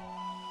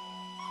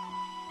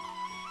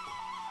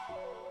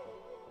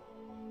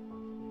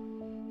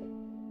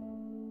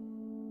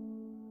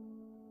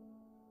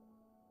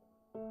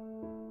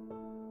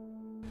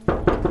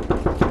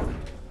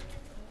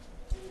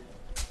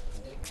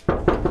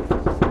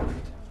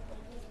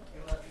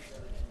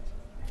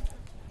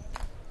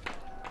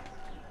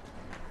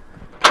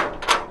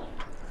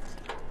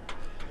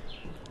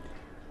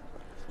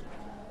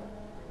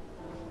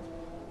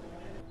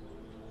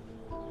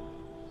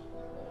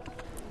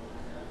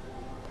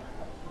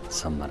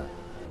 ሰመረ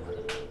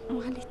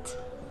ማለት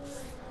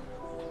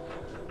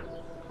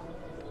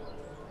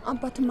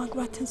አባትን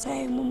ማግባትን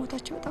ሳያዩ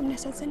መሞታቸው በጣም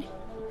ያሳዝነኝ።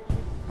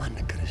 ማን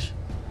ነገረሽ?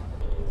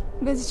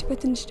 በዚህ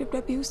በትንሽ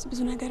ደብዳቤ ውስጥ ብዙ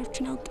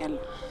ነገሮችን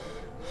አውቄያለሁ።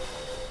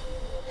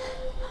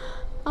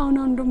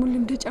 አሁን ደግሞ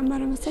ልምድ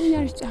ጨመረ መሰለኝ።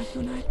 አሪፍ ጻፍ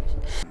ሆናል።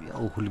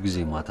 ያው ሁሉ ጊዜ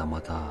ማታ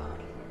ማታ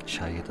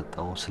ሻይ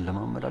የጠጣው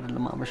ስለማመድ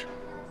አይደለም አመሽ።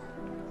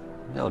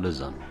 ያው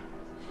ለዛ ነው።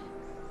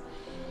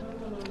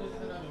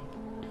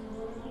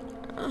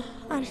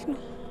 አሪፍ ነው።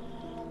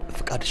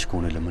 ፍቃድሽ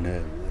ከሆነ ለምን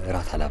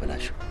ራት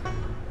አላበላሽ?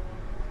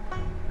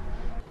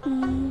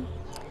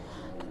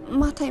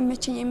 ማታ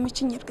የመቸኝ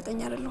እርግጠኛ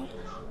አይደለሁም።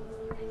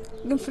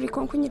 ግን ፍሪ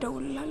ኮንኩኝ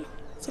እደውልልሃለሁ።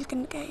 ስልክ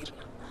እንቀያየር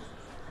ነው።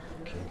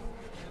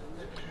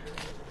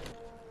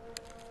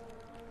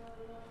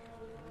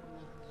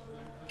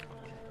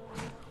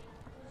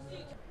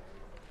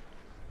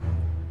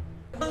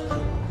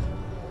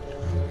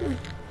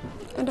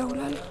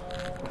 እደውላለሁ።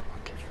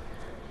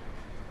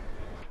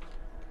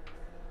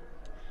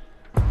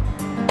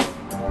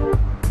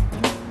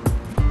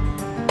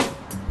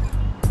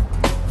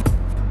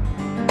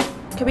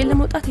 ከቤት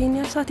ለመውጣት ይሄን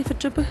ያህል ሰዓት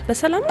የፈጀብህ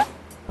በሰላም ነው?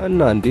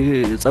 እና እንዴ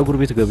ጸጉር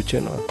ቤት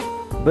ገብቼ ነው።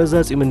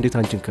 በዛ ጺም እንዴት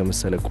አንቺን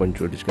ከመሰለ ቆንጆ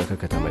ልጅ ጋር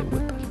ከከተማ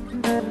ይወጣል?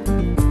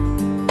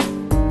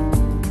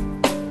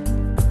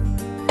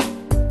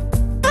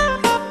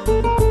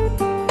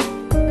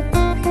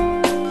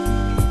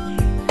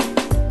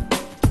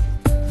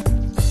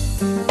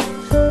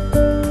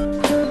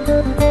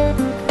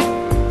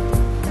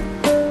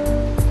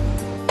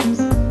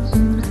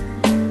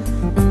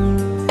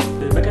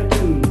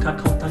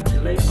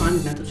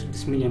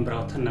 ሚሊዮን ብር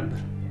አውጥተን ነበር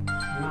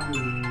እና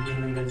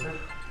ይህንን ገንዘብ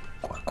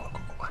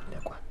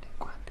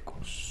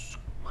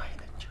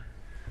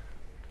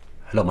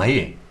ሄሎ ማዬ፣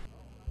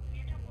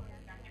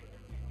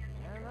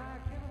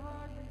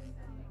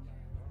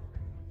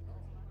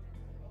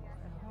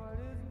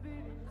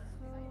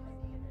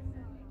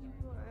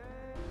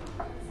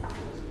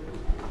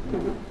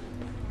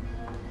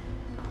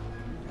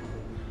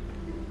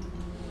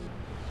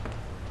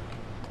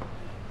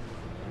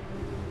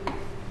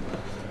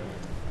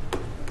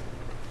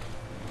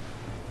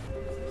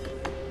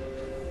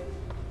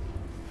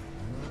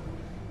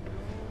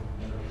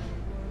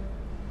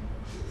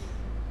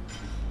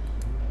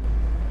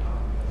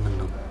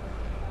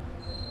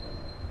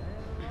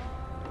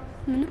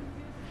 ምንም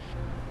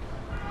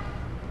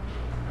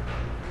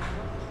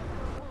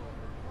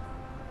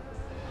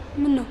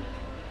ምን ነው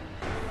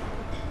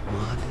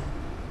ማለት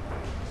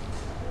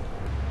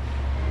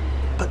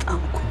በጣም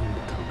እኮ ነው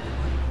የምታምረው።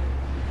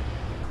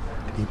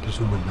 እኔ ብዙ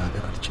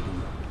መናገር አልችልም፣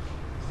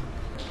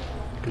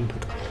 ግን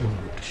በጣም ነው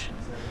የምወድሽ።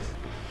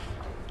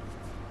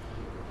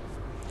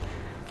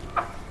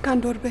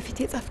 ከአንድ ወር በፊት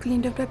የጻፍክልኝ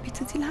ደብዳቤ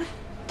ትዝ ይልሃል?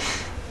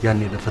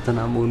 ያኔ ለፈተና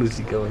መሆኑ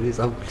ሲገባ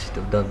የጻፍኩልሽ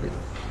ደብዳቤ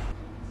ነው።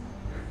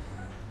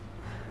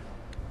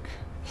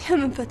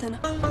 የምን ፈተና?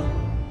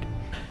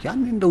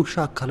 ያኔ እንደ ውሻ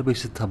አካልበሽ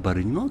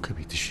ስታባረኝ ነው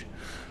ከቤትሽ።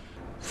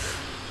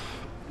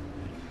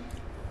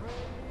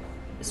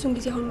 እሱን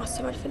ጊዜ አሁን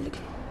ማሰብ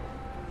አልፈልግም።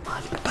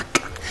 ማለት በቃ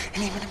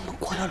እኔ ምንም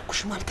እንኳን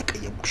አልኩሽም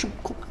አልተቀየምኩሽም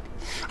እኮ ማለት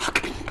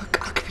አግቢኝ፣ በቃ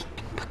አግቢኝ፣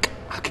 በቃ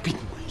አግቢኝ፣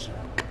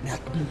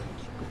 አግቢኝ፣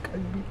 በቃ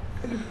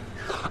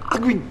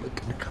አግቢኝ፣ በቃ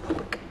ንከባ፣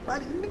 በቃ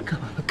ማለት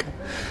ንከባ፣ በቃ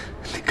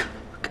ንከባ፣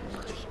 በቃ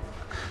ማለት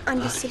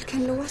አንድ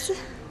ስልክህን ልዋስህ?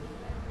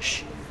 እሺ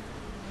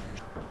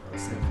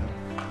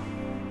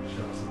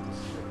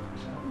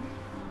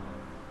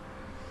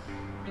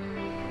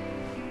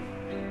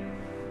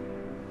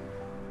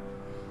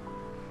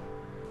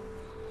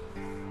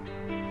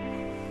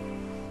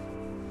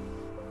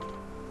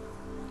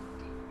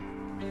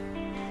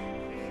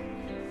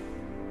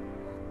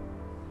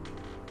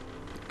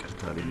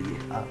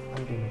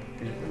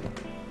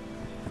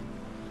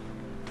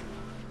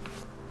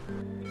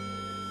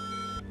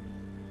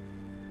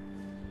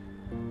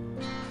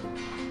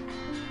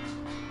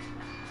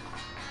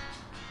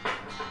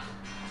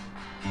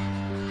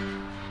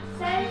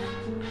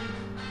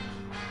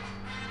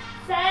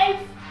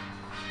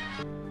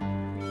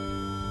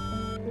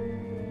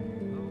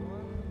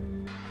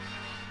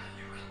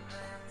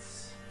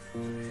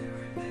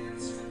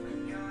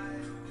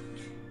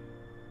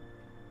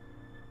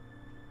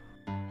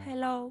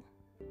ሄሎ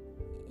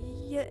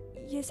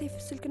የሴፍ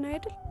ስልክ ነው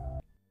አይደል?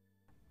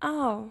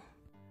 አዎ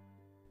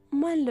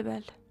ማን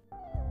ልበል?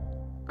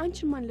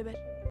 አንቺን ማን ልበል?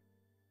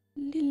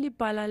 ሊሊ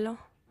ይባላለሁ።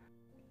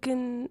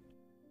 ግን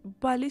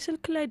ባሌ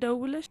ስልክ ላይ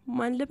ደውለሽ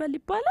ማን ልበል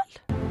ይባላል?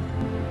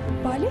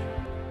 ባሌ?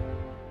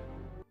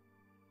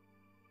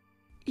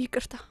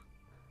 ይቅርታ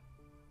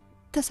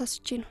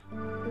ተሳስቼ ነው።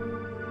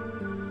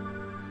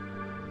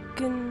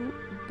 ግን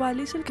ባሌ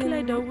ስልክ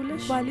ላይ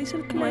ደውለሽ ባሌ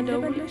ስልክ ላይ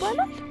ደውለሽ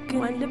ይባላል? ግን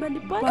ማን ልበል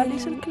ይባላል? ባሌ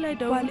ስልክ ላይ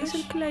ደውለሽ ባሌ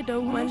ስልክ ላይ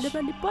ደውለሽ ማን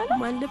ልበል ይባላል?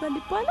 ማን ልበል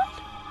ይባላል?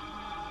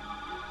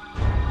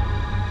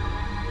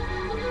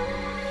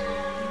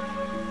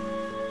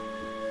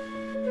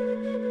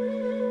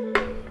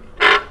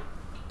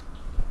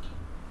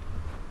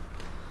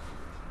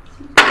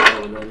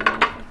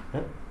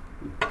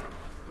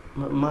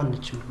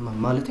 ማንች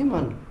ማለቴ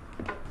ማን ነው?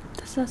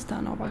 ተሳስታ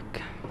ነው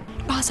እባክህ።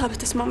 በሀሳብ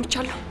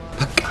ተስማምቻለሁ።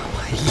 በቃ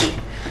ማይ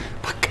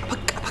በቃ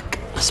በቃ በቃ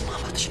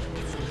መስማማትሽ ነው።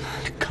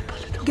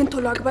 ግን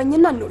ቶሎ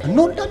አግባኝና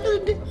እንወልዳለን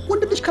እንዴ?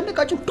 ወንድ ልጅ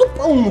ከነቃጭው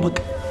ዱባው ነው በቃ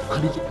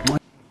አለኝ።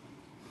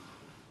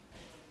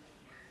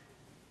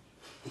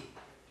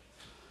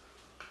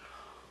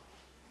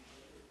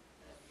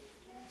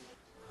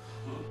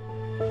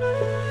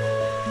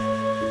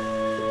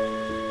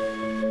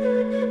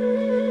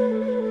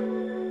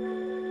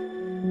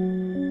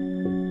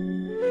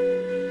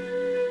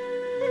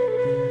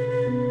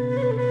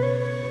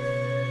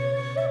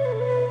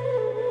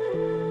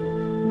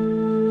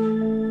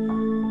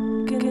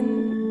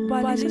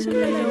 ባሌ ስልክ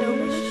ላይ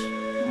ደውለሽ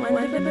ማን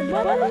ልበል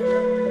ይባላል?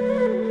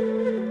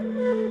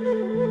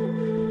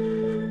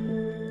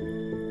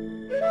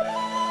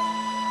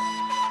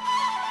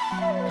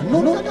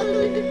 እንወልዳለን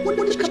እንዴ? ወንድ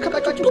ልጅ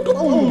ከነቃጭው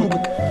ዱባው ነው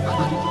በቃ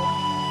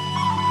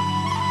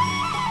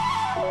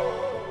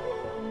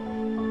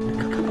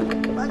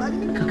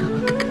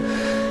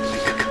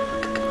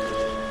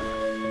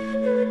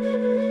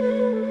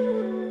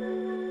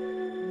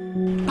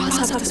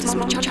በሀሳብ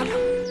ተስማምቻለሁ።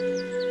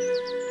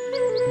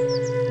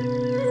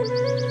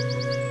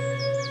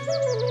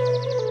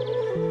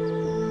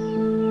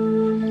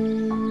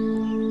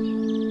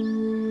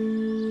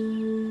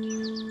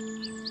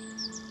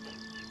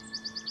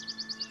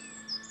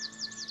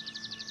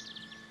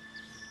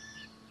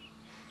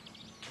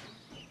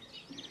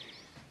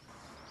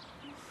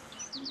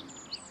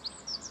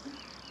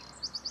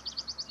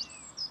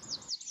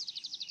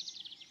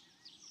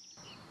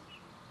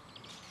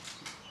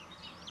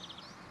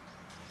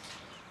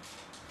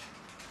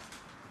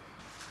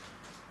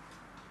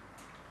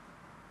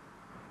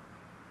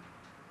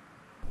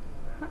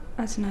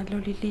 አዝናለሁ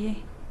ሊሊዬ።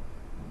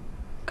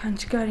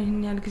 ካንቺ ጋር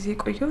ይህን ያህል ጊዜ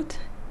ቆየሁት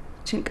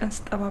እችን ቀን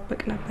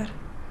ስጠባበቅ ነበር።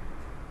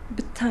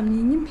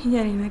 ብታምኚኝም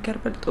የኔ ነገር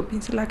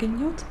በልጦብኝ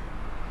ስላገኘሁት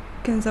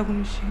ገንዘቡን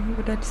ይዤ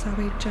ወደ አዲስ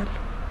አበባ ሄጃለሁ።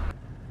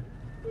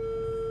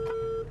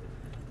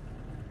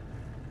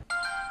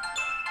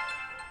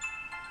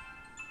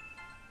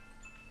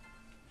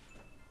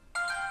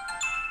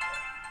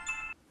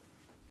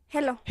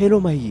 ሄሎ ሄሎ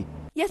ማሂ፣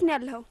 የት ነው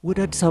ያለኸው? ወደ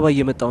አዲስ አበባ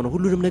እየመጣሁ ነው።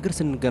 ሁሉንም ነገር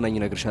ስንገናኝ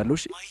እነግርሻለሁ።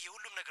 እሺ ማሂ፣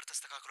 ሁሉም ነገር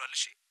ተስተካክሏል።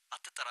 እሺ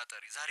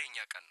አትጠራጠሪ፣ ዛሬ እኛ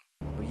ቀን ነው።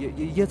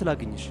 የት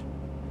ላግኝሽ?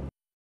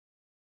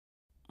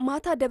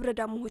 ማታ ደብረ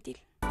ዳሞ ሆቴል።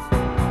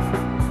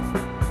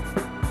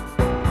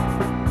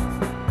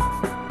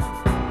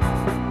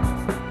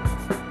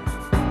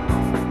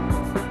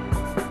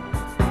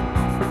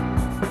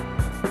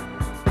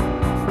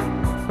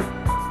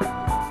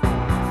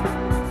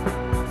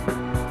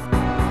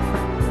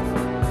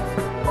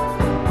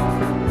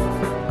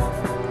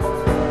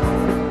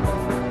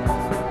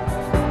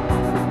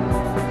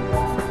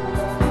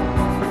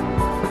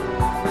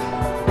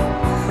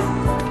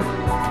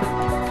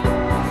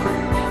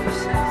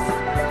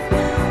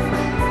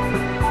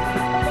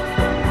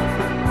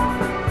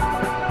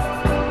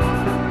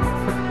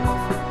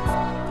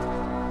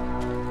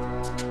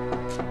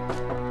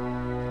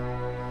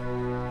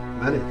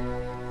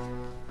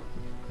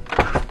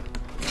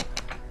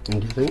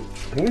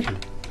 ነሽ?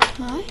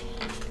 አይ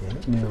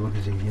ምን ነው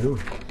ጊዜ ነው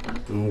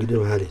እንግዲህ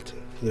ማለት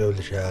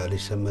ይኸውልሽ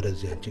ልጅ ሰመረ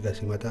እዚህ አንቺ ጋር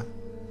ሲመጣ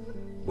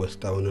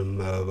ወስጣውንም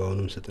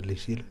አበባውንም ስጥልኝ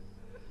ሲል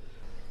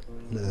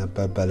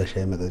ለአባባ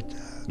ለሻይ መጠጫ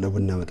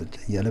ለቡና መጠጫ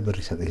እያለ ብር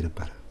ይሰጠኝ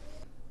ነበር።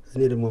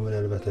 እኔ ደግሞ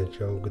ምናልባት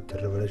አንቺው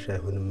ግትር ብለሽ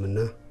አይሆንምና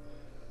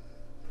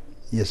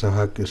የሰው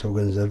ሀቅ የሰው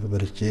ገንዘብ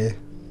በልቼ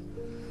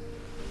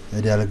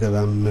እዳ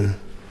አልገባም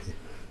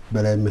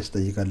በላይ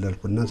መስጠይቃል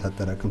አልኩና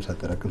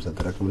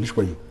ሳጠራቅም ልጅ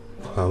ቆየሁ።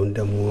 አሁን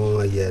ደግሞ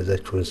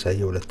አያያዛችሁን ሳይ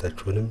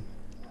ሁለታችሁንም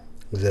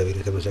እግዚአብሔር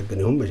የተመሰገነ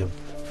ይሁን። መቼም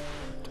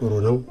ጥሩ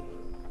ነው።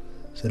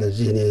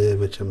 ስለዚህ እኔ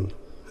መቼም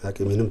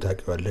አቅሜንም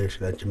ታውቂዋለሽ፣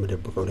 ላንቺ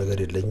የምደብቀው ነገር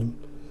የለኝም።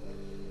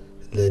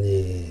 ለእኔ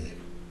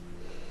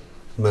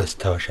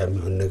ማስታወሻ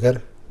የሚሆን ነገር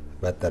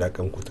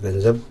ባጠራቀምኩት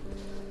ገንዘብ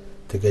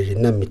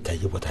ትገዥና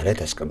የሚታይ ቦታ ላይ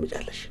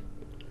ታስቀምጫለሽ።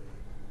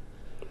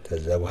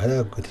 ከዛ በኋላ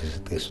አጎቴ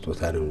የሰጠኝ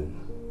ስጦታ ነው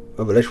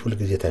ብለሽ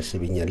ሁልጊዜ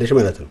ታስቢኛለሽ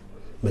ማለት ነው።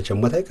 መቼም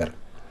ሞት አይቀርም።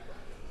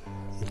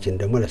 ይችን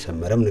ደግሞ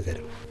ለሰመረም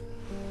ንገሪው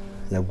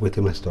ያጎቴ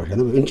ማስታወሻ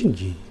ነው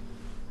እንጂ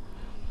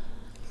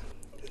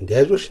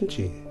እንዲያዞሽ እንጂ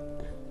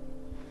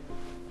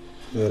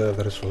ኧረ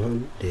በርሶን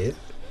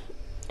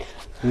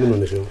ምን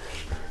ሆነሽ ነው?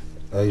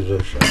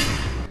 አይዞሽ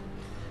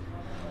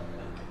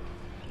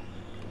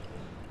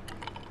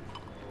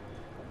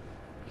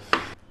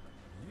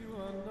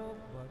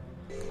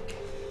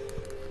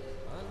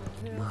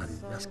ማን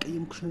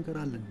ያስቀየምኩሽ ነገር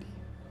አለ እንዴ?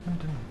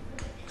 ምንድነው?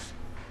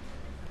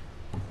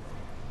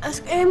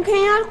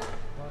 አስቀየምከኝ አልኩ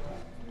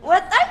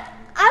ወጣኝ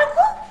አልኩ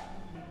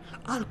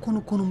አልኮን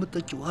እኮ ነው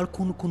የምትጠጪው።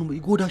 አልኮን እኮ ነው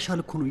ይጎዳሻል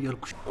እኮ ነው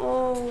እያልኩሽ።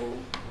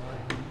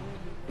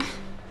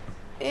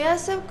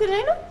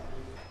 ያሰብክልኝ ነው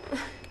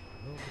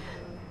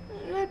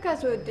ለካ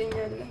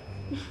ትወደኛለህ።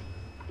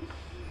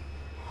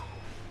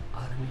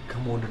 አረኔ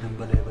ከመውደድም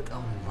በላይ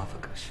በጣም ነው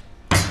የማፈቅርሽ።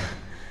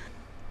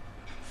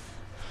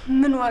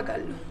 ምን ዋጋ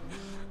አለው?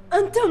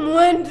 አንተም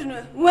ወንድ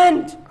ነህ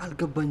ወንድ።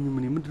 አልገባኝም።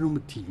 እኔ ምንድነው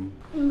የምትይኝ?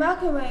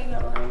 እባክህ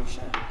ባይገባህ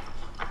ይሻላል።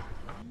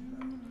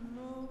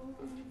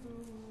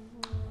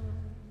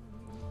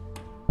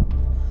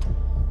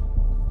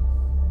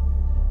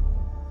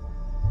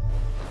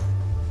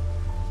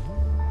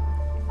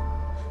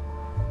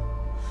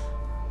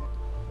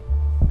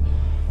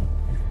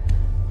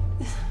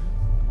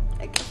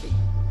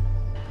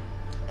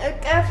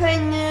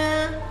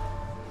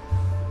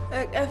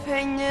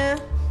 እቀፈኝ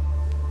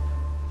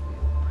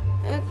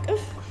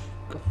እቅፍ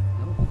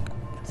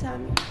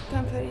ሳሚ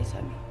ከንፈሬ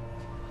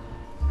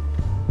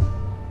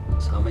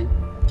ሳመኝ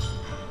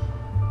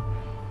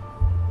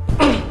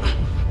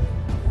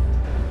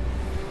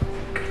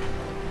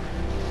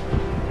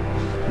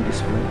እንዴት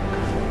ነው?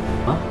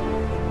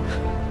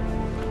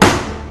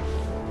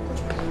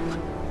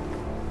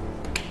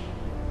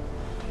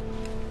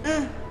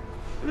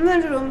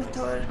 ምንድን ነው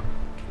የምታወራው?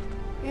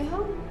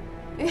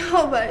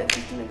 ይኸው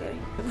ባለፊት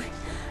ንገረኝ።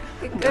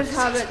 ይቅርታ፣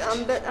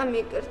 በጣም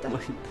ይቅርታ።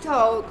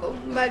 ተዋውቀው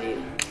ባሌ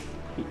ነው።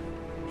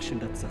 እሺ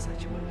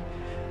እንዳትሳሳች ማለት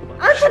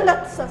አንተ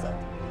እንዳትሳሳት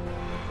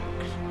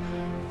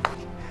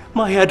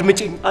ማሂ፣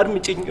 አድምጪኝ።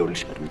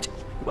 ይኸውልሽ አድምጪኝ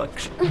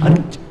እባክሽ፣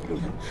 አድምጪኝ።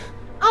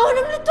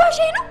 አሁንም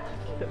ልትዋሸኝ ነው?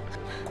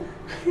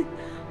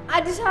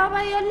 አዲስ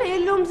አበባ ያለ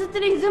የለውም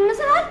ስትለኝ ዝም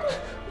ስላልኩ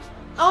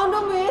አሁን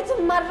ደግሞ የትም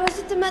ማድረስ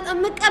ስትመጣ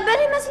መቀበል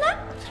ይመስላል?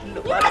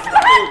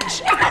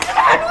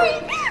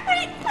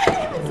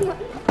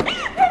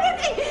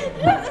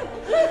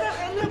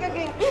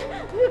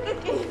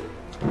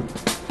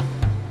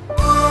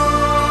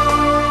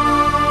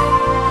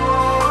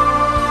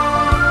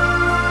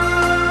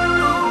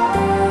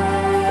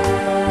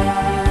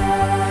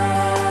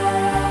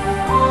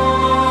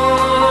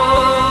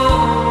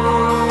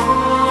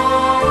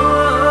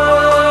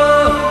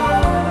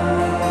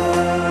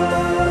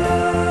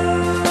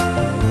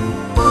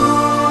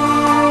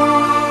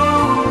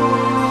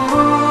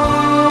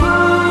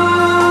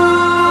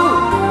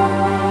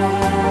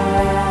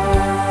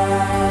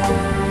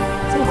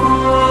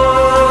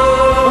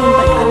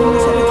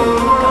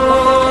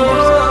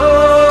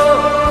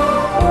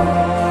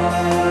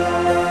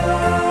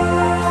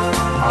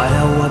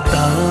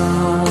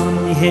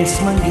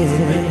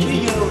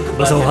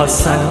 በሰው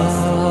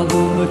ሀሳብ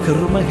ምክር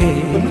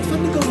መሄድ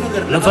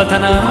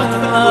ለፈተና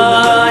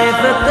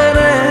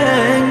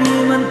የፈጠረኝ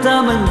መንታ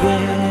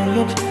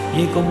መንገድ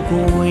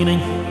የቆምኩኝ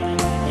ነኝ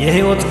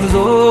የህይወት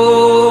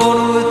ጉዞን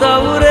ውጣ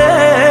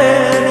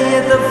ውረድ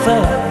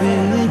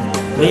የጠፋብኝ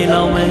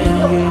ሌላው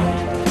መንገድ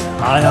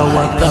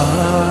አያዋጣም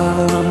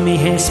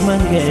ይሄስ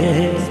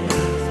መንገድ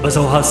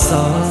በሰው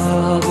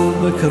ሀሳብ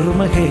ምክር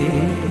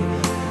መሄድ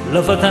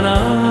ለፈተና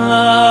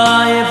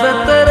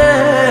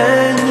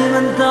የፈጠረኝ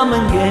መንታ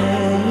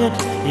መንገድ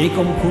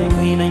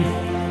የቆምኩኝ ነኝ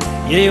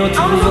የህይወት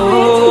ጉዞን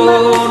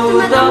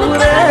ውጣ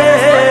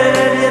ውረድ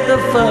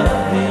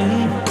የጠፋብኝ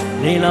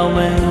ሌላው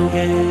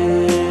መንገድ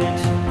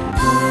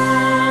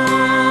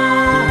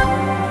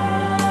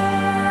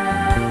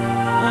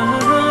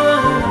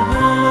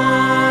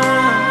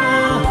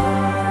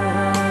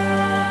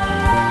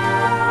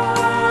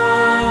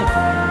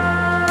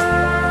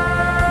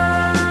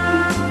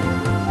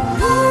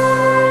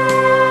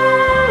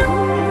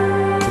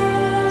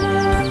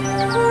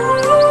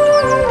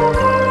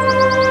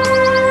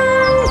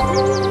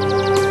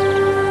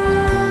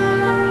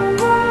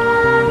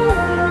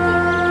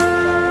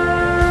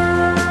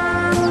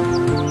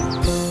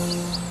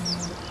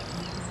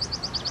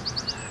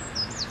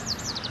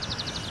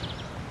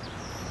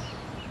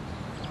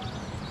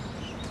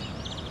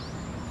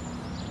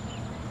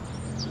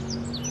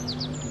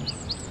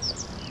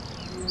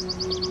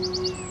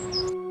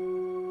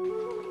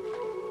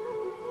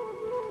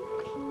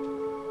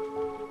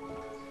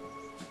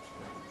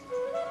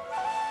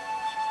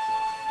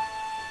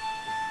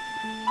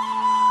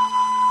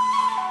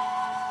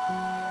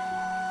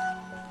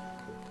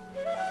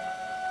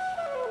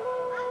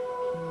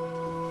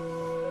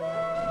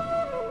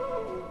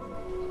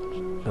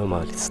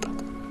ለማለት ስጣት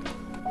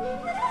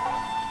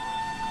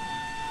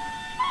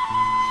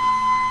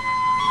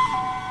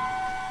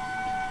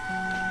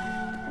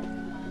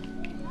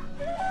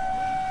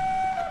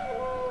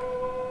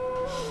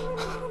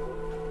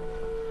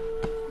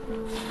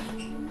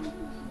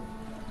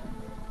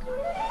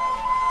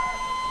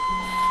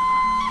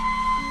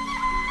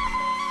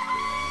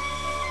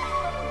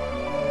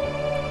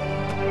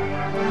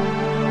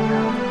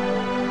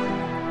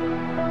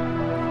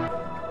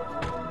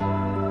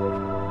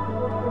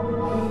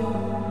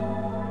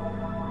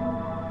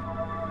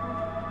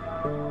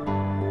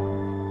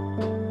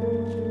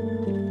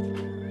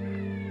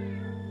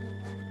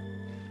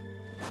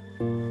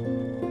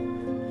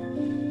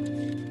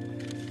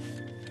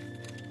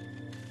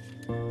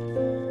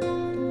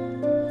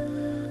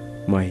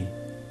ማይ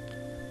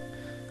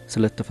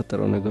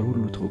ስለተፈጠረው ነገር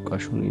ሁሉ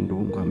ተወቃሽ ሆኜ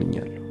እንደሆንኩ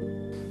አምኛለሁ።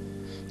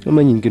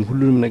 እመኝኝ ግን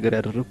ሁሉንም ነገር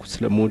ያደረኩት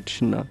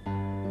ስለምወድሽና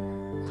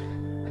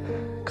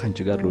ካንቺ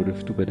ጋር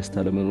ለወደፊቱ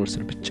በደስታ ለመኖር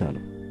ስል ብቻ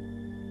ነው።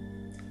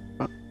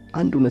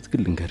 አንድ እውነት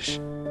ግን ልንገርሽ፣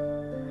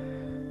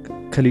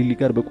 ከሊሊ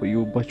ጋር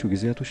በቆየሁባቸው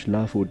ጊዜያቶች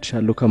ላፍ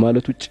ወድሻለሁ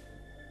ከማለት ውጭ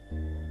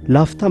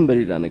ላፍታም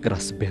በሌላ ነገር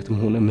አስቤያትም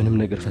ሆነ ምንም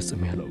ነገር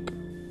ፈጽሜ አላውቅም።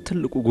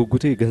 ትልቁ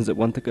ጉጉቴ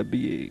ገንዘቧን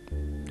ተቀብዬ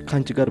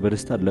ካንቺ ጋር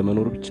በደስታ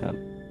ለመኖር ብቻ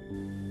ነው።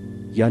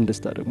 ያን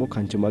ደስታ ደግሞ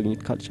ካንቺ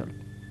ማግኘት ካልቻልኩ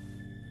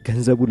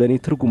ገንዘቡ ለኔ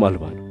ትርጉም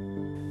አልባ ነው።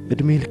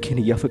 እድሜ ልኬን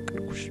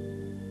እያፈቀርኩሽ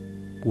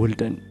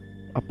ወልደን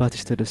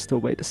አባትሽ ተደስተው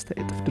ባይ ደስታ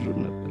ይጥፍድር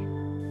ነበር።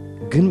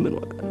 ግን ምን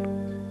ዋጋለሁ?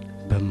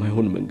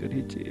 በማይሆን መንገድ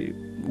ሄጄ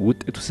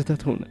ውጤቱ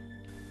ስህተት ሆነ።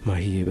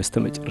 ማይዬ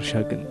በስተመጨረሻ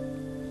ግን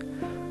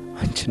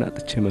አንቺን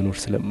አጥቼ መኖር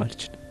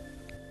ስለማልችል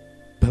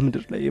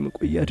በምድር ላይ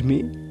የመቆያ እድሜ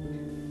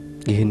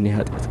ይህን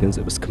የኃጢአት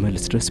ገንዘብ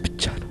እስክመልስ ድረስ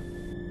ብቻ ነው።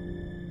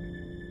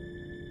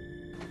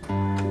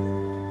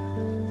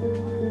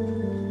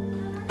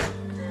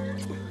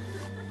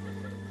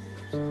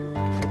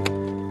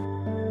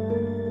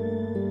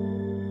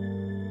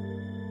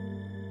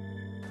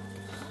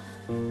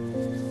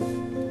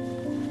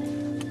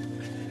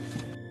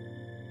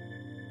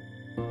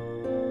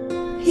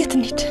 የት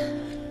እንሂድ?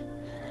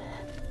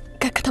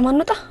 ከከተማ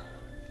እንውጣ?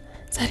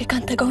 ዛሬ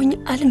ካንተ ጋር ሆኜ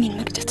ዓለሜን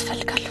መግጨት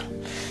እፈልጋለሁ።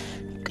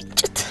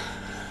 ግጭት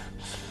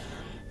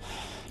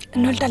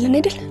እንወልዳለን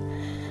አይደል?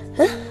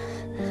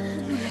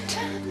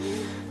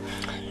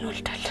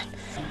 እንወልዳለን።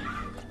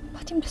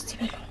 ባቲም ደስ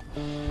ይበለው፣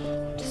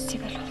 ደስ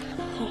ይበለው።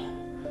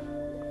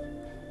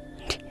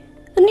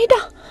 እንሂዳ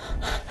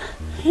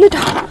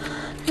ንዳው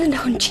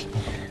እንጂ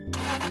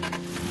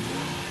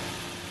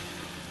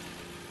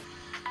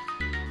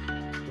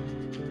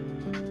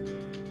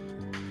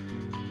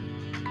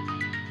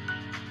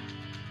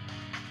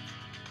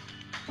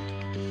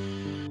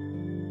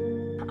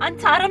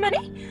አንተ አረመኔ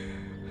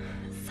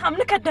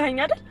ሳምነ ከዳኸኝ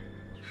አይደል?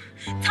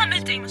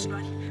 ታመልጠኝ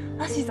መስሏል።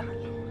 አስይዛለሁ።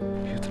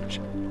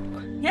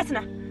 የት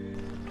ነህ?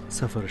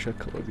 ሰፈርሽ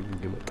አካባቢ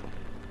እንደመጣ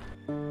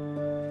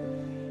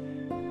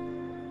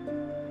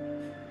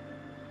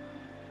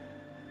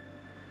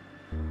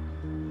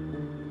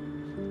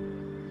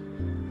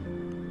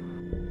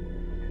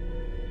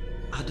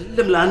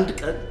አይደለም ለአንድ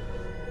ቀን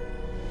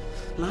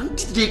ለአንድ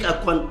ደቂቃ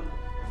እንኳን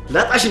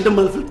ላጣሽ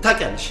እንደማልፈልግ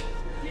ታውቂያለሽ።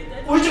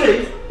 ቁጭ በይ።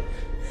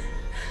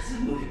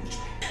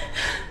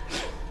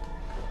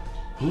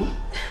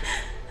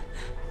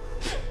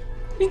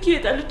 ሚኪ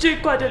የጠልቼ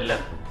እኮ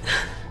አይደለም።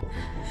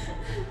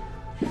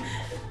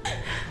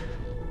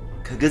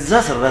 ከገዛ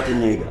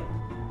ሰራተኛዬ ጋር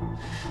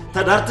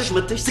ተዳርተሽ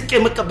መጥተሽ ስቄ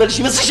መቀበልሽ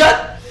ይመስልሻል?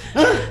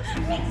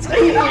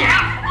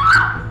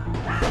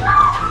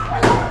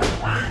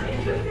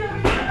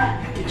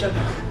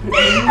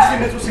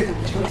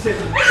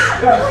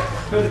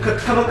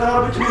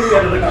 ከመቀራረቦች ምን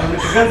ያደረጋል?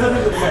 ገንዘብ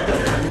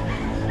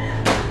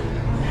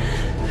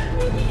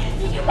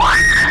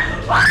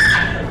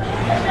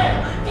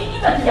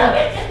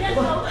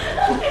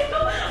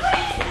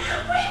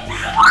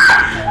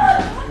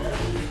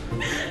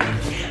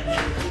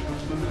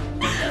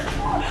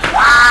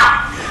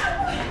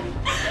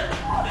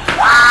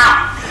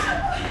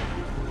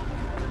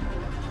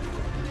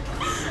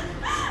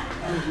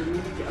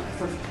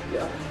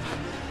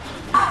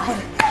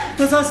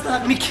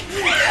ተሳስተሃል ሚኪ።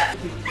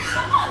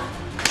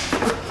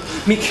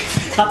 ሚኪ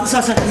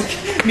አትሳሳት ሚኪ።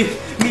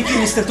 ሚኪ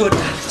ሚስትህ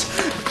ትወዳለች።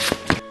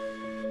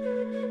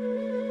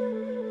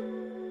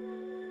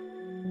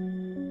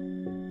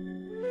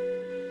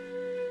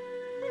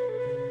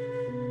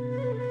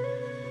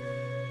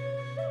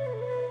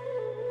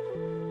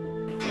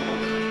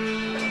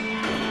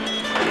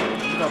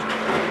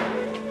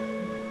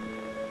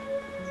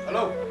 ሄሎ፣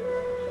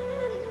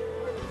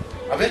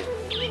 አቤት።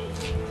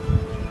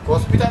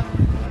 ከሆስፒታል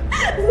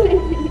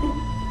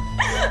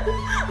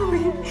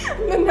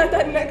በእናትህ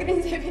አናግረኝ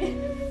ዘቤ።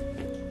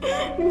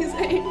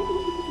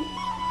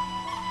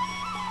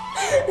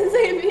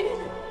 ዘይቤ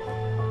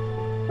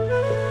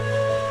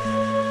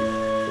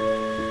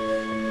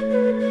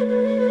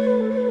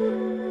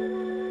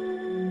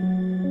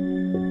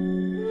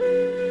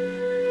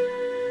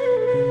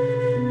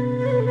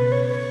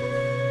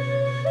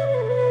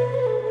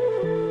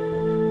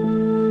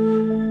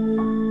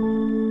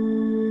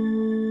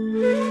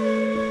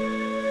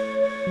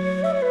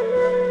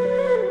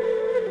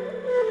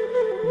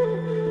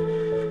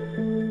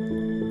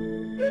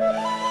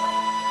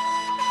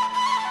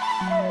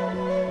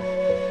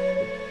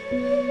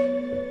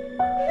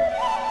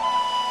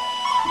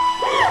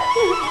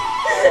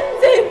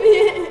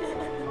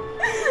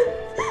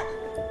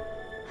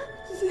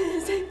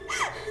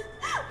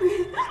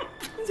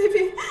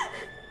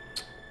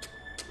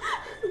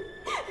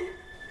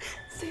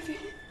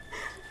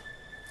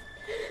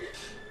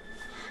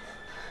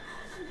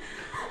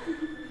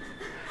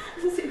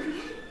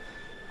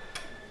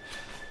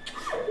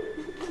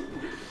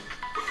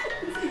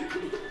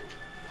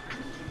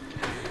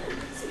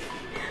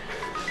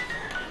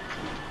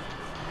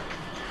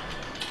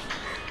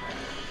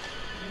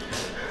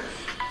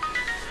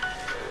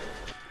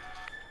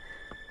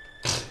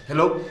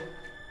ሄሎ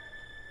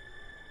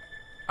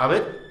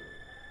አቤት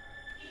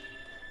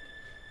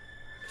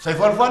ሰይፉ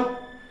አልፏል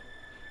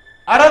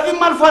አረቢም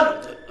አልፏል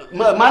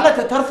ማለት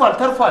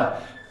ተርፏል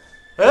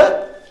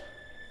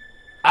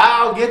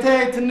አው ጌታዬ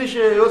ትንሽ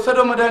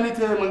የወሰደው መድኃኒት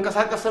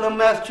መንቀሳቀስ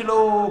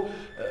ስለማያስችለው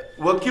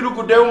ወኪሉ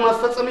ጉዳዩን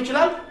ማስፈጸም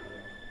ይችላል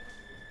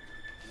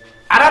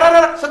አራራራ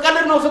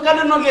ስቀልድ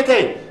ነው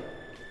ጌታዬ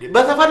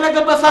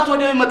በተፈለገበት ሰዓት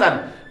ወዲያው ይመጣል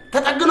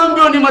ተጠግኖም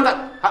ቢሆን ይመጣል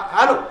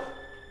አሎ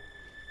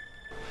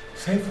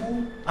ሰይፉ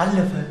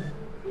አለፈ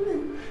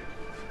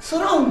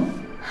ስራውን